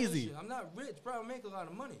crazy. I'm not rich, bro. I make a lot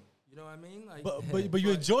of money. You know what I mean? Like, but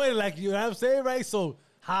you enjoy it, like, you know what I'm saying, right? So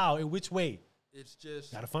how, in which way? It's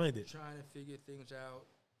just gotta find it. Trying to figure things out,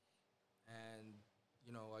 and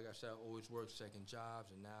like I said, I always worked second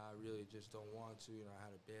jobs, and now I really just don't want to. I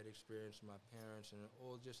had a bad experience with my parents, and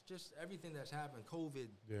all just everything that's happened, COVID,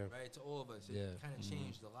 right, to all of us. It kind of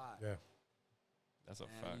changed a lot. Yeah, that's a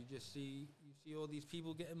and fact. You just see all these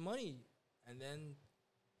people getting money, and then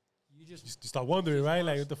you start wondering, right?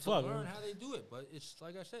 Like, what the fuck? Learn how they do it, but it's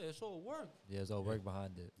like I said, it's all work. Yeah, it's all work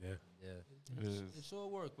behind it. It's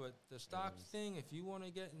all work, but the stock thing, if you want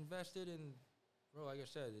to get invested in. Bro, like I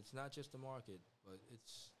said, it's not just the market, but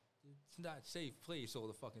it's not safe place all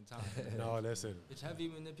the fucking time. No, listen. It's heavy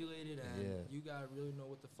manipulated, and you gotta really know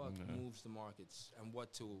what the fuck moves the markets and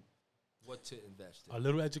what to what to invest in. A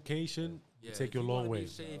little education take you a long way. Be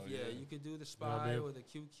safe, you could do the SPY or the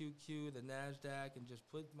QQQ, the NASDAQ, and just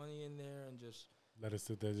put money in there and just let it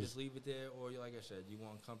sit there. Just leave it there. Or like I said, you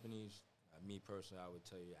want companies. Me personally, I would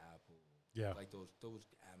tell you Apple. Yeah. Like those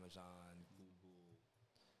Amazon, Google,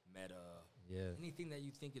 Meta. Yeah. Anything that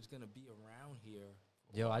you think is gonna be around here.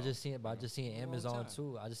 Yo, I just seen Amazon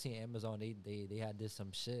too. I just seen Amazon. They had this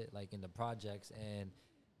some shit like in the projects, and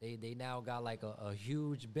they now got like a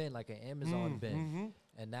huge bin, like an Amazon bin,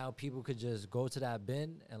 and now people could just go to that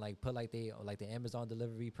bin and like put like the Amazon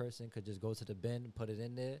delivery person could just go to the bin, put it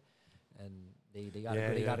in there, and they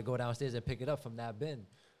gotta go downstairs and pick it up from that bin.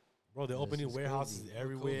 Bro, they're opening warehouses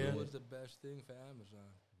everywhere. COVID was the best thing for Amazon.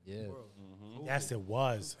 Yeah. Yes, it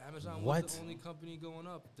was. Amazon was the only company going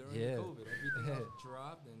up during COVID. Everything else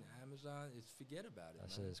dropped, and Amazon forget about it.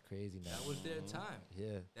 That shit is crazy now. That was their time.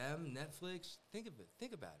 Yeah. Them, Netflix, think of it.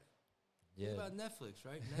 Think about it. Think about Netflix,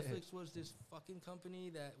 right? Netflix was this fucking company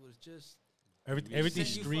that was just everything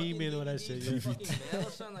streaming or that shit. Mail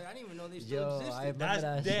or something. Like, I didn't even know they still existed. I remember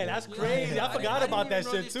that shit. That's crazy. I forgot about that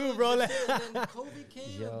shit too, bro. Then COVID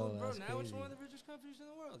came, bro. Now crazy. it's one of the richest companies in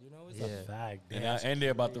the world. You know, it's a fact. And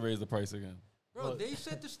they're about to raise the price again. Bro, they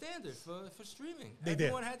set the standard for streaming. They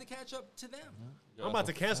Everyone had to catch up to them. I'm about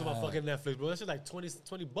to cancel my fucking Netflix, bro. That shit like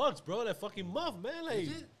 $20, bro. That fucking month, man. Like,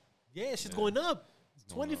 yeah, shit's going up.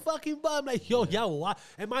 20 fucking bucks. I'm like, yo, why?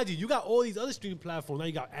 And mind you, you got all these other streaming platforms. Now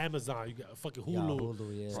you got Amazon, you got fucking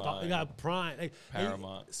Hulu, you got Prime, like,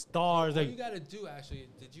 Paramount, Stars. What like, you got to do, actually,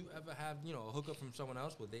 did you ever have, a hookup from someone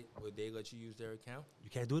else? Would they let you use their account? You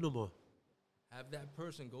can't do it no more. Have that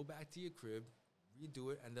person go back to your crib,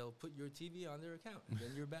 redo it, and they'll put your TV on their account, and then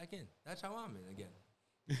you're back in. That's how I'm in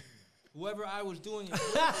again. Whoever I was doing it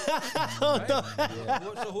with, right?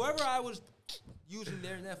 So whoever I was using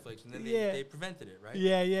their Netflix, and then they prevented it, right?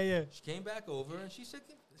 Yeah. She came back over, and she said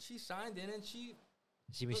she signed in, and she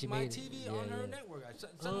put she my made TV on her network.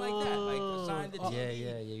 Something like that. Like assigned the TV.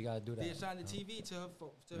 Yeah, you gotta do that. They assigned the TV to her.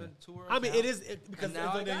 I mean, it is because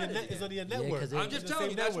it's on your network. Yeah, I'm just telling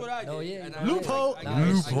you, that's what I did. Oh, yeah. And Loophole.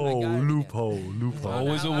 Loophole.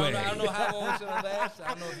 Always a way. I don't know how long it's gonna last. I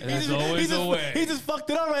don't know if There's always a way. He just fucked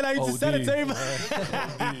it up right now. He just said it to him. fuck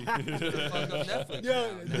up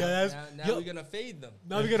Netflix. Now we're gonna fade them.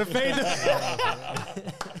 Now we're gonna fade them.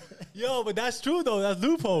 Yo, but that's true though. That's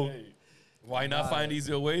loophole. Hey, why not find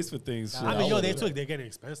easier ways for things? I mean, they're getting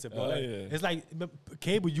expensive, bro. It's like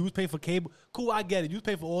cable. You was paying for cable. Cool, I get it. You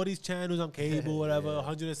pay for all these channels on cable, whatever,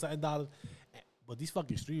 $100 and something. But these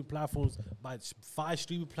fucking streaming platforms, my 5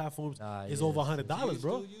 streaming platforms is over $100, bro. You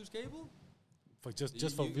still use cable? For just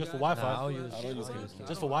for Wi-Fi. I don't use cable.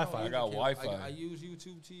 Just for Wi-Fi. I got Wi-Fi. I use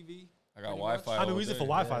YouTube TV. I got Wi-Fi. I mean, we use it for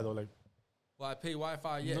Wi-Fi though. Like, well, I pay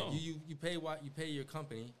Wi-Fi. Yeah, No. you pay your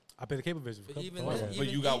company. I pay the cable vision. But even Wi-Fi. then, But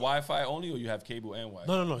you got Wi-Fi only, or you have cable and Wi-Fi?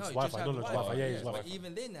 No, it's you Wi-Fi. just have No, the it's Wi-Fi. Yeah, it's But Wi-Fi.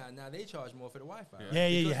 even then, now they charge more for the Wi-Fi.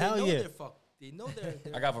 Yeah, hell yeah. They know they're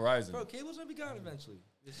I got Verizon. Bro, cable's gonna be gone eventually.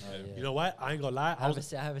 You know what? I ain't gonna lie. I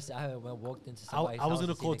haven't walked into somebody's I was house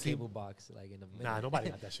gonna and seen call a cable box like in a minute. Nah,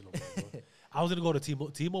 nobody got that shit no more, bro. I was gonna go to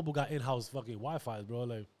T-Mobile. T-Mobile got in-house fucking Wi-Fi, bro.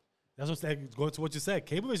 Like, that's what's going to what you said.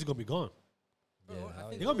 Cable vision gonna be gone. Bro, I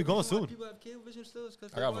think They're gonna be going soon. People have cable vision still is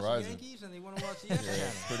because I they got watch Verizon. the Yankees and they want to watch the Yes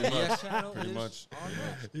channel. Pretty The much. Yes channel Pretty is much. on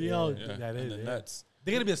Max. Yo, Yeah. that is And the it. Nets.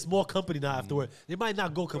 They're gonna be a small company now afterward. They might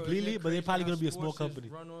not go Bro, completely, isn't it but they're crazy probably how gonna be a small sports is company.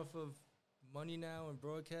 Run off of money now and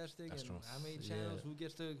broadcasting That's and true. how many channels? Who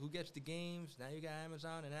gets the games? Now you got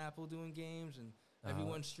Amazon and Apple doing games and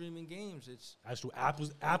everyone's streaming games. It's That's true.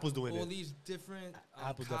 Apple's doing all it. these different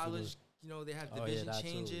Apple's definitely college. They have Oh, yeah, division that too,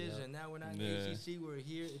 changes, yeah. and now we're not in Yeah. ACC. We're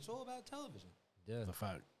here. It's all about television. Yeah. That's a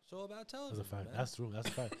fact. It's all about That's television. a fact. man. That's true. That's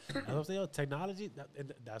a fact. That's what I'm saying. Yo, technology.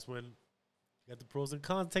 And that's when you got the pros and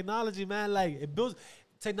cons. Technology, man. Like it builds.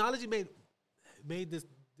 Technology made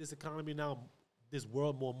this economy now, this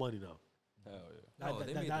world more money now. Hell yeah. No,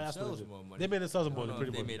 they made that's what it themselves is. more money. They made themselves I don't more know money.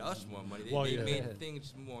 if Pretty they much. made us more money. Well, They yeah. made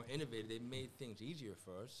things more innovative. They made things easier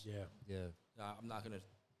for us. Yeah. Yeah. I'm not gonna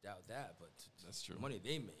doubt that, but That's true. the money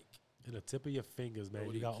they make. In the tip of your fingers, man.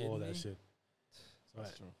 Bro, You you got all kidding that me? shit. That's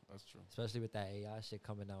Right. true. That's true. Especially with that AI shit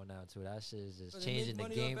coming out now too. That shit is just But they changing make the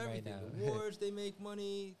money game off right everything. now. The wars, they make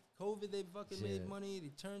money. COVID, they fucking made Yeah. money. They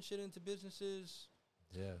turn shit into businesses.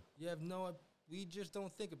 Yeah. You have we just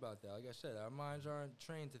don't think about that. Like I said, our minds aren't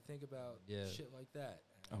trained to think about shit like that.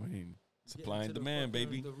 I mean, Get supply into and the demand, fucking-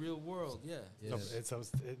 baby. The real world, yeah. Yeah.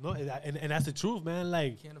 And that's the truth, man.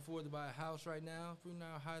 Like, Can't afford to buy a house right now. You know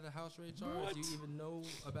how high the house rates are. What? Do you even know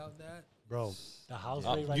about that? bro, the house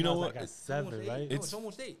Uh, rate right you know now is what? like at It's 7, almost right? 8. No, It's- it's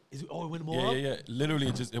almost 8. Is it, it went more up? Yeah. Literally,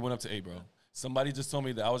 it went up to 8, bro. Somebody just told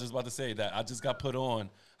me that. I was just about to say that I just got put on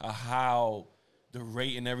how the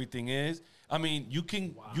rate and everything is, I mean, you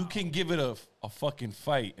can give it a fucking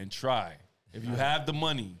fight and try if you have the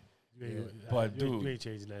money. But dude, you ain't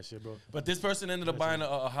changing that shit, bro. But this person ended up buying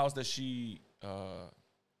a house that she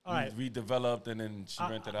redeveloped and then she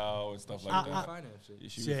rented out and stuff like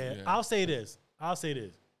that. I'll say this.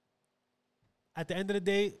 At the end of the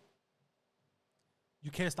day, you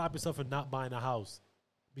can't stop yourself from not buying a house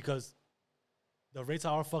because the rates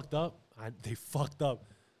are fucked up. They fucked up.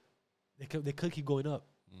 They could keep going up.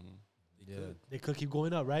 They could keep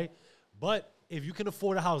going up, right? But if you can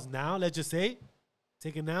afford a house now, let's just say,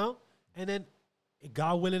 take it now, and then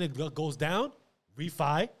God willing it goes down,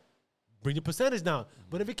 refi, bring your percentage down.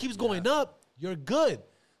 But if it keeps going up, you're good.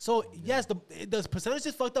 So yes, the percentage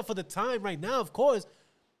is fucked up for the time right now, of course,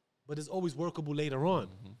 but it's always workable later on.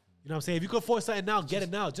 You know what I'm saying? If you can afford something now, get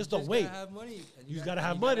it now. Just don't wait. You gotta have money. You just gotta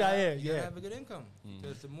have money out here. You gotta have a good income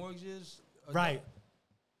because the mortgages. Right.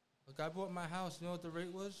 Look, I bought my house. You know what the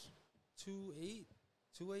rate was? 2.8,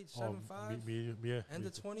 2.875. Yeah. End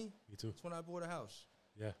of 20. Me too. That's when I bought a house.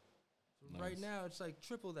 Yeah. So right now it's like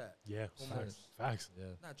triple that. Yeah. Almost. Facts. Yeah.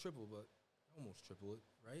 Not triple, but almost triple it.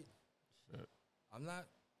 Right. Shit.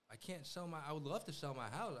 I can't sell my. I would love to sell my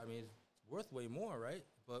house. I mean, it's worth way more, right?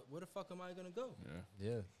 But where the fuck am I gonna go?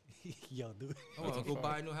 Yeah. Yo, dude. I want to go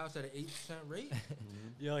buy a new house at an 8% rate.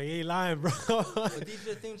 Yo, he ain't lying, bro. But these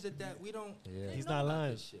are things that we don't. Yeah. He's not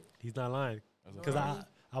lying. He's not lying. Because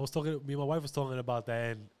I was talking. Me and my wife was talking about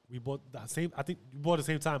that, and we bought the same. I think we bought at the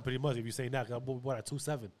same time, pretty much. If you're saying that, 'cause we bought at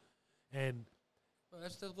 2.7, and well,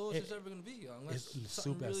 that's the lowest it's ever gonna be, unless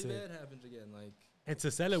something really bad happens again. Like, and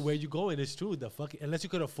to sell it where you going, it's true. The fucking unless you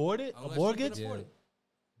could afford it, a mortgage,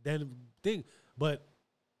 then thing. But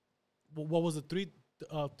what was a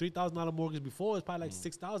 $3,000 mortgage before? It's probably like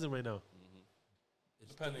 $6,000 right now.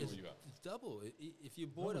 Depending where you at. It's double. If you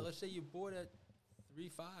bought it, let's say you bought at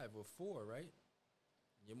 3.5 or 4, right?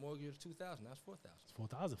 Your mortgage is 2,000. That's 4,000.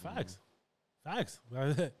 4,000. Facts. Facts.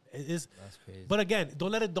 It's, That's crazy. but again,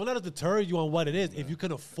 don't let it deter you on what it is. If you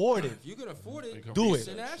can afford it, If you can afford it, do it's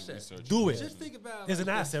it. an asset. Do it. Just think about It's an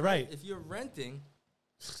asset, right? If you're renting,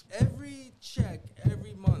 every check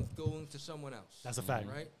every month going to someone else. That's a fact.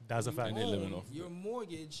 Right? That's a fact. They living off Your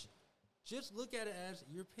mortgage, just look at it as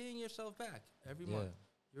you're paying yourself back every month.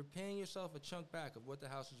 You're paying yourself a chunk back of what the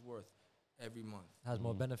house is worth every month. Has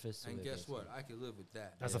more benefits to And it, guess basically. what? I could live with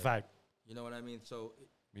that. That's a fact. You know what I mean? So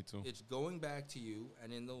Me too. it's going back to you,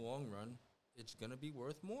 and in the long run, it's going to be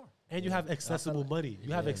worth more. And you have accessible money.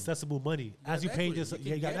 You have accessible money. As you pay yourself,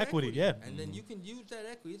 you got get equity. Yeah. And then you can use that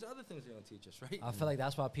equity. There's other things they don't teach us, right? I feel like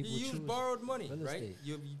that's why people You use choose borrowed money, real right? estate.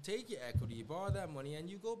 You take your equity, you borrow that money, and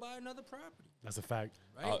you go buy another property, That's a fact.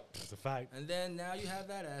 right? That's a fact. And then now you have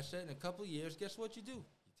that asset. In a couple of years, guess what you do? You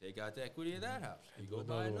take out the equity of that house. You go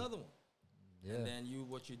buy another one. Yeah. And then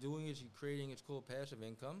what you're doing is you're creating, it's called passive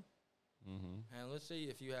income. And let's say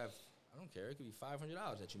if you have, I don't care, it could be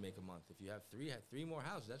 $500 that you make a month. If you have three more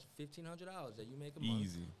houses, that's $1,500 that you make a month.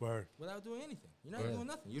 Easy. Word. Without doing anything. You're not doing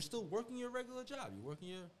nothing. You're still working your regular job. You're working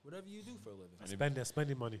your whatever you do for a living.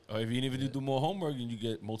 Spending money. Or if you even do more homework and you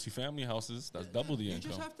get multifamily houses, that's double the You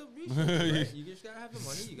income. just have to research it, right? You just gotta have the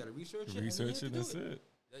money. You gotta research it. Research and it, then you that's have to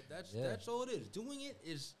do it. That's all it is. Doing it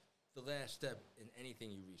is the last step in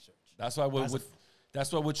anything you research. That's why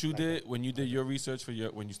what you did when you did your research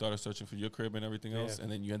when you started searching for your crib and everything else, and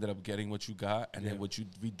then you ended up getting what you got, and then what you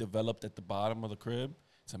redeveloped at the bottom of the crib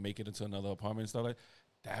to make it into another apartment and stuff like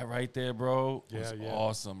that right there, bro, was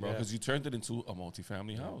awesome, bro, because you turned it into a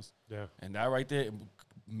multifamily house. Yeah. And that right there,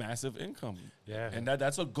 massive income. Yeah. And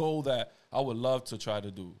that's a goal that I would love to try to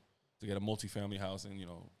do. To get a multifamily house and,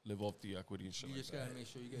 live off the equity and shit You like just that. gotta make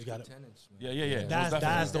sure you get good tenants, man. Yeah.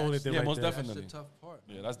 That's the only thing. Yeah, right most there. definitely. That's the tough part.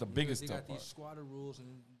 Yeah, that's the biggest They tough got part. these squatter rules and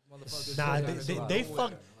motherfuckers. Nah,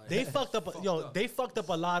 they fucked up. They fucked up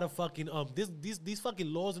a lot of fucking these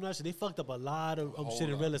fucking laws and that shit. They fucked up a lot of shit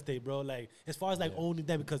in real estate, bro. Like as far as like owning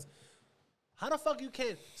them, because how the fuck you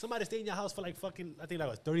can't somebody stay in your house for like fucking I think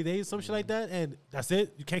like 30 days, some shit like that, and that's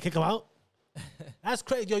it. You can't kick them out. That's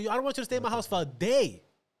crazy, yo. I don't want you to stay in my house for a day.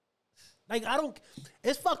 Like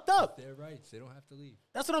it's fucked up. Their rights. They don't have to leave.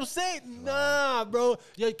 That's what I'm saying. Nah, bro.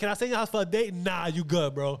 Yo, can I stay in your house for a day? Nah, you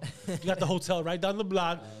good, bro. You got the hotel right down the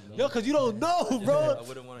block. Yo, because you don't know, bro. I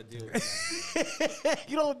wouldn't want to deal with that.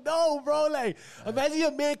 You don't know, bro. Like, imagine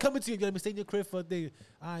your man coming to you. Let me stay in your crib for a day.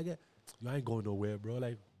 I ain't going nowhere, bro.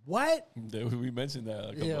 Like, what? We mentioned that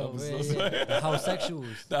a couple episodes. The house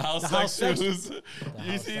sexuals. The house shoes.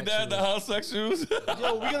 You see that? The house shoes.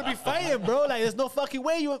 Yo, we gonna be fighting, bro. Like, there's no fucking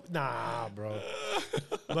way you. Nah, bro.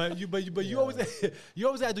 But you always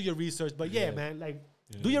gotta do your research. But yeah, man, like,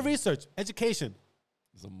 do your research, education.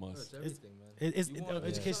 It's a must. It's everything, man. It's You want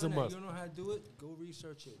education's a something that must. You don't know how to do it? Go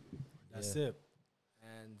research it. That's it.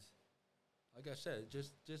 And like I said,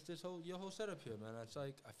 just this your whole setup here, man. It's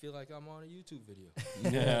like I feel like I'm on a YouTube video.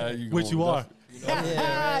 Yeah, you Which going you are. You know?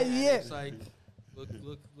 Yeah, And yeah. It's like look.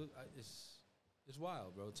 It's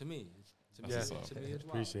wild, bro. To me, to me, Yeah. it's wild. Appreciate it,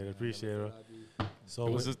 man. appreciate Never it. thought I'd be- So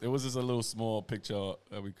It was just a little small picture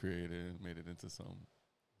that we created and made it into something.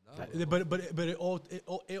 No, but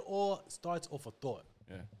it all starts off a thought.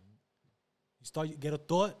 Yeah. You get a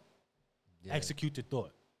thought, Yeah. execute your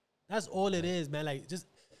thought. That's all it is, man. Like just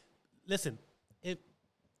listen.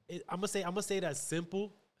 I'm gonna say that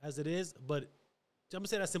simple as it is, but I'm gonna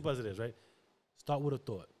say that simple as it is, right? Start with a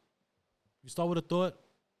thought. You start with a thought.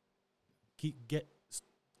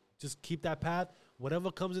 Just keep that path.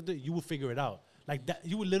 Whatever comes into it, you will figure it out. Like that,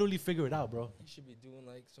 you will literally figure it out, bro. you should be doing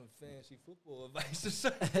like some fancy football advice or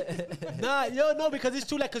something. No, because it's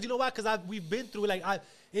true. Like, cause you know why? Cause we've been through. Like,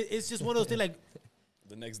 it's just one of those things. Like,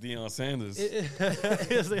 The next Deion Sanders.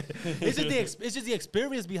 it's just the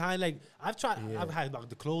experience behind. Like, I've had like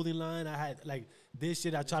the clothing line. I had like this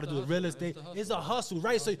shit. I try to do the real estate. It's a hustle,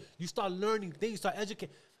 right? So you start learning things. You start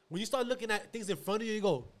educating. When you start looking at things in front of you, you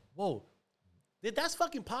go, whoa. That's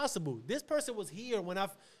fucking possible. This person was here when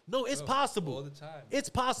No, it's possible. all the time. It's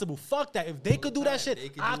possible. Fuck that. If they could do that shit,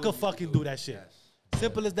 I could fucking do that shit.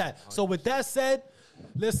 Simple as that. So with that said,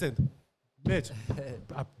 listen, Mitch,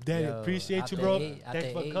 Danny, Yo, appreciate you, after bro. eight- Thanks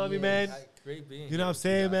after for 8 coming, years, man. Great being You know what I'm here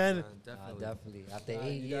saying, with you guys, man? Definitely. Definitely. After You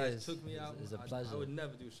 8 guys years, took me out. it's a I pleasure. would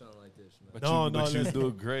never do something like this, man. But No, you listen.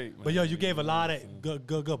 do great, man. But yo, you gave a lot of Listen.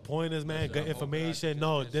 good pointers, man. Listen, Good I'm hoping I information. can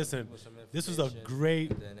No, get some listen, people some this was a information,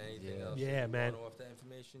 great. and then anything Yeah. else, Yeah, if you man. want off that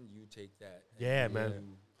information, you take that. and Yeah, you-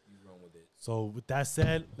 man. You run with it. So with that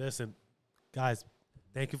said, listen, guys,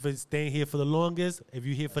 thank you for staying here for the longest. If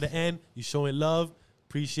you're here for the end, you're showing love.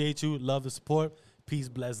 Appreciate you. Love the support. Peace,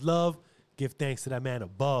 bless, love. Give thanks to that man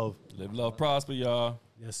above. Live, love, prosper, y'all.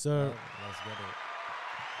 Yes, sir. Let's get it.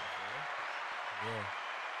 Yeah.